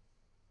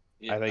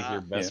Yeah, I think your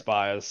yeah. best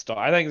buy is Star.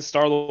 I think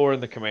Star Lord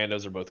and the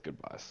Commandos are both good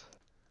buys.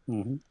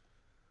 Mm-hmm.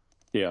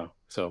 Yeah.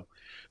 So,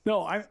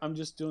 no, I'm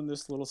just doing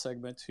this little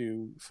segment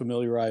to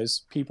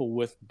familiarize people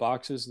with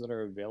boxes that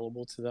are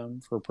available to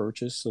them for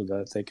purchase, so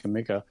that they can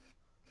make a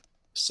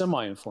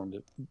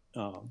semi-informed,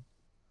 um,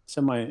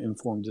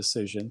 semi-informed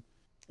decision.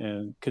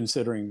 And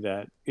considering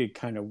that it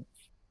kind of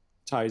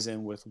ties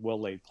in with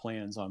well-laid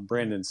plans on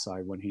Brandon's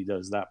side when he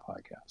does that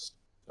podcast.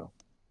 So,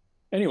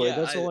 anyway, Yeah,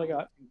 that's all I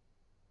got.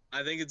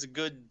 I think it's a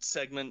good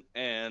segment,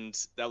 and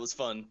that was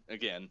fun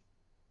again.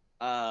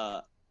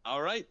 All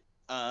right.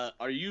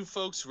 Are you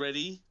folks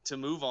ready to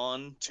move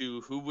on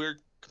to who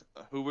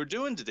we're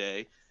doing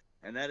today?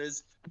 And that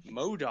is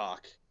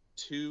M.O.D.O.K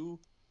 2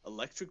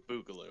 Electric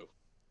Boogaloo.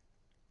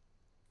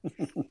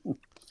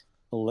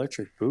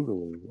 Electric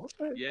Boogaloo. What?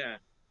 Yeah,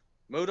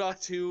 M.O.D.O.K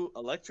 2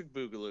 Electric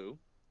Boogaloo,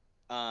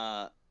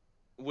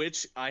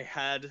 which I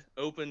had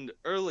opened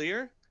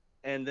earlier,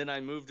 and then I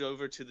moved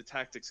over to the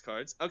tactics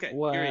cards. Okay,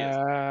 here he is.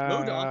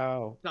 M.O.D.O.K,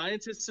 Wow.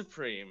 Scientist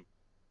Supreme.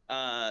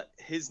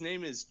 His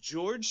name is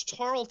George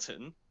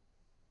Tarleton.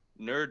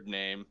 Nerd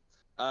name.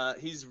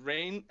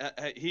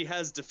 He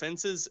has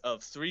defenses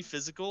of 3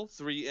 physical,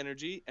 3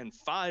 energy, and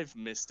 5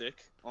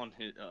 mystic on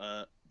his.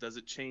 Does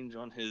it change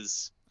on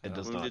his It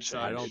does not wounded change.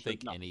 side? I don't It does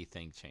think not.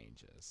 anything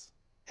changes.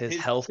 His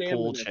His health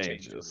pool stamina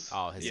changes.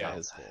 Oh, his Yeah,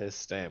 health pool. his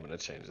stamina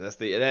changes.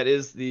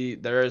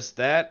 There is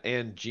that,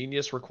 and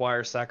Genius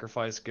requires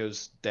sacrifice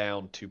goes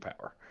down 2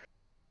 power.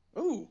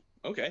 Ooh,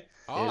 okay.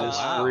 Oh, It is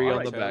wow. free I on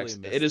the totally back.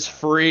 missed It is that.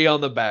 free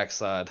on the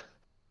backside.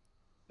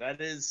 That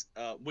is,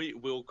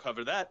 we'll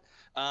cover that.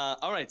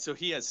 All right, so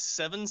he has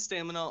 7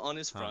 stamina on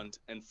his Huh. front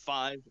and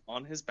 5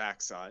 on his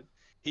backside.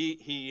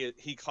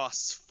 He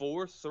costs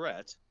 4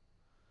 threat.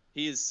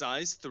 He is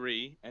size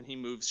 3 and he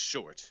moves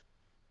short.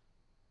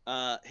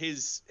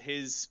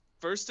 His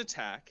first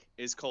attack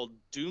is called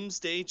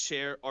Doomsday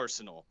Chair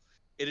Arsenal.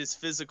 It is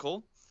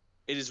physical.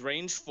 It is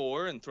range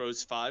 4 and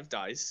throws 5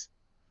 dice.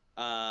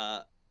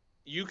 Uh,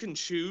 you can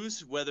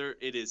choose whether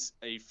it is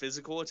a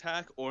physical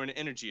attack or an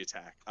energy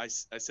attack. I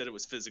said it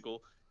was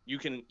physical. You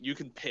can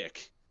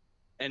pick,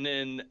 and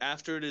then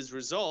after it is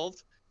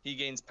resolved, he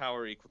gains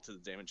power equal to the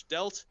damage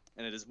dealt,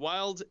 and it is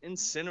Wild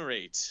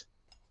Incinerate.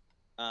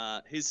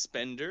 His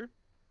spender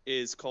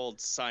is called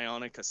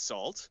Psionic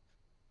Assault.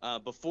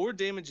 Before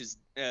damage is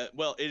it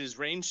is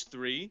range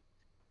 3.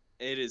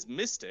 It is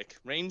Mystic,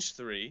 range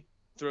 3,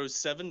 throws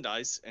 7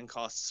 dice and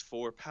costs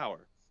 4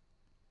 power.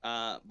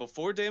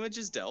 Before damage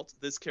is dealt,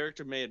 this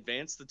character may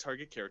advance the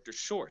target character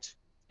short.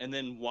 And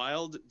then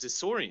Wild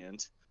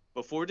Disorient.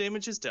 Before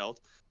damage is dealt,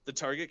 the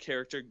target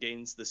character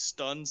gains the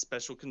stun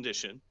special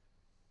condition.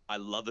 I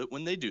love it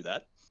when they do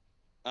that.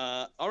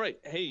 All right,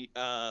 hey,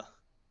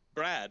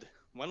 Brad,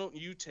 why don't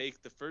you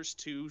take the first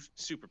 2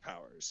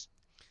 superpowers,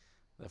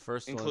 The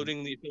first one,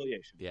 including the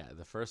affiliation? yeah,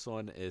 the first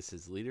one is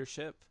his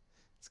leadership.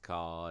 It's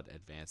called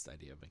Advanced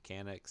Idea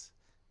Mechanics.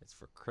 It's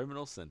for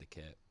Criminal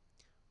Syndicate.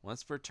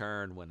 Once per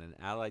turn, when an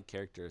allied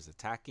character is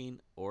attacking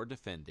or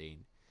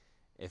defending,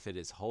 if it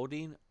is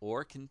holding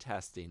or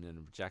contesting an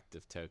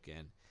objective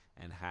token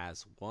and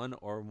has one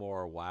or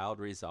more wild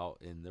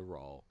result in the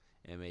roll,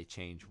 it may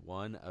change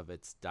one of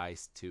its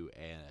dice to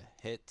a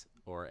hit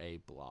or a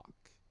block.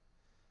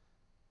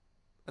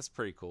 That's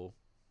pretty cool.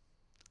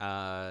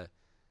 Uh,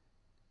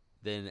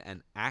 then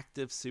an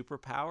active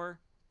superpower.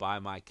 By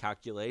my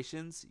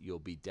calculations, you'll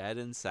be dead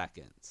in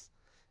seconds.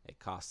 It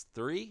costs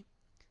 3.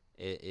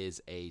 It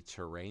is a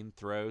terrain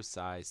throw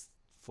size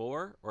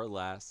 4 or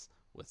less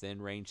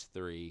within range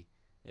 3.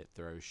 It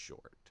throws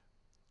short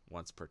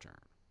once per turn.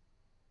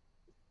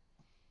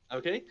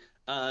 Okay.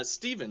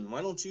 Steven,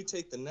 why don't you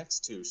take the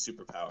next 2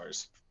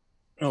 superpowers?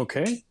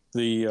 Okay.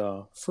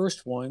 The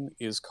first one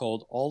is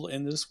called All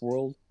in This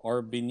World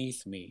Are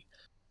Beneath Me.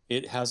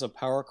 It has a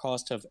power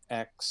cost of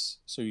X,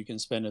 so you can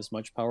spend as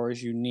much power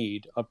as you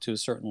need up to a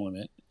certain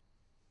limit.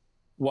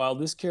 While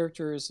this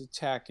character is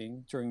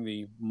attacking during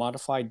the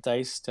modified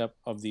dice step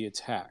of the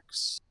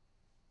attacks,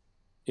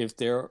 if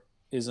there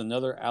is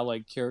another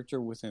allied character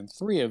within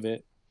 3 of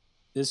it,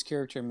 this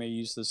character may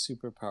use the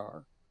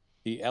superpower.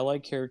 The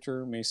allied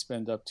character may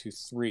spend up to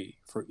 3.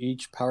 For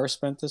each power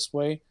spent this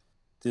way,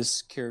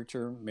 this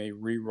character may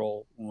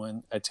reroll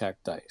 1 attack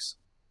dice.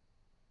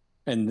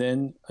 And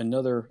then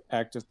another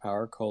active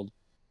power called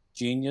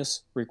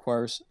Genius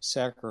requires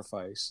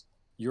sacrifice,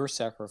 your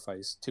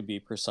sacrifice to be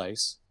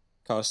precise,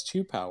 costs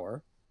 2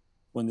 power.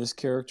 When this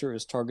character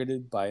is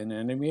targeted by an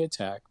enemy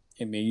attack,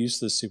 it may use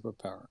this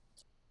superpower.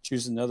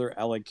 Choose another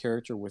allied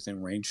character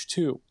within range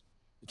 2.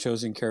 The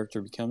chosen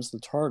character becomes the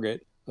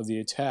target of the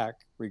attack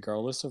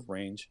regardless of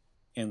range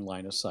and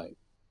line of sight.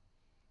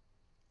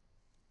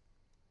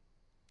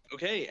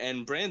 Okay,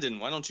 and Brandon,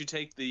 why don't you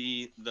take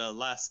the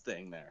last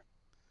thing there?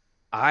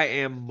 I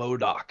am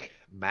M.O.D.O.K,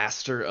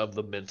 Master of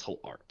the Mental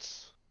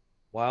Arts.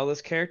 While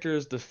this character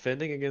is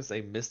defending against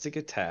a mystic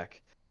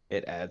attack,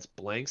 it adds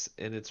blanks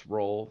in its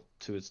roll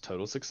to its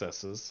total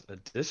successes.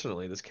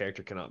 Additionally, this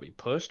character cannot be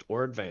pushed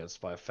or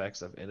advanced by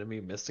effects of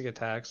enemy mystic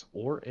attacks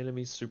or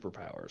enemy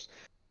superpowers.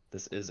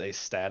 This is a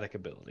static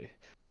ability.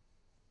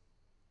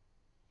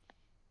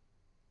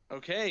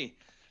 Okay.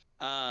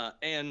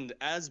 And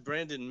as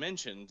Brandon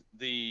mentioned,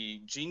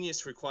 the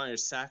Genius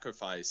Requires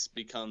Sacrifice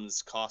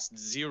becomes cost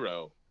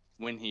 0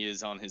 when he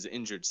is on his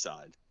injured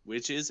side,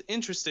 which is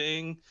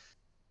interesting.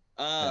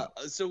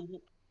 So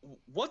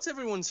what's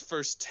everyone's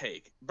first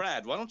take?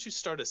 Brad, why don't you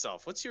start us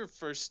off? What's your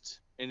first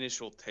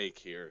initial take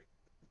here?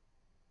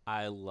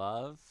 I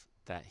love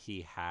that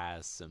he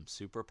has some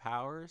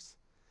superpowers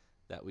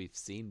that we've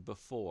seen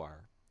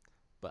before,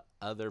 but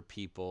other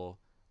people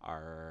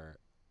are,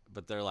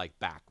 but they're like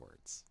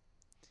backwards.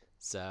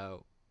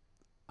 So,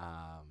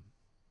 um,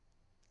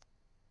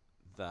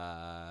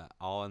 the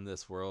all in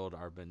this world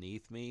are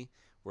beneath me,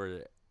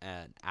 where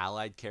an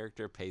allied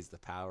character pays the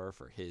power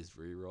for his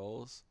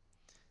rerolls,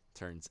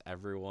 turns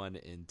everyone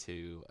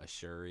into a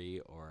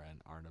Shuri or an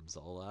Arnim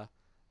Zola.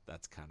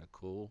 That's kind of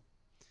cool.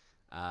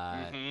 Uh,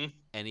 Mm-hmm.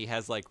 and he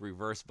has like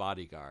reverse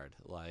bodyguard,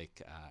 like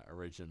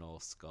original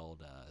Skull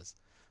does,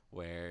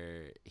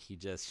 where he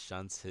just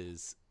shunts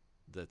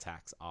the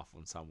attacks off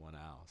on someone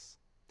else.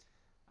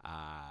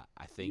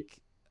 I think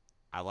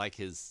I like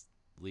his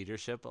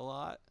leadership a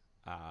lot.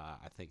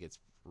 I think it's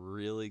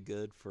really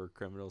good for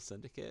Criminal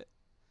Syndicate.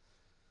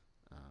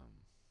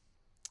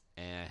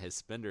 And his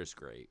spender's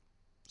great.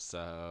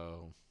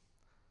 So,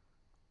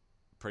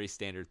 pretty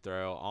standard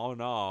throw. All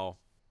in all,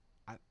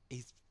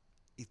 he's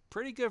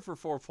pretty good for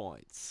 4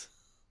 points.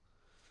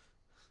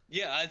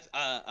 Yeah,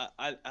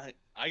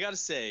 I gotta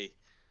say,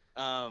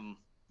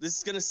 this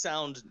is gonna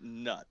sound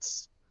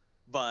nuts,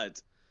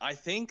 but I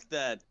think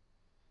that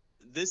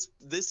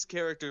this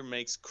character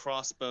makes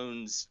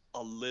Crossbones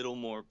a little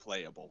more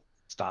playable.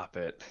 Stop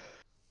it.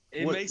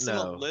 It What? makes him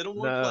a No, little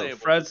more no. playable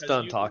Fred's because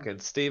done talking.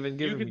 Steven,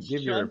 you can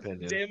give your shunt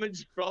opinion.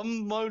 damage from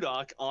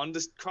M.O.D.O.K onto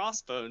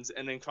Crossbones,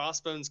 and then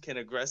Crossbones can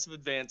aggressive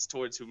advance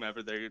towards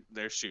whomever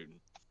they're shooting.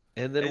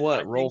 And then And I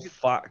what? Roll think,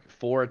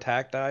 4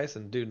 attack dice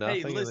and do hey,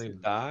 nothing and then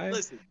die?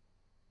 listen.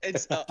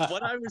 It's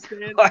what I was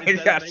saying is Like, that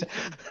it gosh. makes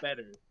him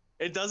better.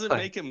 It doesn't Like,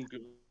 make him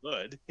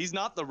good. He's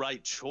not the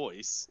right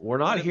choice, we're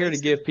but not it here to makes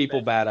him give people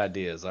better. bad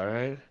ideas, all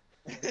right?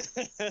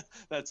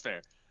 That's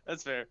fair.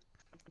 That's fair.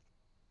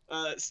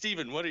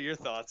 Steven, what are your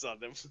thoughts on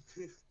them?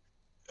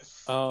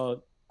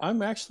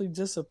 I'm actually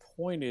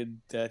disappointed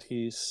that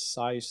he's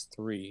size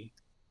 3.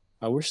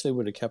 I wish they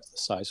would have kept the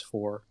size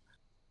 4.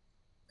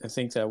 I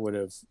think that would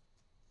have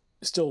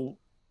still,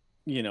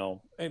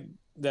 and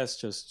that's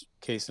just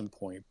case in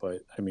point. But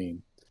I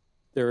mean,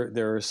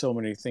 there are so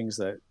many things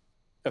that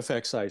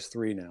affect size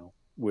 3 now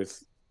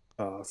with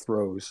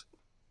throws.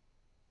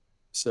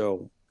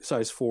 So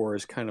size 4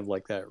 is kind of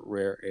like that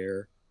rare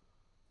air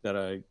that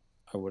I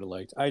would have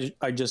liked.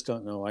 I just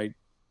don't know. I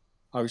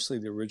obviously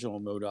the original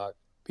M.O.D.O.K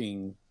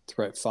being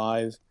threat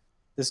 5.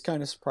 This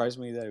kind of surprised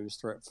me that it was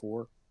threat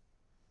 4.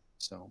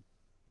 So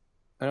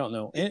I don't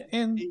know. He's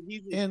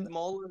a And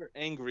smaller,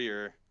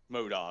 angrier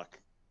M.O.D.O.K.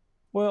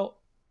 well,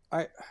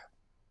 I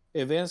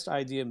advanced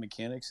idea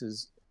mechanics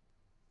is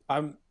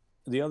I'm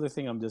the other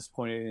thing I'm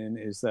disappointed in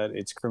is that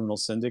it's criminal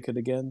syndicate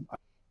again.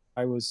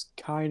 I was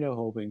kind of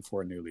hoping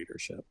for a new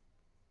leadership,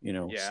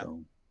 Yeah.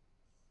 So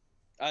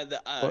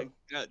but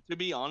To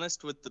be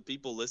honest with the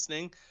people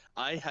listening,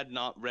 I had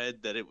not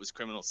read that it was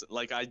criminal.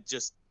 Like, I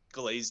just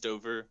glazed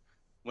over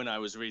when I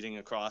was reading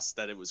across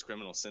that it was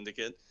criminal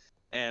syndicate,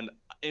 and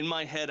in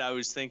my head I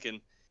was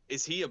thinking,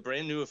 is he a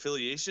brand new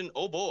affiliation?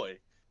 Oh boy,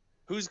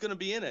 who's gonna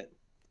be in it?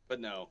 But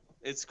no,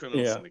 it's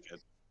criminal yeah,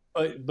 syndicate.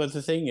 but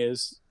the thing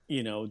is,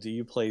 do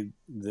you play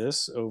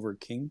this over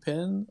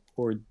Kingpin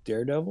or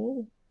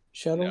Daredevil No,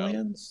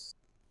 Shadowlands?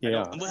 I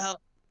don't. Yeah, Well,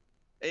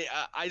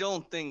 I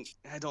don't think.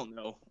 I don't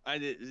know.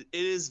 It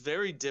is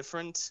very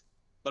different,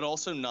 but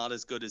also not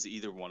as good as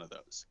either one of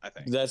those, I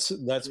think. that's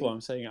what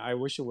I'm saying. I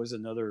wish it was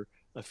another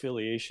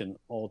affiliation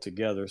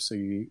altogether, so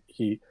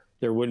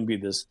there wouldn't be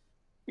this.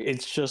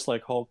 It's just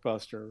like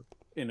Hulkbuster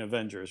in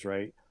Avengers,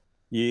 right?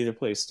 You either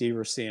play Steve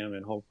or Sam,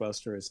 and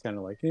Hulkbuster is kind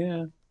of like,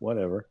 yeah,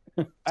 whatever.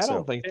 So I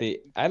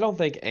don't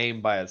think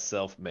AIM by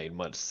itself made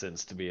much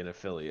sense to be an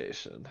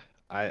affiliation.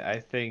 I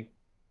think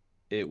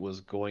it was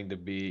going to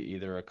be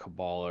either a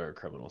Cabal or a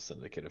Criminal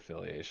Syndicate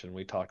affiliation.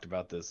 We talked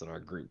about this in our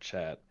group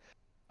chat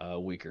a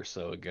week or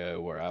so ago,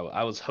 where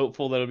I was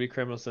hopeful that it would be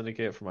Criminal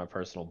Syndicate for my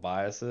personal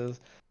biases,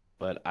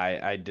 but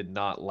I did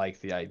not like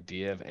the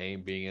idea of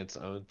AIM being its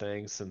own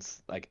thing,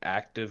 since like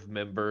active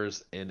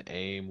members in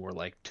AIM were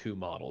like 2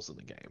 models in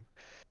the game.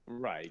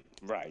 Right,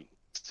 right.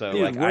 So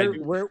dude, like I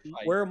where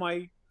are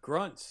my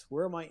grunts?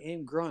 Where are my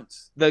AIM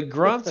grunts? the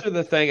grunts are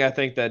the thing I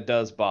think that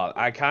does bother.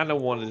 I kind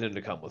of wanted him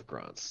to come with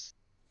grunts.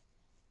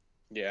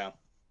 Yeah.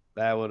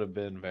 That would have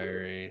been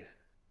very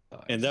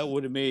And nice. that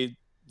would have made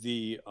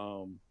the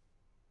uh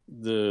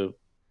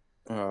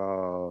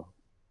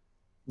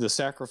the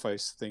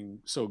sacrifice thing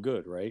so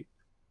good, right?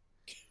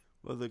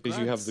 Well, Because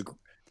you have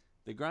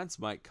the grunts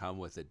might come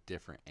with a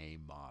different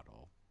aim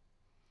model.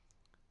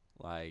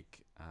 Like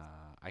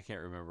I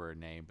can't remember her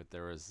name, but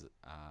there was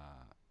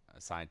a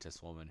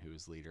scientist woman who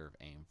was leader of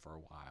AIM for a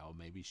while.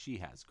 Maybe she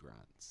has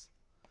grunts.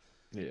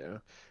 Yeah.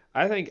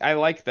 I think I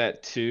like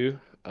that too.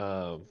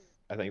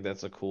 I think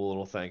that's a cool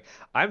little thing.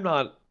 I'm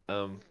not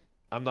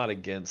I'm not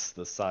against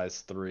the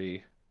size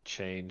 3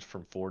 change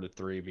from 4 to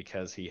 3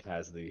 because he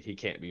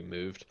can't be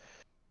moved.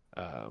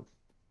 Um,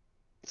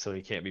 so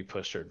he can't be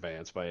pushed or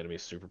advanced by enemy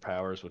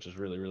superpowers, which is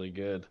really, really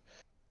good.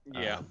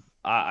 Yeah.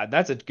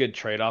 That's a good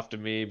trade-off to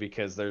me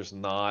because there's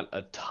not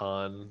a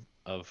ton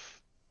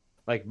of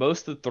like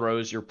most of the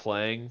throws you're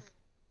playing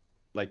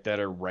like that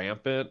are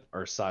rampant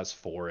are size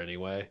 4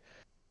 anyway.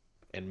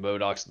 And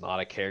M.O.D.O.K's not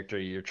a character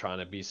you're trying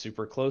to be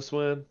super close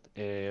with,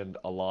 and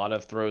a lot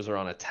of throws are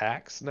on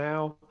attacks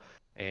now,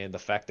 and the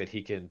fact that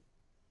he can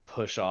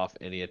push off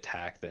any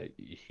attack that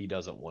he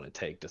doesn't want to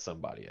take to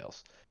somebody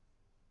else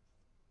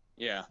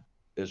Yeah.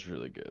 is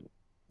really good.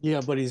 yeah,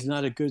 but he's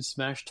not a good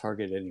smash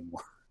target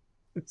anymore.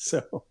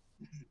 So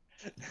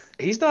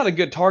He's not a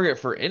good target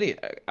for any.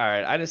 All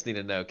right, I just need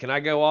to know. Can I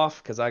go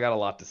off? Because I got a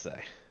lot to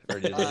say. Or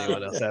does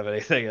anyone else have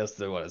anything else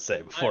they want to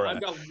say before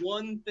I've got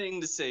one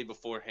thing to say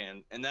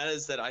beforehand, and that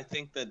is that I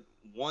think that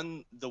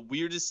the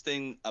weirdest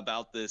thing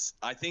about this,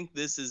 I think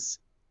this is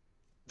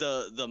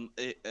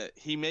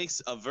he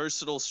makes a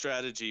versatile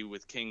strategy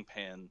with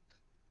Kingpin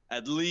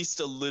at least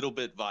a little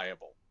bit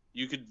viable.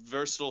 You could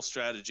versatile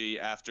strategy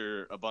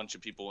after a bunch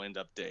of people end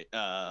up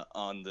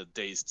on the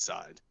dazed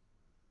side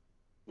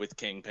with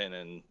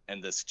Kingpin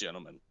and this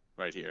gentleman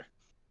right here.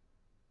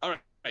 All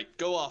right,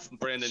 go off,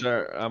 Brandon.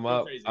 Sure, I'm Go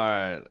up. crazy. All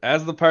right.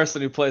 As the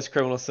person who plays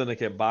Criminal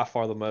Syndicate by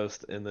far the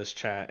most in this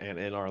chat and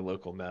in our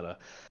local meta,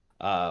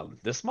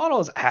 this model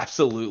is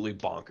absolutely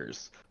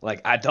bonkers.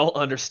 Like, I don't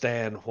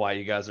understand why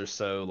you guys are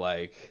so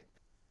like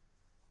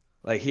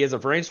Like he has a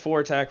range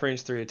 4 attack,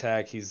 range 3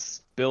 attack.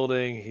 He's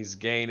building, he's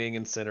gaining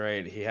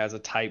incinerate. He has a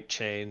type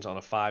change on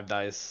a 5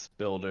 dice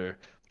builder,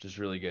 which is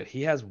really good.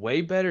 He has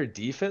way better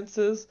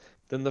defenses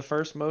than the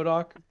first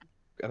M.O.D.O.K.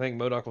 I think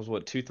M.O.D.O.K was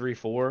what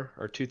 2-3-4 or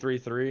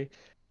 2-3-3, if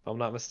I'm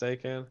not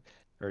mistaken.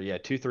 Or yeah,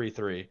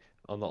 2-3-3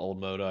 on the old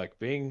M.O.D.O.K.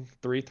 Being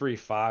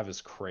 3-3-5 is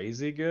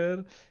crazy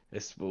good.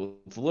 It's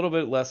a little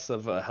bit less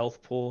of a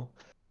health pool,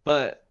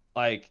 but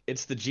like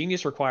it's the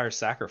genius requires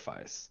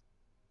sacrifice.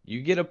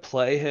 You get to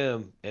play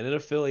him in an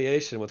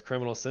affiliation with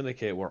Criminal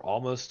Syndicate where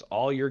almost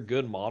all your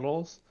good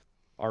models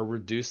are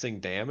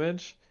reducing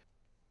damage,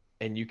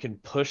 and you can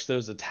push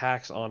those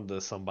attacks onto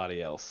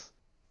somebody else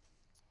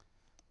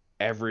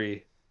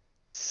every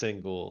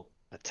single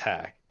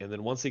attack. And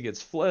then once he gets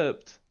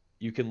flipped,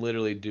 you can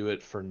literally do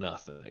it for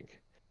nothing.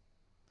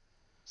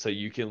 So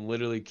you can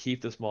literally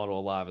keep this model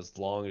alive as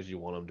long as you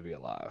want him to be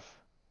alive.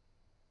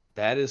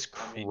 That is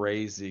I mean,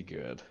 crazy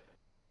good.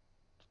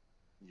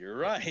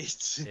 you're It, right.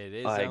 it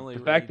is Like only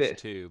the fact range that,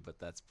 2, but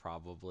that's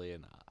probably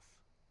enough.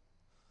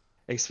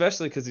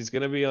 especially because he's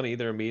going to be on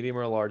either a medium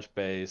or a large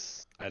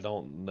base. I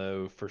don't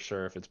know for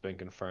sure if it's been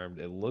confirmed.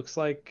 It looks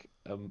like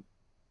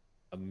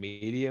a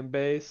medium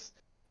base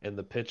in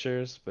the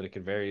pictures, but it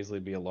could very easily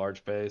be a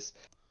large base.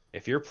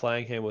 If you're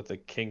playing him with a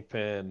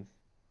kingpin,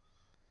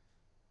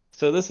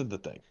 so this is the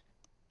thing.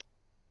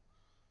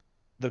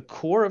 The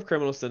core of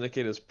Criminal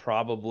Syndicate is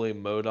probably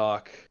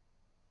M.O.D.O.K,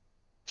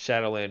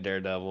 Shadowland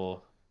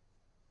Daredevil,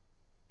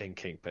 and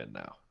Kingpin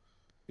now.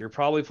 You're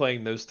probably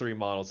playing those three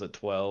models at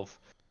 12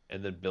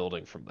 and then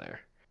building from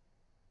there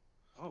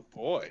Oh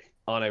boy.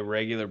 on a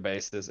regular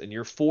basis, and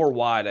you're 4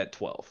 wide at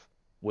 12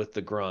 with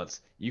the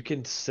grunts. You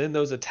can send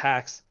those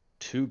attacks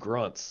to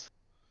grunts.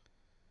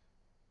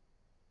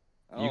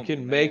 You Oh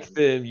can make man.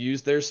 them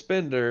use their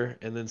spender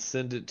and then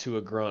send it to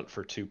a grunt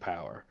for 2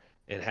 power.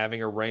 And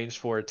having a range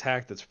 4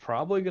 attack that's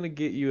probably going to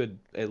get you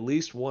at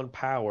least 1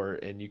 power,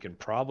 and you can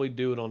probably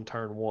do it on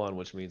turn 1,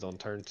 which means on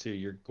turn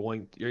 2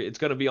 it's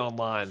going to be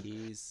online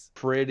He's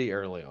pretty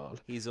early on.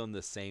 he's on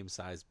the same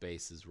size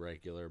base as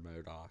regular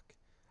M.O.D.O.K.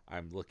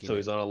 I'm looking So at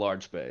he's on a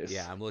large base.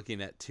 Yeah, I'm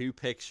looking at two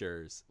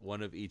pictures,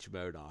 one of each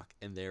M.O.D.O.K,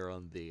 and they're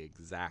on the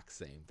exact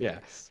same Yeah.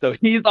 base. So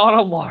he's on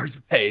a large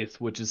base,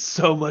 which is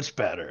so much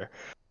better.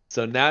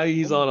 So now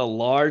he's on a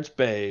large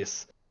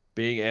base,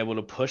 being able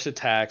to push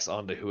attacks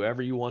onto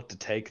whoever you want to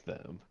take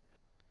them.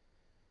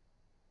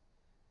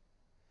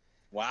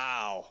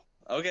 Wow.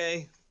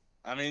 Okay.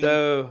 I mean,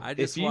 So I if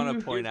just want to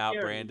you point out,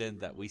 scary. Brandon,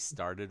 that we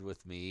started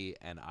with me,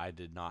 and I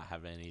did not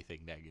have anything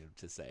negative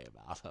to say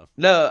about him.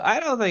 No, I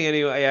don't think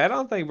anyone. Yeah, I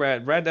don't think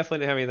Brad definitely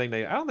didn't have anything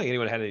negative. I don't think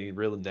anyone had any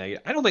real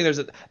negative. I don't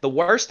think the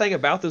worst thing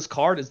about this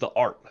card is the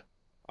art.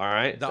 All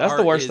right, The that's the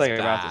art worst is thing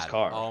about this bad.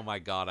 card. Oh my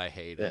god, I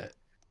hate Yeah, it.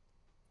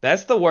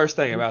 that's the worst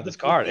thing about this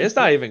card. It's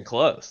not even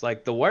close.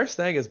 Like the worst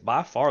thing is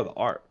by far the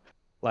art.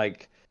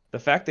 Like the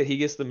fact that he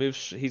gets the move,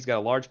 he's got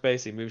a large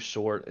base, he moves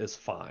short is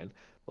fine.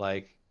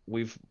 Like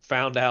we've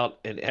found out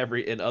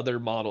in other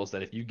models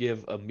that if you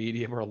give a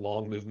medium or a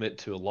long movement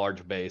to a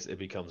large base, it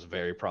becomes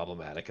very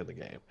problematic in the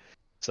game.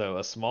 So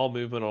a small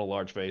movement on a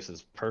large base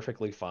is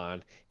perfectly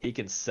fine. He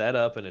can set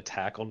up an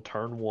attack on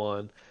turn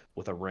 1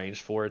 with a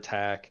range 4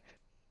 attack.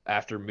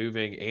 After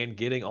moving and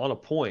getting on a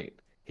point,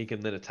 he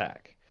can then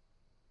attack.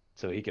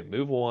 So he can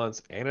move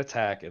once and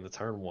attack in the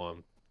turn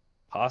 1,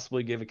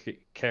 possibly give a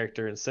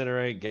character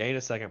incinerate, gain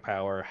a second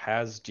power,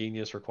 has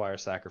genius require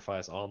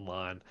sacrifice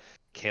online,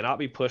 cannot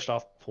be pushed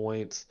off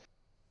points.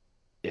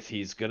 If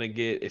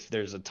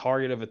there's a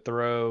target of a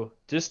throw,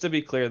 just to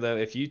be clear though,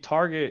 if you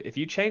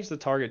change the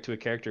target to a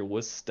character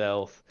with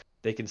stealth,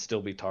 they can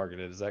still be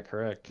targeted. Is that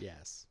correct?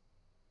 Yes.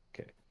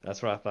 Okay,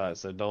 that's what I thought.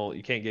 So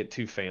you can't get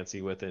too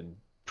fancy with it and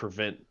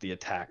prevent the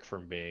attack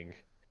from being.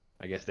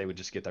 I guess they would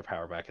just get their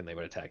power back and they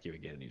would attack you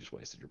again, and you just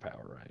wasted your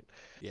power, right?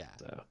 Yeah.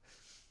 So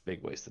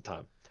big waste of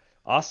time.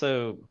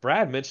 Also,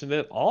 Brad mentioned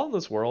it. All in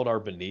this world are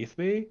beneath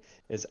me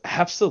is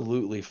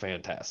absolutely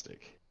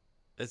fantastic.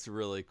 It's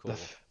really The, cool.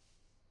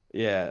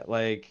 yeah,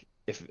 like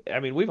if I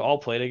mean we've all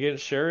played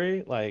against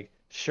Shuri. Like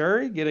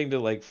Shuri getting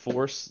to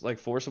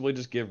forcibly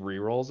just give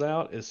rerolls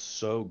out is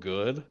so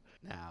good.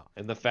 Now,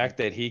 And the fact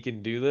that he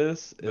can do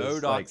this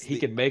is like M.O.D.O.K's he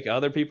the can make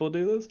other people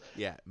do this.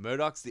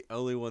 M.O.D.O.K's the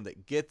only one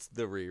that gets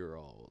the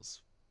rerolls,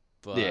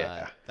 but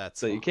Yeah. that's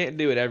So you fine. can't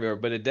do it everywhere,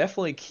 but it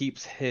definitely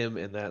keeps him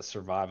in that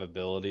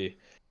survivability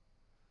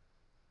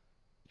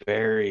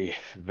very,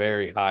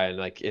 very high.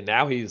 And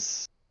now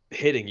he's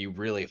hitting you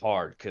really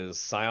hard because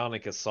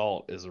Psionic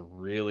Assault is a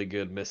really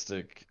good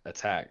mystic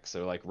attack.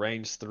 So like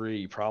range 3,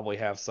 you probably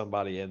have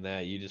somebody in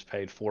that. You just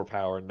paid 4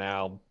 power.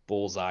 Now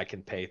Bullseye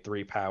can pay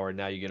 3 power.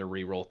 Now you get to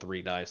reroll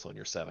 3 dice on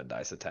your 7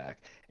 dice attack.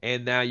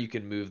 And now you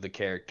can move the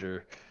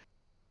character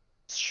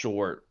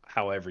short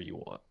however you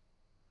want.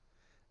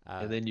 Uh,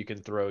 And then you can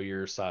throw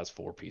your size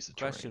 4 piece of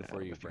Question terrain at for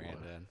him you, if you want.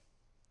 Brandon.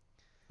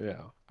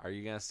 Yeah. Are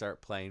you gonna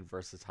start playing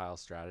versatile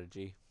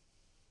strategy?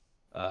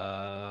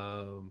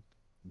 Um,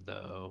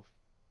 no.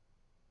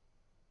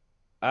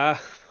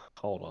 Ah,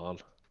 hold on.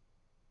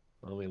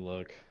 Let me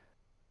look.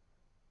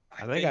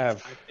 I I think I think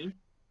have. I think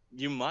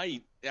you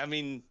might. I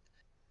mean,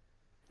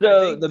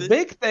 So think the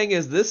big thing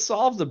is this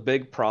solves a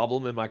big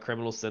problem in my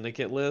criminal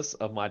syndicate list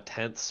of my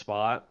 10th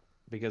spot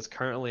because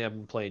currently I've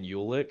been playing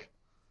Ulick,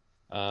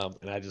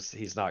 and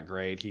he's not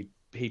great.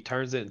 He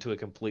turns it into a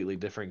completely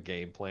different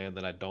game plan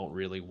that I don't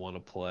really want to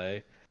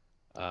play.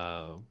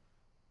 Um,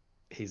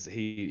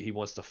 he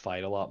wants to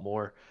fight a lot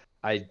more.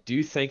 I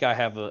do think I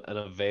have an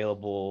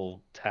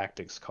available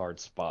tactics card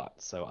spot,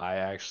 so I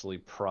actually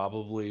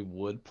probably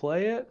would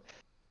play it.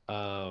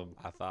 I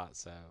thought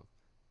so.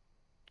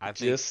 I think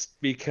Just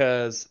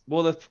because,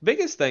 well, the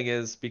biggest thing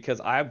is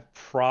because I'm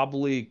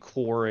probably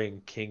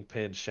coring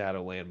Kingpin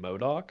Shadowland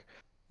M.O.D.O.K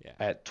yeah.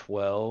 at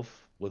 12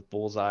 with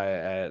Bullseye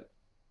at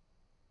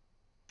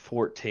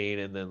 14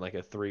 and then like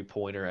a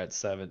 3-pointer at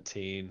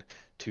 17,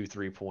 2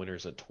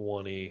 3-pointers at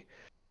 20,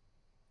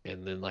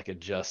 and then like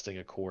adjusting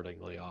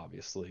accordingly,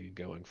 obviously,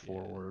 going Yeah.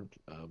 forward,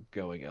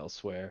 going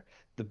elsewhere.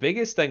 The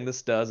biggest thing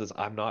this does is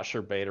I'm not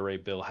sure Beta Ray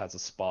Bill has a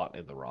spot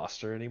in the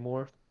roster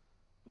anymore,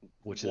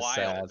 which is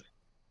sad. wild.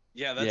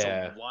 Yeah, that's a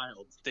Yeah.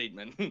 wild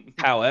statement.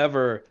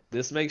 However,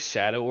 this makes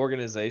Shadow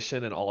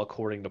Organization and All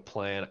According to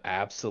Plan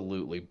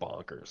absolutely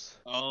bonkers.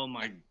 Oh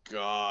my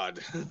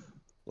god.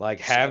 Like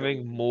Shadow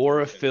having more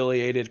Organization.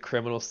 affiliated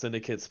criminal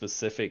syndicate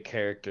specific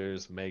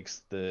characters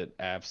makes that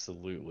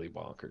absolutely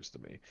bonkers to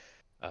me.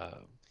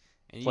 Um,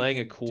 And you playing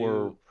a can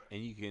core do,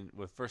 and you can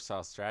with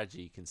versatile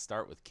strategy, you can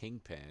start with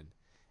Kingpin,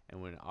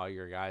 and when all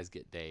your guys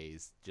get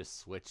dazed, just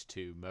switch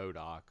to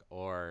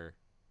M.O.D.O.K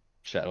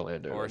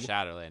Shadowland or Daredevil.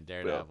 Shadowland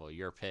Daredevil,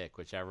 your pick,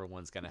 whichever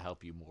one's going to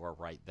help you more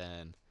right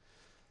then.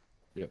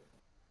 Yep.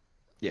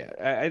 Yeah,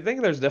 I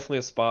think there's definitely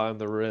a spot on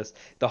the wrist.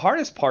 The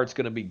hardest part's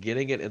going to be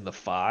getting it in the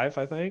 5,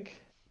 I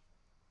think,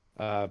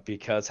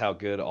 because how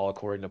good All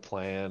According to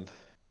Plan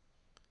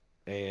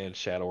and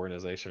Shadow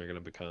Organization are going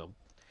to become.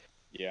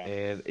 Yeah.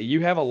 And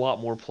you have a lot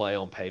more play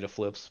on pay to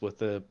flips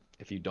with it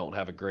if you don't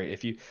have a great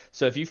if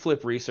you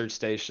flip research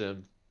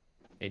station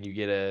and you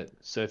get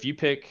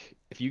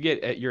if you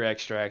get at your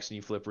extracts and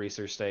you flip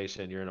research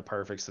station, you're in a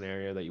perfect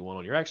scenario that you want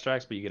on your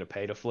extracts, but you get a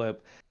pay to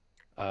flip.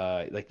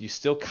 Like you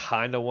still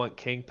kind of want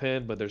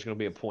Kingpin, but there's going to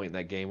be a point in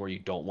that game where you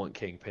don't want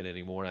Kingpin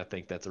anymore, and I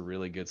think that's a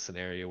really good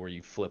scenario where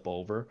you flip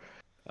over.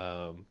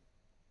 Um,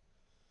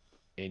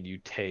 and you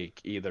take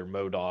either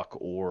M.O.D.O.K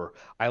or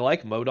I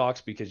like M.O.D.O.Ks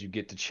because you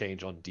get to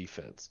change on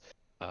defense,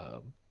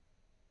 um,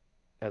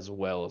 as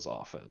well as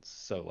offense.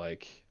 So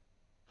like,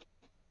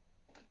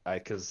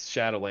 because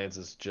Shadowlands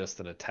is just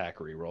an attack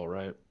reroll,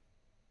 right?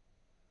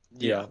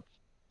 Yeah. Yeah, but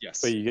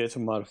Yes. you get to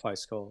modify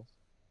skulls.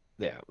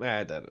 Yeah,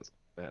 that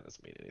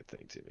doesn't mean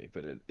anything to me.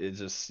 But it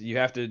just you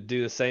have to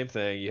do the same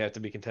thing. You have to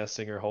be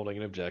contesting or holding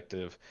an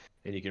objective,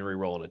 and you can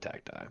reroll an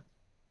attack die.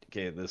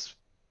 Okay,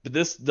 but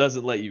this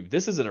doesn't let you.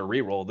 This isn't a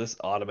reroll. This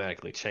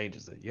automatically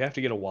changes it. You have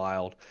to get a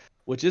wild,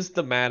 which is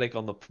thematic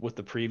on the with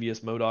the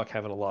previous M.O.D.O.K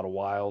having a lot of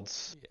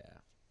wilds, Yeah.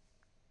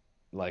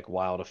 like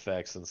wild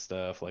effects and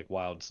stuff. Like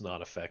wild's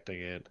not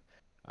affecting it,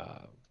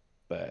 um,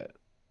 but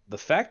the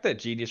fact that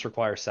Genius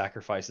requires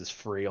sacrifices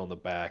free on the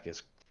back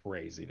is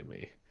crazy to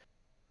me.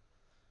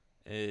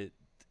 It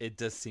it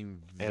does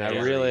seem And I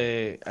very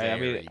really, I mean,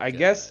 very I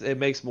guess good. it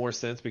makes more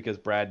sense because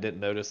Brad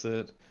didn't notice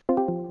it,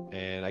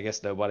 and I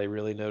guess nobody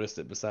really noticed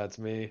it besides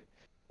me.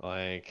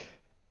 Like,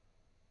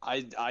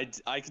 I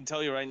can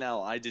tell you right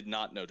now, I did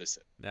not notice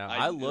it. Now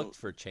I I knew. looked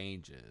for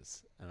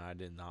changes and I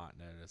did not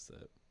notice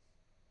it.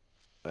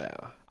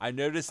 yeah, I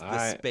noticed the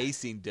I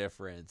spacing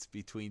difference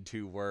between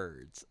two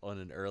words on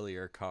an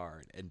earlier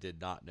card and did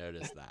not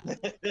notice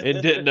that.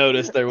 it didn't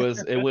notice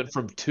it went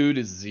from 2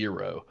 to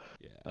 0.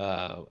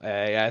 Yeah.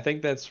 I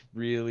think that's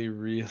really,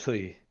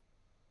 really,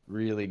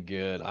 really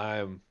good.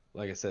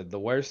 Like I said, the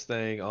worst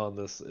thing on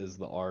this is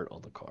the art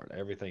on the card.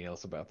 Everything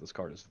else about this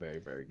card is very,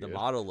 very The good.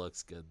 model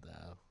looks good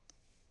though.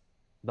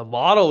 The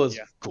model is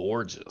Yeah.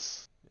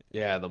 gorgeous.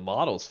 Yeah, the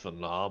model's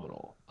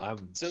phenomenal.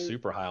 I'm So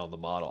super high on the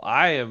model.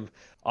 I am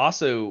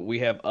also, we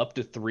have up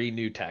to 3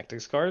 new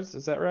tactics cards.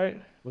 Is that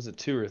right? Was it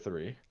 2 or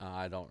 3?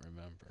 I don't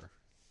remember.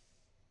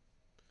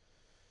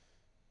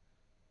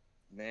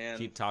 man,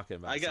 Keep talking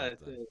about I gotta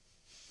something. say,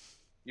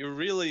 you're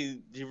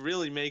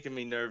really making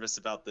me nervous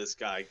about this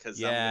guy because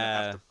I'm gonna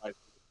have Yeah. to fight.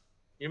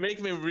 You're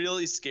making me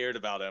really scared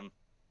about him.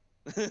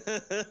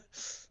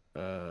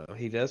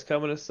 He does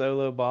come in a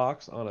solo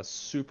box on a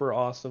super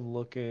awesome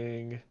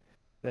looking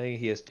thing.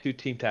 He has 2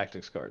 team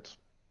tactics cards.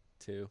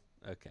 Two.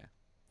 Okay.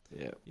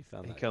 Yeah. You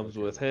found He that comes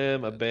quicker with than I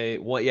him a did. base.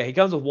 One, yeah, he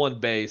comes with 1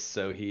 base,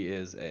 so he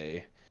is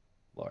a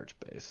large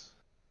base.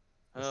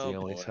 That's Oh the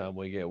only boy. time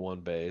we get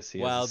 1 base. He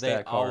has a Well,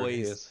 stat card.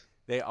 He is.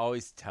 they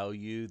always tell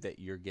you that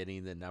you're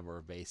getting the number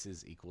of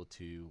bases equal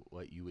to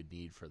what you would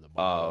need for the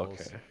Oh,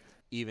 models, okay.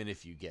 even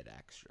if you get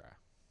extra.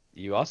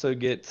 You also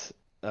get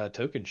a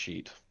token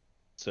sheet.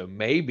 So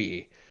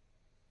maybe,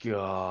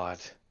 God,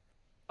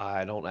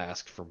 I don't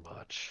ask for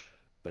much,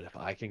 but if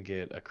I can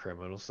get a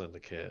criminal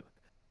syndicate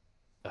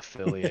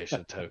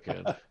affiliation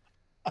token,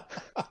 I,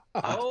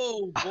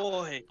 Oh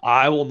boy.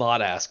 I will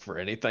not ask for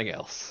anything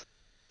else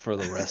for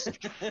the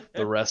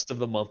rest of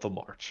the month of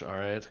March. All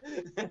right.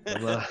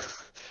 I'm not-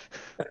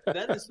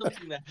 that is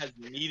something that has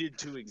needed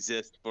to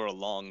exist for a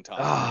long time.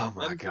 Oh That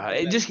my is god!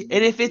 something It that just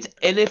needed to exist.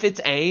 and if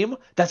it's aim,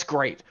 that's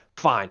great.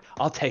 Fine,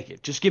 I'll take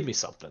it. Just give me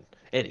something,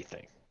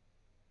 anything.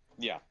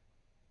 Yeah.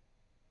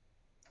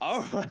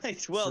 All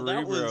right. Well,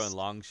 that Cerebro was and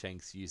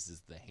Longshanks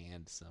uses the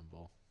hand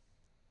symbol.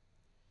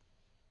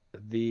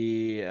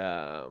 The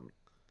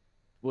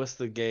what's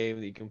the game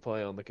that you can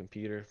play on the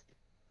computer?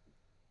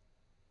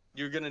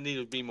 you're gonna need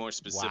to be more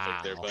specific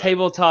there, Wow. but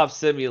Tabletop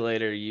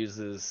Simulator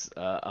uses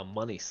a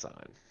money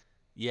sign.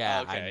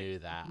 Yeah, I okay. knew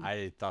that.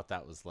 I thought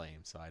that was lame,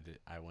 so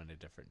I went a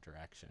different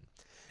direction.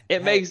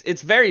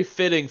 It's very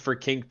fitting for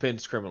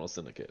Kingpin's Criminal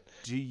Syndicate.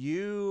 Do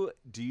you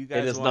It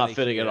guys is want not to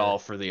fitting hear, at all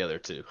for the other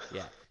two.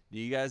 Yeah. Do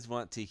you guys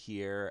want to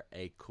hear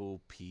a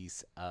cool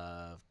piece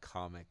of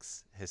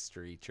comics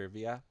history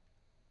trivia?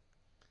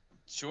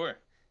 Sure.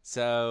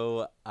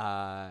 So,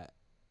 the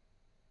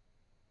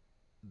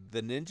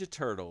Ninja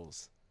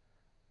Turtles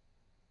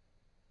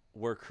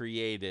were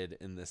created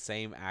in the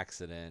same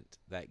accident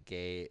that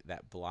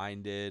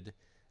blinded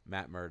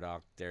Matt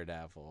Murdock,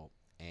 Daredevil,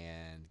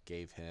 and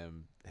gave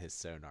him his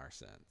sonar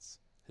sense,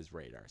 his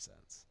radar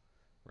sense.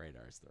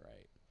 Radar's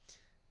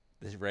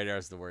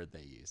radar's the word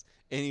they use.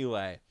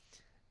 Anyway,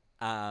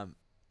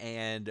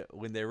 and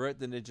when they wrote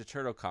the Ninja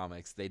Turtle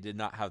comics, they did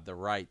not have the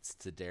rights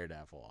to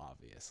Daredevil,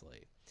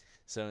 obviously.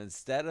 So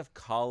instead of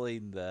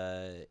calling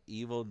the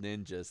evil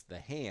ninjas the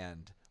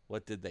Hand,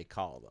 what did they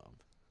call them?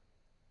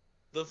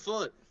 The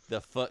Foot. The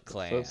Foot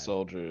Clan. Foot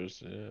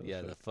soldiers.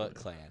 Yeah, the Foot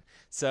Clan.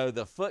 So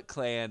the Foot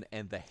Clan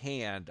and the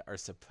Hand are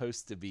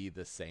supposed to be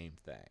the same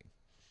thing.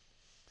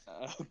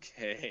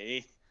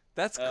 Okay.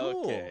 That's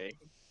cool. Okay.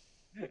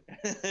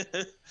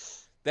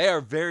 They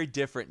are very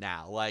different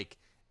now. Like,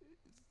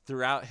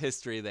 throughout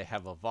history, they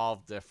have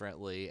evolved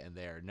differently, and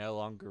they are no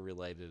longer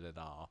related at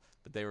all.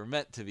 But they were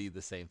meant to be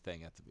the same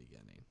thing at the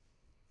beginning.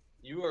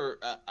 You are.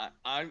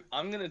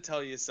 I'm gonna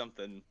tell you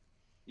something.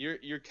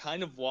 You're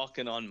kind of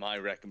walking on my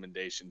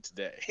recommendation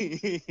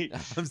today. I'm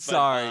But,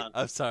 sorry.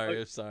 I'm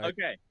sorry.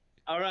 Okay.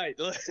 All right.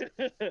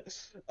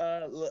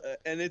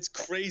 And it's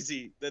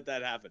crazy that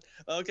happened.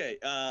 Okay.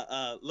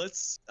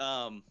 Let's.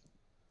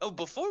 Oh,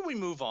 before we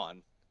move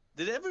on,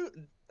 did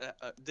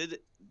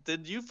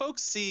you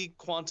folks see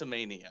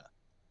Quantumania?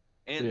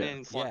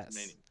 Ant-Man Quantumania.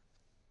 Yes.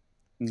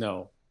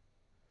 No.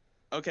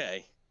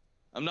 Okay.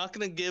 I'm not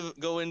gonna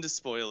go into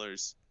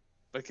spoilers,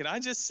 but can I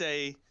just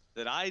say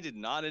that I did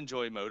not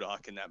enjoy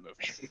M.O.D.O.K in that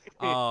movie.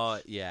 Oh,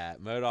 yeah.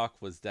 M.O.D.O.K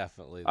was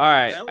definitely All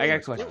right, That I got a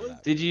was- question. it was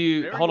Did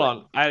you very hold good.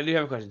 on? I do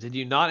have a question. Did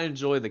you not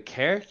enjoy the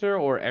character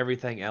or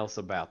everything else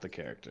about the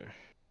character?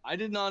 I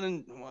did not.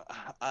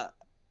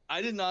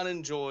 I did not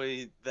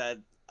enjoy that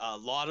a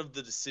lot of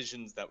the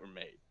decisions that were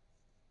made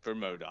for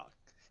M.O.D.O.K.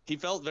 He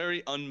felt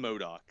very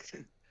un-M.O.D.O.K.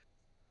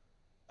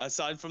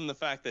 Aside from the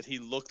fact that he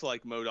looked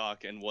like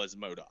M.O.D.O.K and was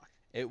M.O.D.O.K.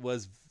 It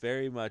was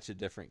very much a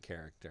different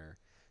character.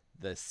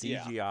 The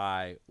Yeah.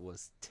 CGI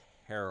was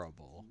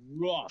terrible.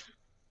 Rough.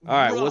 All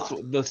right, what's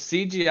Rough. the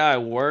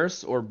CGI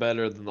worse or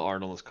better than the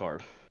art on this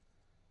card?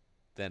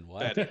 Then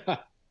what?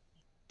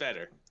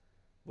 Better.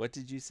 What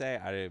did you say?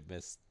 I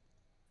missed.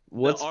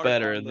 What's art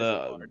better, on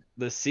this card.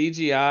 the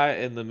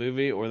CGI in the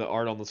movie or the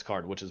art on this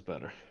card? Which is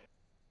better?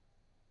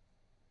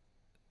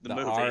 The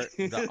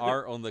movie. The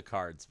art on the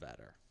card's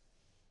better.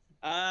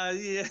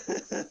 Yeah.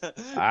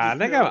 I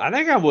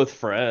think I'm with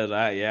Fred.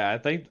 I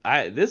think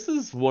this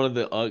is one of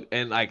the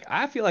and like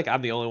I feel like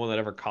I'm the only one that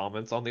ever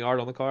comments on the art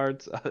on the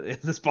cards in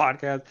this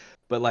podcast,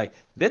 but like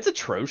that's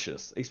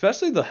atrocious,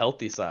 especially the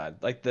healthy side.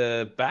 Like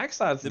the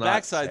backside's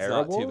not Backside's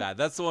terrible. not too bad.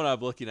 That's the one I'm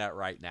looking at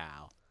right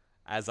now.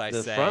 As I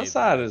The say, front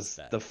side the is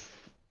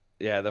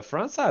the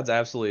front side's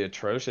absolutely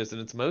atrocious, and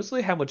it's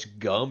mostly how much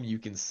gum you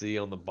can see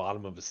on the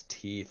bottom of his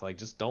teeth. Like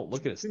just don't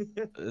look at his.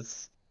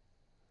 It's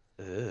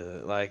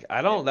like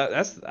I don't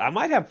that's I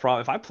might have problem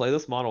if I play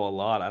this model a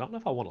lot. I don't know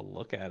if I want to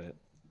look at it.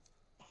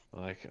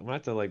 Like I'm gonna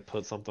have to like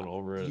put something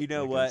over it. You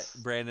know like, what,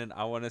 Brandon?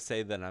 I want to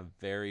say that I'm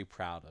very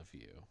proud of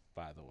you,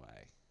 by the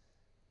way.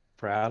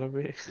 Proud of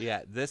me?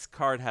 Yeah, this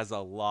card has a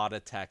lot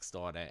of text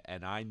on it,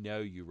 and I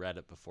know you read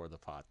it before the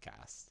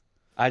podcast.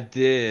 I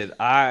did.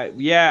 I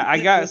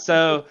got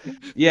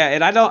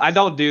and I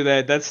don't do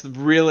that. That's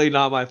really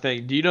not my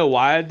thing. Do you know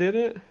why I did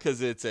it?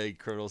 Because it's a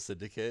Criminal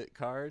Syndicate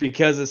card.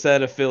 Because it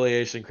said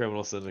affiliation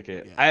Criminal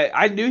Syndicate. Yeah.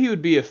 I knew he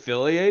would be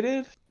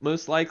affiliated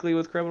most likely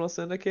with Criminal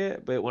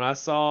Syndicate, but when I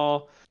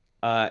saw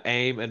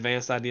AIM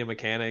Advanced Idea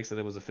Mechanics and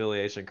it was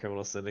affiliation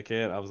Criminal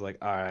Syndicate, I was like,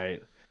 all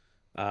right.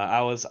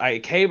 I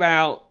came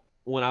out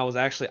when I was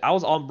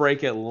on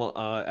break at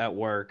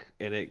work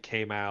and it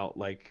came out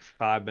like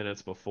 5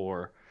 minutes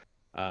before.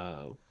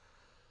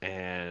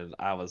 And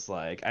I was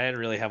like, I didn't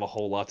really have a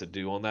whole lot to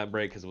do on that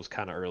break because it was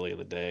kind of early in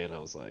the day, and I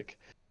was like,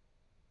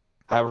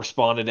 I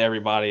responded to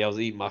everybody. I was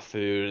eating my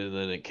food, and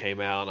then it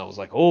came out, and I was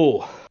like,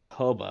 oh,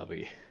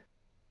 Bubby.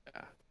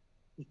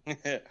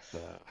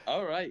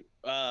 All right.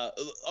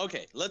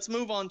 Okay, let's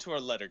move on to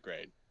our letter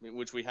grade,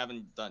 which we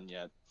haven't done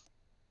yet.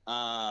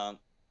 I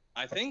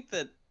think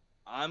that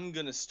I'm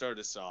gonna start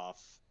us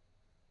off,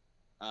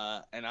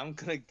 and I'm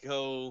gonna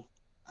go.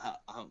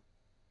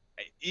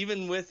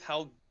 even with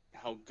how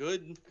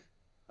good.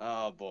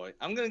 Oh boy,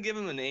 I'm gonna give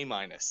him an A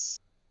minus.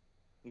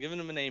 I'm giving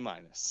him an A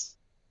minus.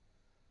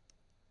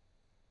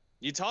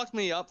 You talked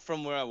me up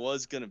from where I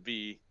was gonna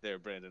be there,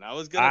 Brandon. I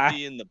was gonna I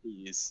be in the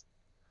B's,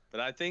 but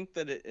I think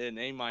that an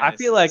A I minus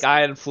feel like is.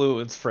 I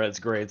influence Fred's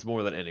grades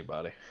more than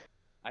anybody.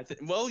 I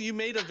think. Well, you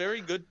made a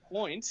very good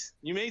point.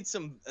 You made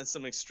some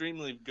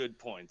extremely good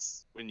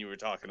points when you were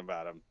talking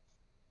about him.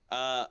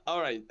 All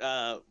right.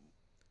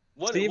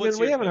 What's Steven,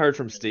 we your haven't take? heard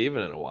from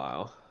Steven in a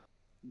while.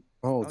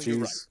 Oh, Oh, you're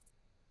right. geez.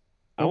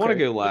 I want to Okay.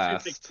 go What's your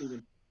take, last.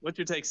 Steven? What's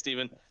your take,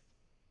 Steven?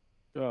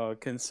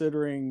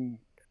 Considering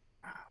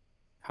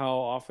how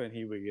often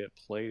he would get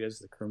played as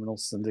the criminal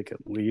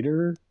syndicate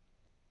leader,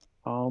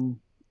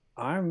 um,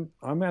 I'm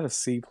at a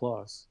C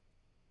plus.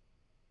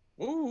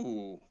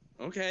 Ooh.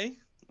 Okay.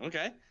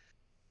 Okay.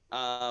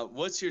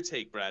 What's your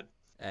take, Brad?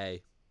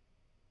 A.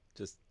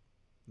 Just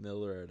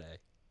Miller at A.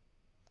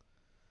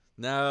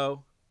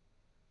 No.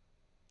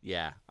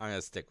 Yeah, I'm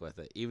gonna stick with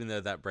it, even though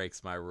that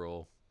breaks my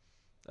rule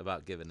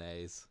about giving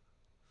A's.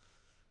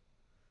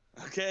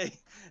 Okay.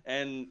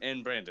 And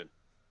Brandon.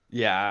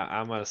 Yeah,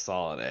 I'm at a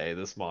solid A.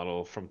 This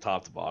model from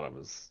top to bottom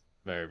is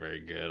very, very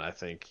good. I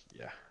think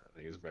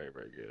it's very,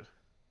 very good.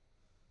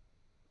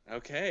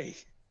 Okay.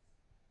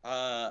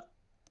 Uh.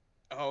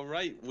 All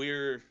right.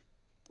 We're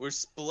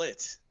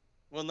split.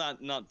 Well,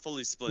 not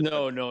fully split, but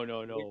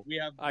No. we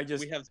have I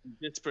just we have some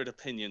disparate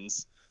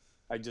opinions.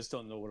 I just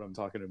don't know what I'm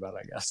talking about,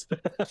 I guess.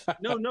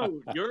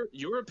 No.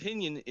 Your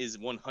opinion is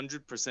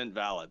 100%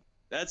 valid.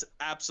 That's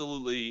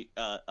absolutely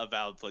a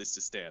valid place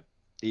to stand.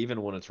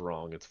 Even when it's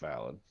wrong, it's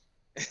valid.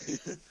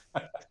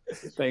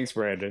 Thanks,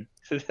 Brandon.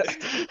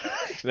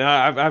 No,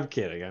 I'm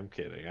kidding. I'm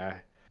kidding.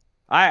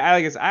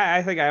 I guess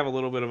I think I have a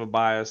little bit of a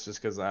bias just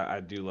because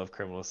I do love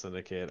Criminal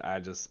Syndicate.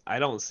 I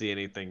don't see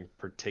anything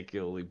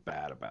particularly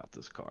bad about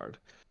this card.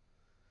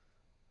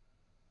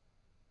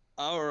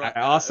 All right.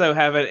 I also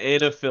have an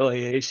in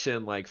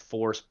affiliation like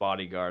Force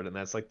Bodyguard, and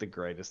that's like the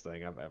greatest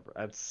thing I've ever.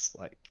 That's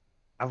like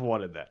I've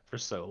wanted that for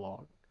so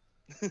long.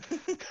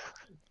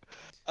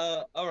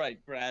 All right,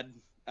 Brad.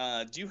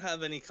 Do you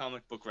have any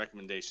comic book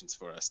recommendations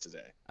for us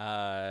today?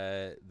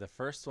 The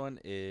first one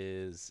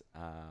is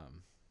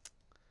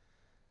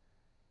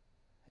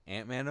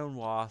Ant-Man and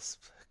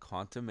Wasp: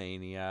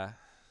 Quantumania.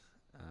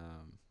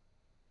 Um,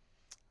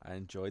 I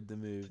enjoyed the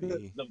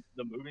movie.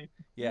 The movie?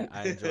 Yeah,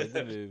 I enjoyed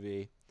the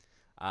movie.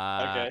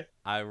 Okay.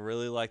 I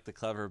really like the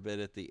clever bit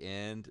at the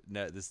end.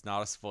 No, this is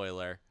not a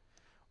spoiler.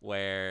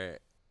 Where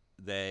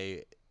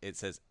it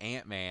says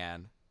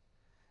Ant-Man,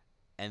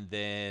 and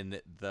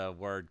then the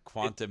word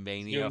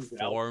Quantumania zooms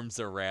out. forms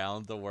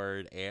around the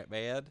word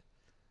Ant-Man.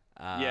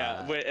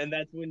 Yeah, and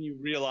that's when you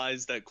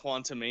realize that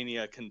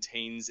Quantumania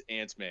contains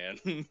Ant-Man.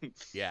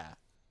 Yeah.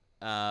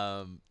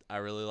 I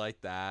really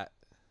like that.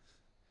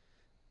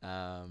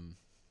 Um,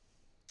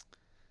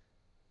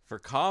 for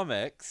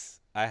comics,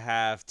 I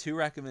have two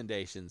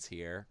recommendations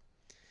here.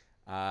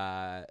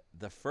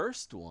 The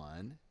first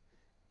one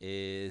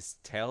is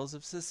Tales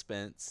of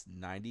Suspense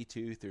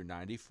 92 through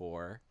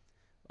 94.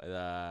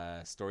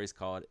 The story's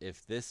called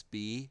If This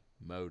Be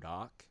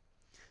M.O.D.O.K.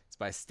 It's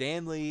by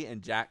Stan Lee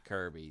and Jack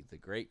Kirby, the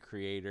great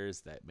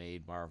creators that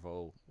made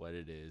Marvel what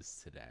it is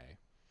today.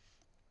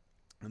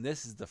 And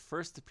this is the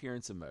first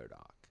appearance of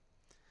M.O.D.O.K.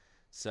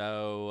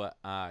 So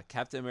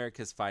Captain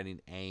America's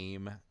fighting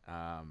AIM.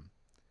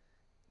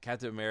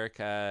 Captain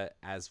America,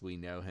 as we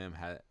know him,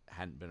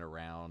 hadn't been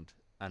around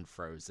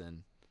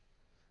unfrozen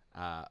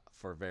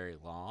for very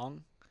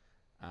long.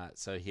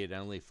 So he had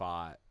only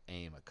fought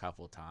AIM a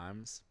couple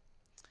times.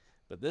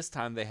 But this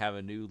time they have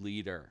a new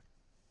leader.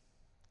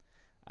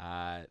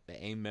 The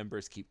AIM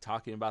members keep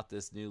talking about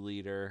this new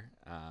leader,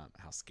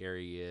 how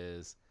scary he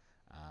is,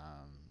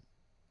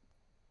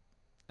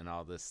 and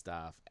all this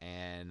stuff.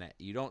 And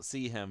you don't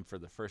see him for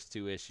the first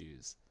two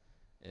issues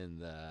in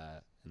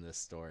this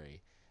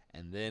story.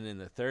 And then in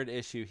the third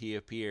issue he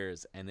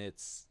appears, and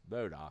it's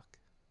M.O.D.O.K.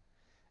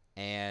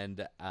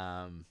 And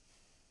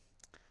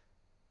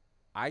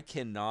I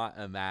cannot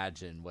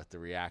imagine what the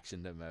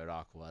reaction to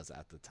M.O.D.O.K. was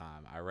at the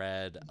time. I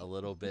read a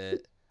little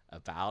bit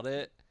about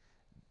it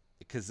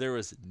because there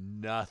was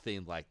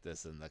nothing like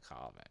this in the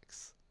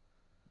comics.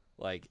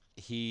 Like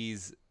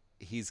he's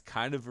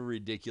kind of a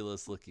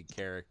ridiculous looking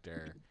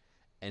character,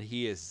 and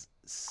he is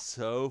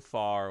so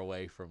far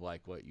away from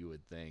like what you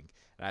would think.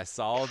 And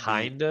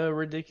Kinda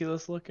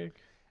ridiculous looking.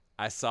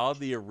 I saw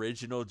the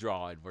original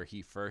drawing where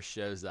he first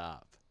shows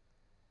up.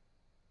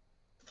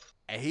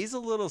 And he's a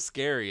little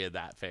scary in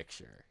that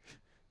picture.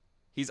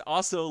 He's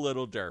also a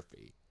little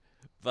derpy.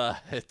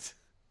 But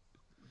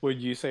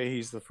Would you say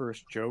he's the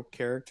first joke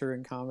character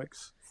in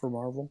comics for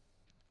Marvel?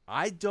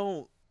 I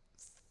don't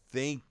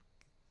think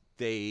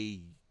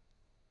he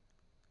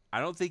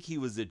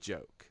was a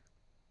joke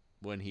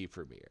when he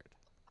premiered.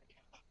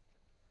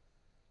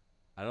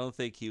 I don't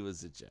think he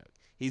was a joke.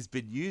 He's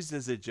been used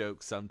as a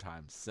joke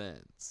sometimes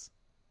since.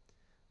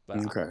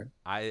 But Okay.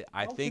 I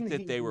How think can that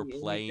he they were be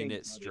playing anything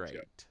it but a straight.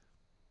 joke?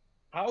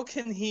 How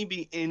can he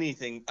be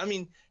anything? I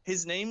mean,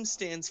 his name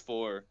stands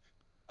for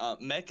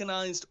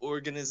Mechanized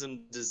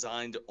organism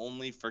designed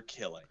only for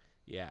killing.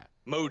 Yeah.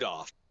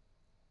 M.O.D.O.K,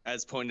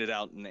 as pointed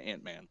out in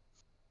Ant-Man.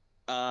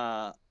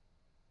 Uh,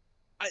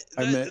 I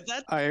meant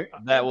that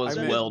That was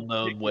I meant well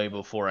known way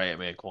before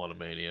Ant-Man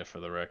Quantumania, for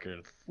the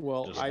record.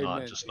 well, Just I not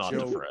meant just not the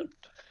joke. friend.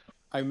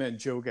 I meant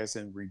joke as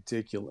in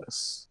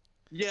ridiculous.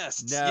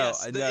 Yes, No,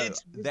 yes, no.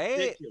 it's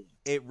ridiculous.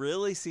 It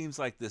really seems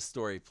like this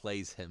story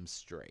plays him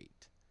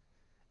straight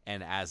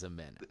and as a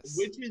menace.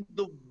 Which is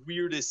the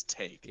weirdest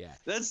take. Yeah.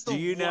 That's Do the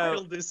you know-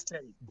 wildest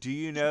take. Do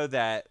you know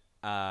that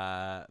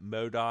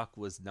M.O.D.O.K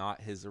was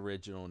not his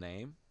original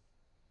name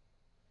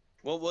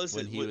What was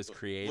when it? he was Was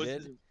created?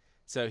 his,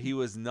 So he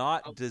was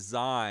not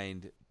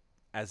designed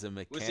as a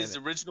was his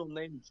mechanic. original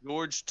name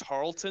George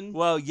Tarleton?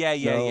 Well, yeah,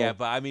 No.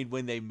 but I mean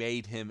when they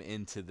made him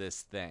into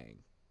this thing.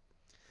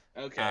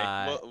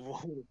 Okay.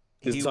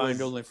 He Designed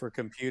was only for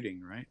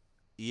computing, right?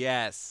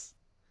 Yes.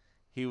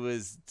 He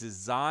was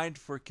designed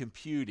for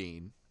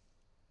computing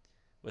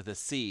with a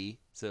C,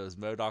 so it was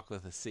M.O.D.O.K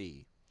with a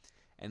C.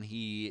 And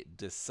he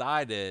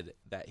decided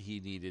that he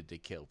needed to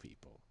kill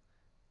people.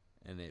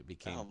 And it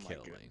became Oh my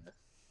killing.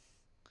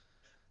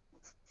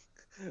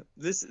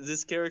 goodness.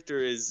 This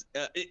character is.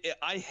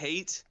 I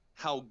hate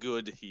how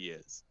good he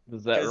is.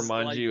 Does that 'Cause,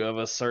 remind like, you of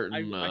a certain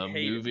I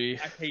hate movie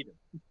him. I hate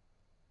him.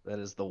 that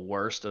is the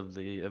worst of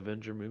the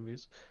Avenger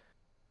movies?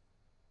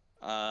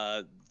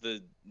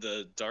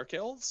 The Dark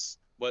Elves.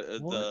 What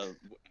What? the?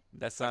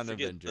 That's I not an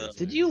forget Avengers.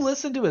 Did movie. you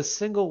listen to a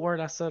single word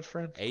I said,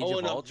 friend? Age Oh, of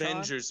an Ultron?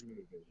 Avengers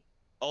movie.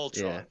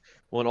 Ultron. Yeah.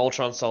 When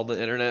Ultron saw the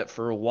internet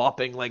for a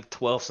whopping like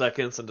 12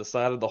 seconds and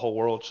decided the whole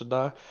world should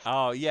die.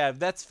 Oh, yeah,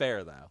 that's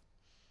fair though.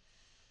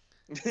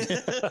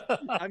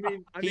 I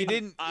mean, He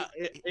didn't.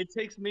 it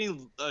takes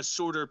me a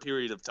shorter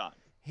period of time.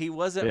 He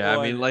wasn't Yeah, on.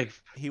 I mean, like,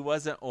 He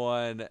wasn't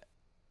on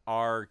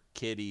our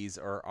kitties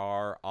or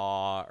our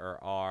aw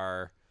or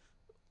our.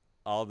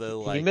 Although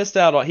he like missed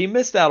out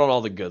on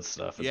all the good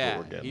stuff. Is what yeah,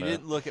 we're getting he at.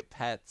 didn't look at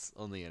pets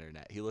on the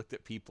internet. He looked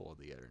at people on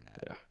the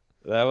internet. Yeah.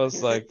 That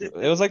was like it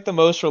was like the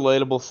most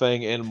relatable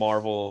thing in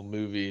Marvel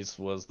movies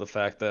was the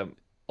fact that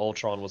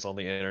Ultron was on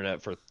the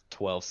internet for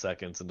 12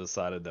 seconds and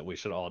decided that we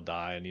should all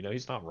die, and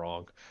he's not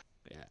wrong.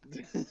 Yeah.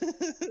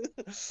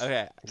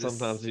 Okay.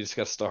 Sometimes you just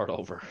gotta start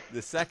over.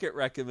 The second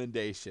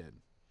recommendation.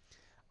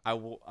 I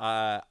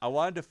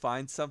wanted to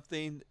find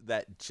something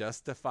that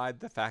justified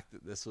the fact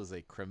that this was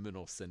a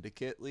criminal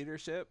syndicate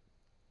leadership,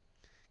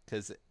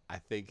 because I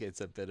think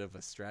it's a bit of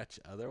a stretch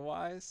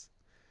otherwise.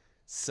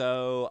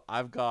 So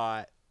I've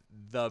got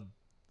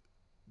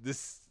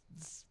this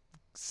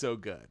so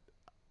good.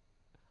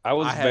 I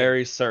was I had-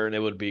 very certain it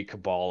would be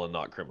Cabal and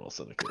not Criminal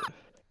Syndicate.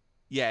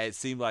 Yeah, it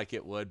seemed like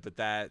it would, but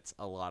that's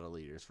a lot of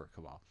leaders for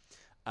Cabal.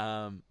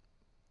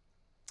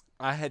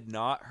 I had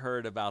not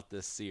heard about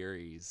this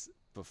series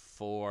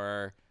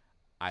before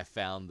I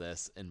found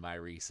this in my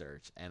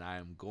research, and I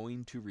am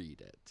going to read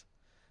it.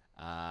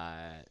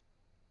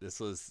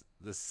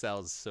 This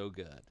sounds so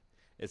good.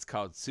 It's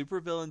called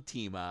Supervillain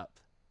Team Up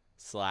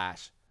 /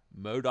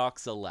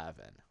 M.O.D.O.K's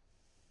 11.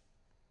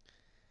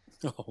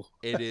 Oh.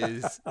 It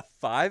is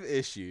 5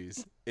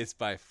 issues. It's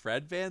by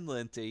Fred Van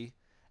Lente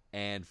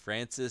and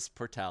Francis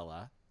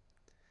Portela.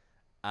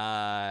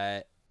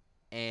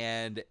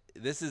 And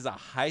this is a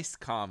heist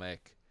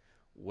comic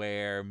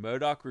where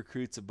M.O.D.O.K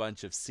recruits a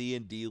bunch of C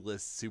and D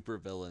list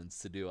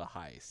supervillains to do a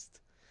heist.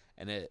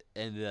 And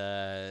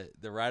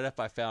the write-up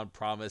I found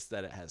promised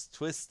that it has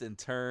twists and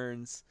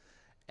turns.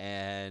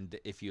 And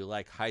if you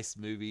like heist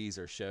movies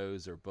or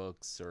shows or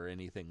books or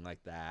anything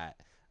like that,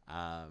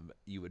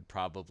 you would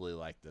probably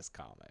like this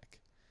comic.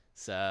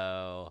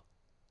 So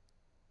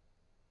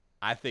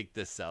I think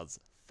this sounds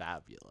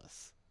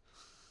fabulous.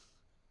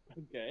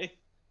 Okay.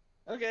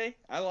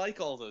 I like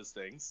all those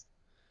things.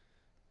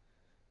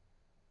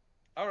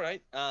 All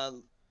right.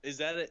 Is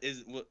that it?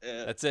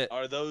 That's it.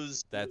 Are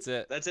those? That's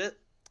it. That's it.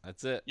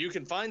 That's it. You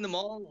can find them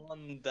all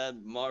on that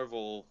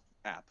Marvel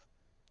app.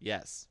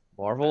 Yes.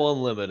 Marvel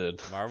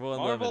Unlimited. Marvel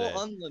Unlimited.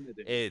 Marvel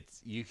Unlimited.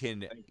 It's you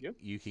can Thank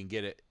you. can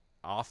get it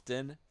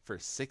often for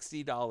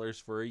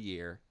 $60 for a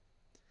year.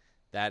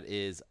 That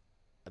is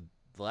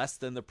less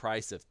than the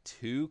price of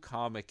 2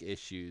 comic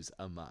issues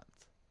a month.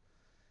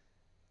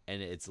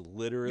 And it's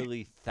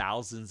literally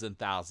thousands and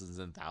thousands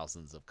and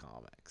thousands of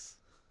comics.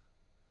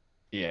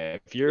 Yeah,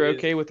 if you're It is-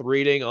 okay with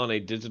reading on a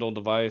digital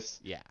device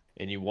Yeah.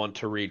 and you want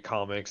to read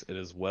comics, it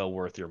is well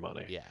worth your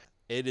money. Yeah.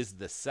 It is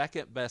the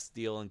second best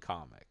deal in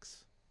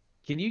comics.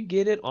 Can you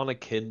get it on a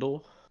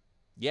Kindle?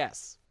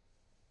 Yes.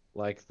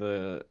 Like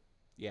the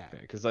Yeah.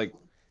 because like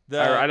The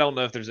I don't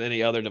know if there's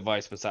any other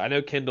device besides. I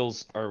know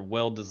Kindles are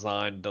well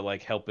designed to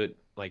like help it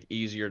like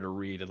easier to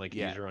read and like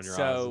Yeah, easier on your eyes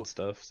so- and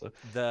stuff. So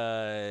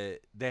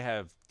they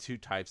have 2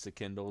 types of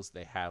Kindles.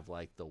 They have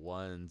like the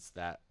ones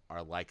that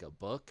are like a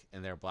book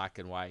and they're black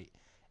and white.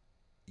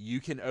 You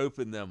can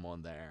open them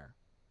on there.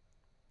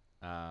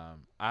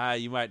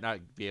 You might not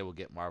be able to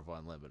get Marvel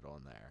Unlimited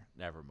on there.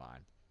 Never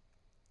mind.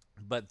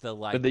 But the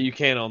like but that you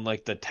can on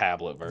like the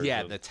tablet version.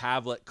 yeah, the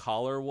tablet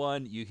collar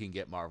one, you can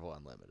get Marvel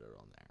Unlimited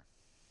on there.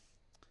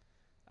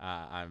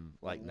 I'm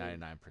like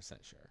 99%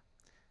 sure.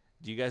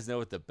 Do you guys know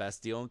what the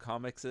best deal in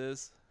comics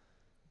is?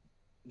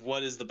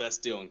 What is the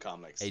best deal in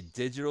comics? A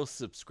digital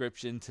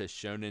subscription to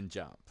Shonen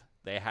Jump.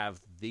 They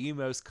have the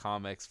most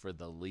comics for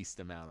the least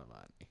amount of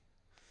money.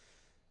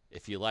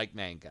 If you like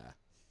manga,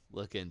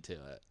 look into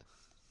it.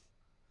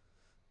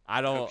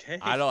 I Okay.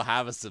 don't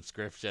have a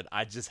subscription.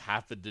 I just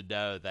happen to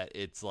know that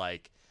it's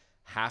like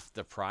half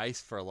the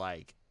price for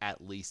like at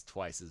least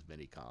twice as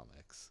many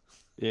comics.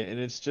 Yeah, and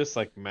it's just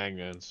like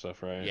manga and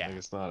stuff, right? Yeah. Like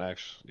it's not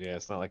actually, yeah,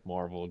 it's not like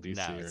Marvel, DC,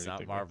 No, or it's anything not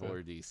like Marvel that.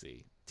 or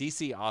DC.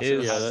 DC also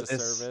Is Yeah, has a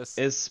that's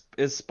service.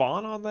 is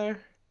Spawn on there?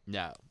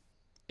 No,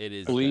 it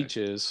is Okay. Bleach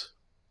is.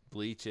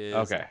 Bleach is,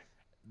 Okay.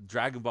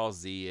 Dragon Ball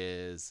Z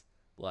is,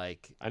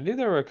 like, I knew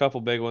there were a couple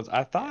big ones. I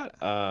yeah. thought,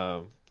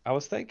 I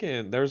was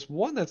thinking there's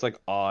one that's like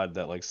odd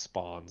that like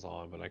Spawn's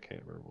on, but I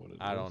can't remember what it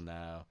I is. don't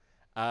know.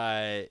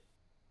 Uh,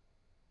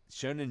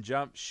 Shonen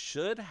Jump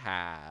should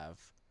have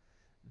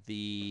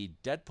the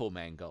Deadpool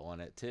manga on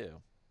it too,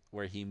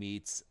 where he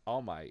meets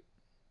All Might.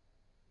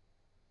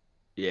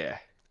 Yeah.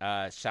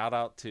 Shout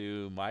out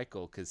to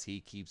Michael because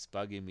he keeps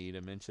bugging me to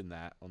mention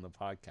that on the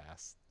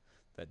podcast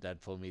that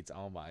Deadpool meets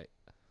All Might.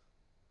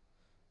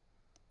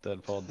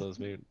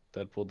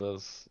 Deadpool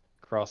does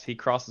cross. He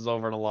crosses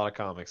over in a lot of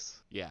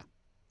comics. Yeah.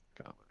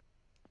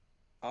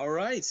 All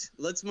right,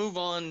 let's move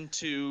on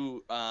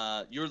to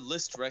your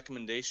list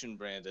recommendation,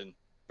 Brandon.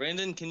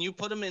 Brandon, can you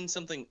put him in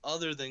something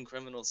other than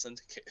Criminal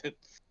Syndicate?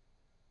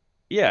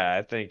 Yeah,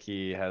 I think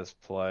he has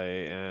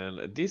play and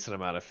a decent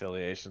amount of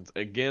affiliations.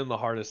 Again, the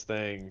hardest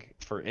thing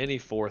for any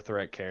four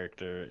threat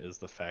character is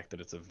the fact that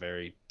it's a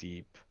very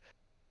deep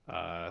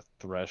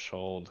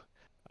threshold.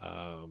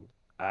 Um,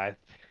 I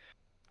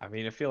I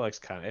mean, it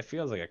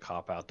feels like a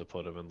cop out to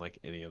put him in like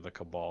any of the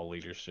Cabal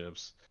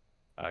leaderships,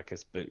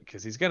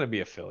 because he's gonna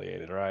be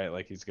affiliated, right?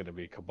 Like he's gonna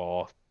be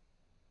Cabal.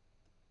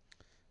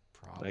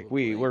 Like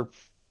Probably. we're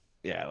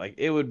yeah, like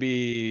it would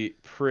be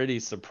pretty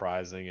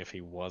surprising if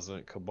he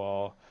wasn't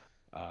Cabal.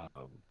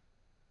 Um,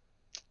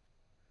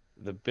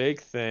 the big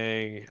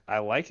thing, I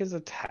like his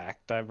attack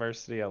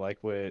diversity. I like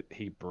what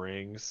he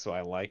brings, so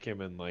I like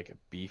him in like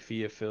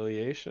beefy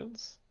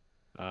affiliations.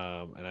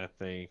 And I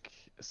think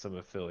some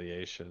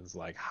affiliations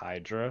like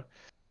Hydra,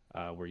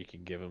 where you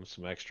can give him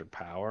some extra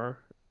power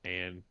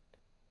and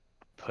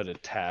put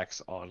attacks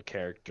on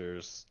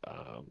characters.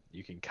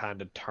 You can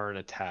kind of turn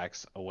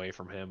attacks away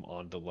from him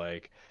onto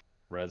like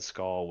Red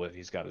Skull when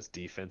he's got his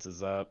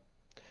defenses up.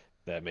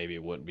 That maybe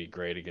wouldn't be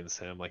great against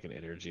him, like an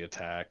energy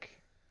attack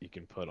you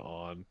can put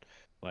on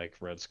like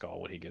Red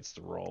Skull when he gets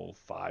to roll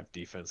 5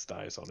 defense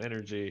dice on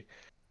energy.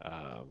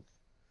 And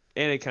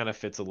it kind of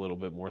fits a little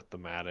bit more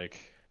thematic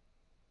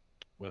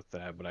with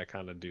that, but I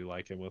kind of do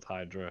like him with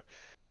Hydra.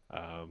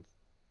 Um,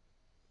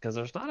 because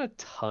there's not a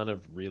ton of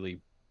really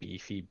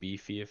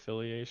beefy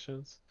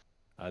affiliations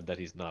that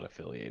he's not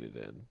affiliated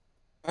in.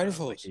 Like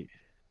Spider-Foes. he,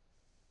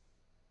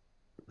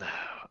 no,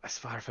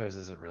 Spider-Foes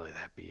isn't really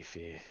that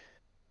beefy.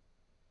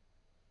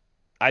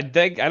 I don't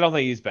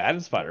think he's bad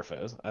in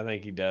Spider-Foes. I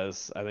think he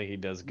does. I think he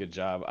does a good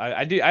job.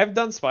 I've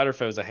done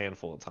Spider-Foes a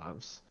handful of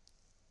times.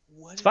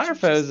 What did you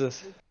Spider-Foes just is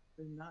say?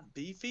 They're not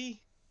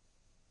beefy?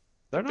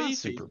 they're They're not beefy.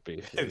 super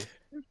beefy.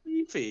 They're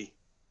beefy.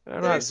 They're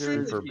They're not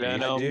extremely super beefy. beefy. I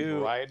Venom,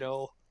 do-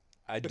 Rhino.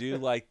 I do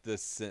like the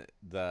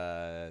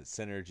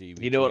synergy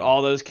between. You know what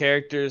all those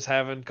characters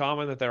have in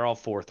common? That they're all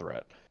four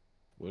threat,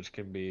 which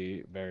can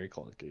be very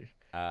clunky.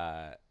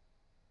 I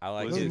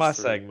like This is his. my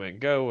segment.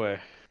 Go away.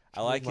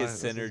 I like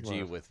his This is synergy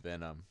mine. with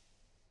Venom.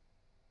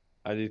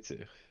 I do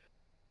too.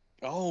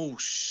 Oh,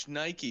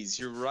 Nikes,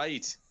 you're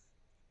right.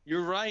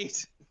 You're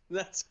right.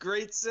 That's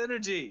great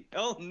synergy.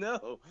 Oh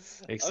no.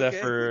 Except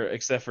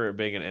Okay. for it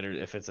being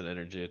if it's an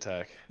energy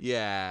attack.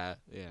 Yeah,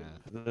 yeah.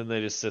 Then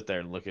they just sit there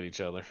and look at each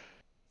other.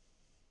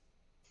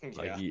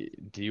 Like, Yeah.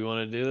 do you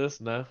want to do this?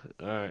 No?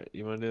 All right,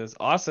 you want to do this?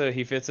 Also,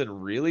 he fits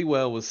in really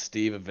well with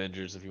Steve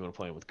Avengers if you want to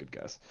play him with good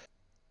guys.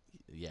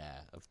 Yeah,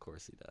 of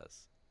course he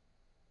does.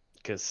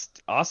 Because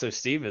also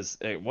Steve is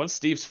once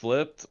Steve's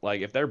flipped,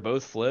 like if they're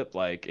both flipped,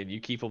 like and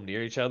you keep them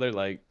near each other,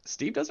 like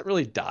Steve doesn't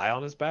really die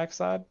on his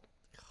backside.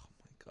 Oh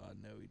my god,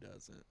 no, he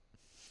doesn't.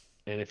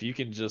 And if you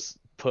can just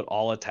put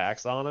all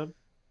attacks on him,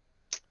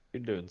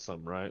 you're doing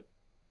something right.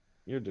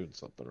 You're doing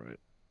something right.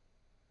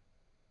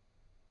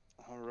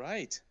 All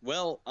right.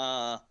 Well,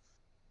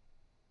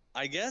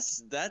 I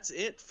guess that's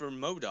it for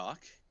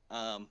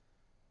M.O.D.O.K.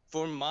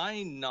 For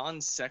my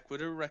non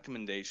sequitur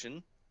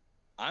recommendation,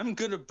 I'm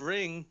gonna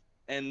bring,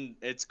 and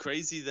it's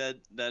crazy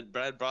that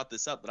Brad brought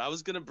this up, but I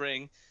was gonna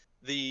bring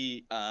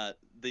the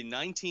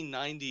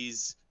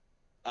 1990s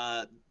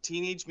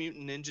Teenage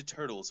Mutant Ninja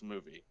Turtles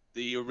movie,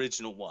 the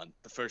original one,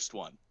 the first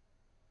one.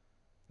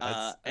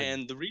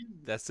 And the reason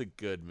That's a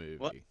good movie.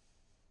 What?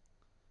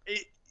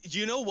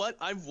 You know what?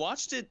 I've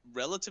watched it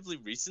relatively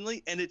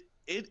recently, and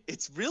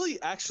it's really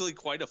actually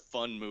quite a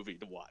fun movie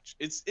to watch.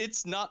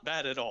 It's not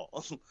bad at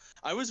all.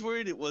 I was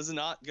worried it was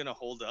not gonna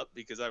hold up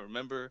because I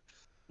remember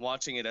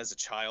watching it as a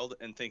child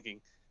and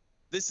thinking,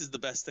 this is the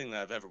best thing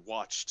that I've ever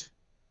watched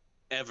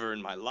ever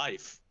in my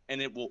life,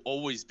 and it will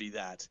always be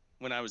that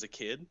when I was a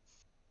kid.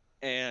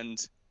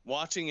 And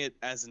watching it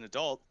as an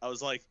adult, I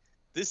was like,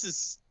 this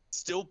is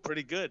still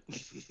pretty good.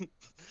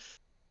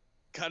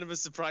 Kind of a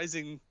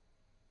surprising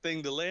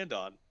thing to land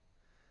on.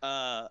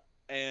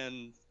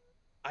 And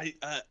I,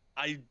 uh,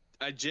 I,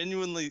 I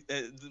genuinely,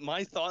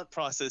 my thought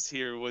process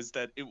here was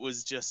that it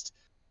was just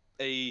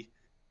a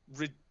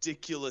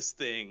ridiculous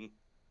thing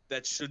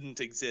that shouldn't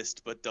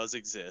exist but does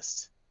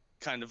exist,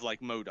 kind of like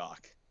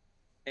M.O.D.O.K.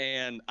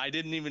 And I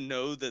didn't even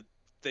know that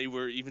they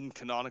were even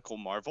canonical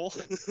Marvel.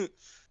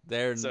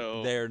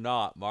 So They're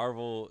not.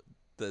 Marvel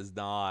does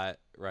not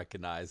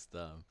recognize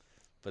them,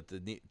 but the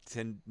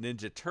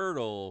Ninja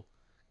Turtle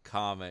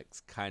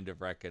comics kind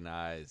of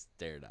recognize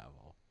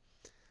Daredevil.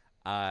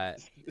 Uh,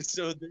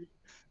 so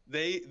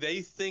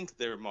they think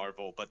they're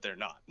Marvel, but they're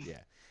not.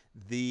 yeah,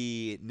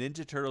 the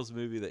Ninja Turtles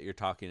movie that you're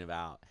talking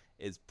about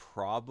is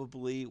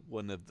probably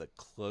one of the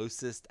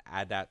closest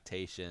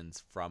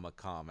adaptations from a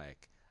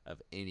comic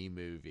of any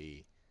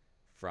movie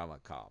from a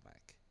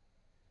comic.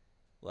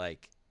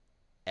 Like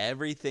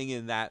everything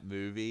in that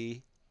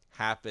movie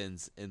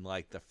happens in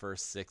like the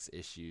first 6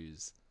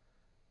 issues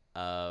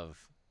of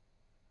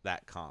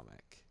that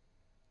comic.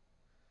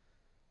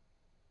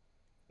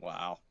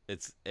 Wow.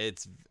 It's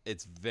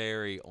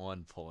very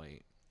on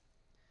point.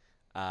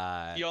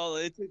 Y'all,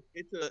 it's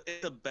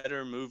a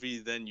better movie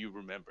than you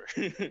remember.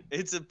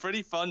 It's a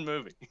pretty fun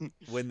movie.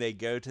 When they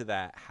go to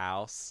that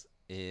house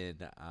in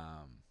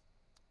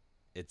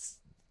it's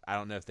I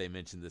don't know if they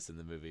mentioned this in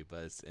the movie,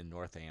 but it's in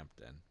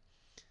Northampton.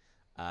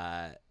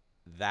 Uh,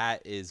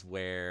 that is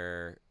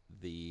where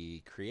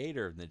the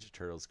creator of Ninja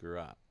Turtles grew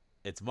up.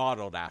 It's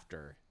modeled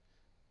after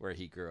where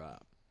he grew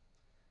up.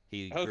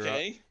 He grew up.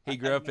 Okay. He I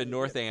grew had up no in idea.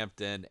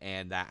 Northampton,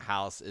 and that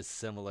house is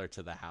similar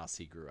to the house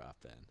he grew up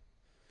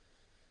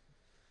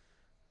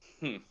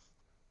in. Hmm.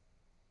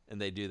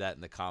 And they do that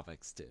in the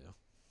comics too.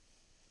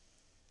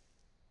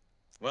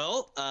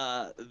 Well,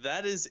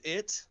 that is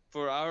it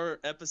for our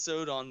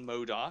episode on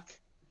M.O.D.O.K.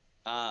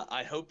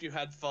 I hope you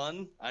had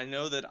fun. I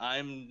know that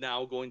I'm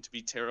now going to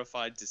be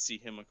terrified to see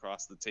him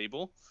across the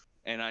table,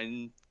 and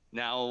I'm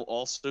now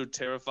also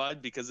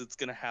terrified because it's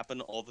going to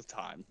happen all the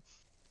time.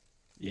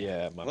 Yeah.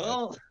 Yeah, my man.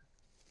 Well,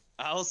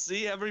 I'll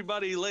see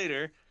everybody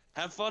later.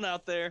 Have fun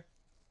out there.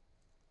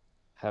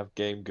 Have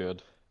game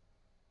good.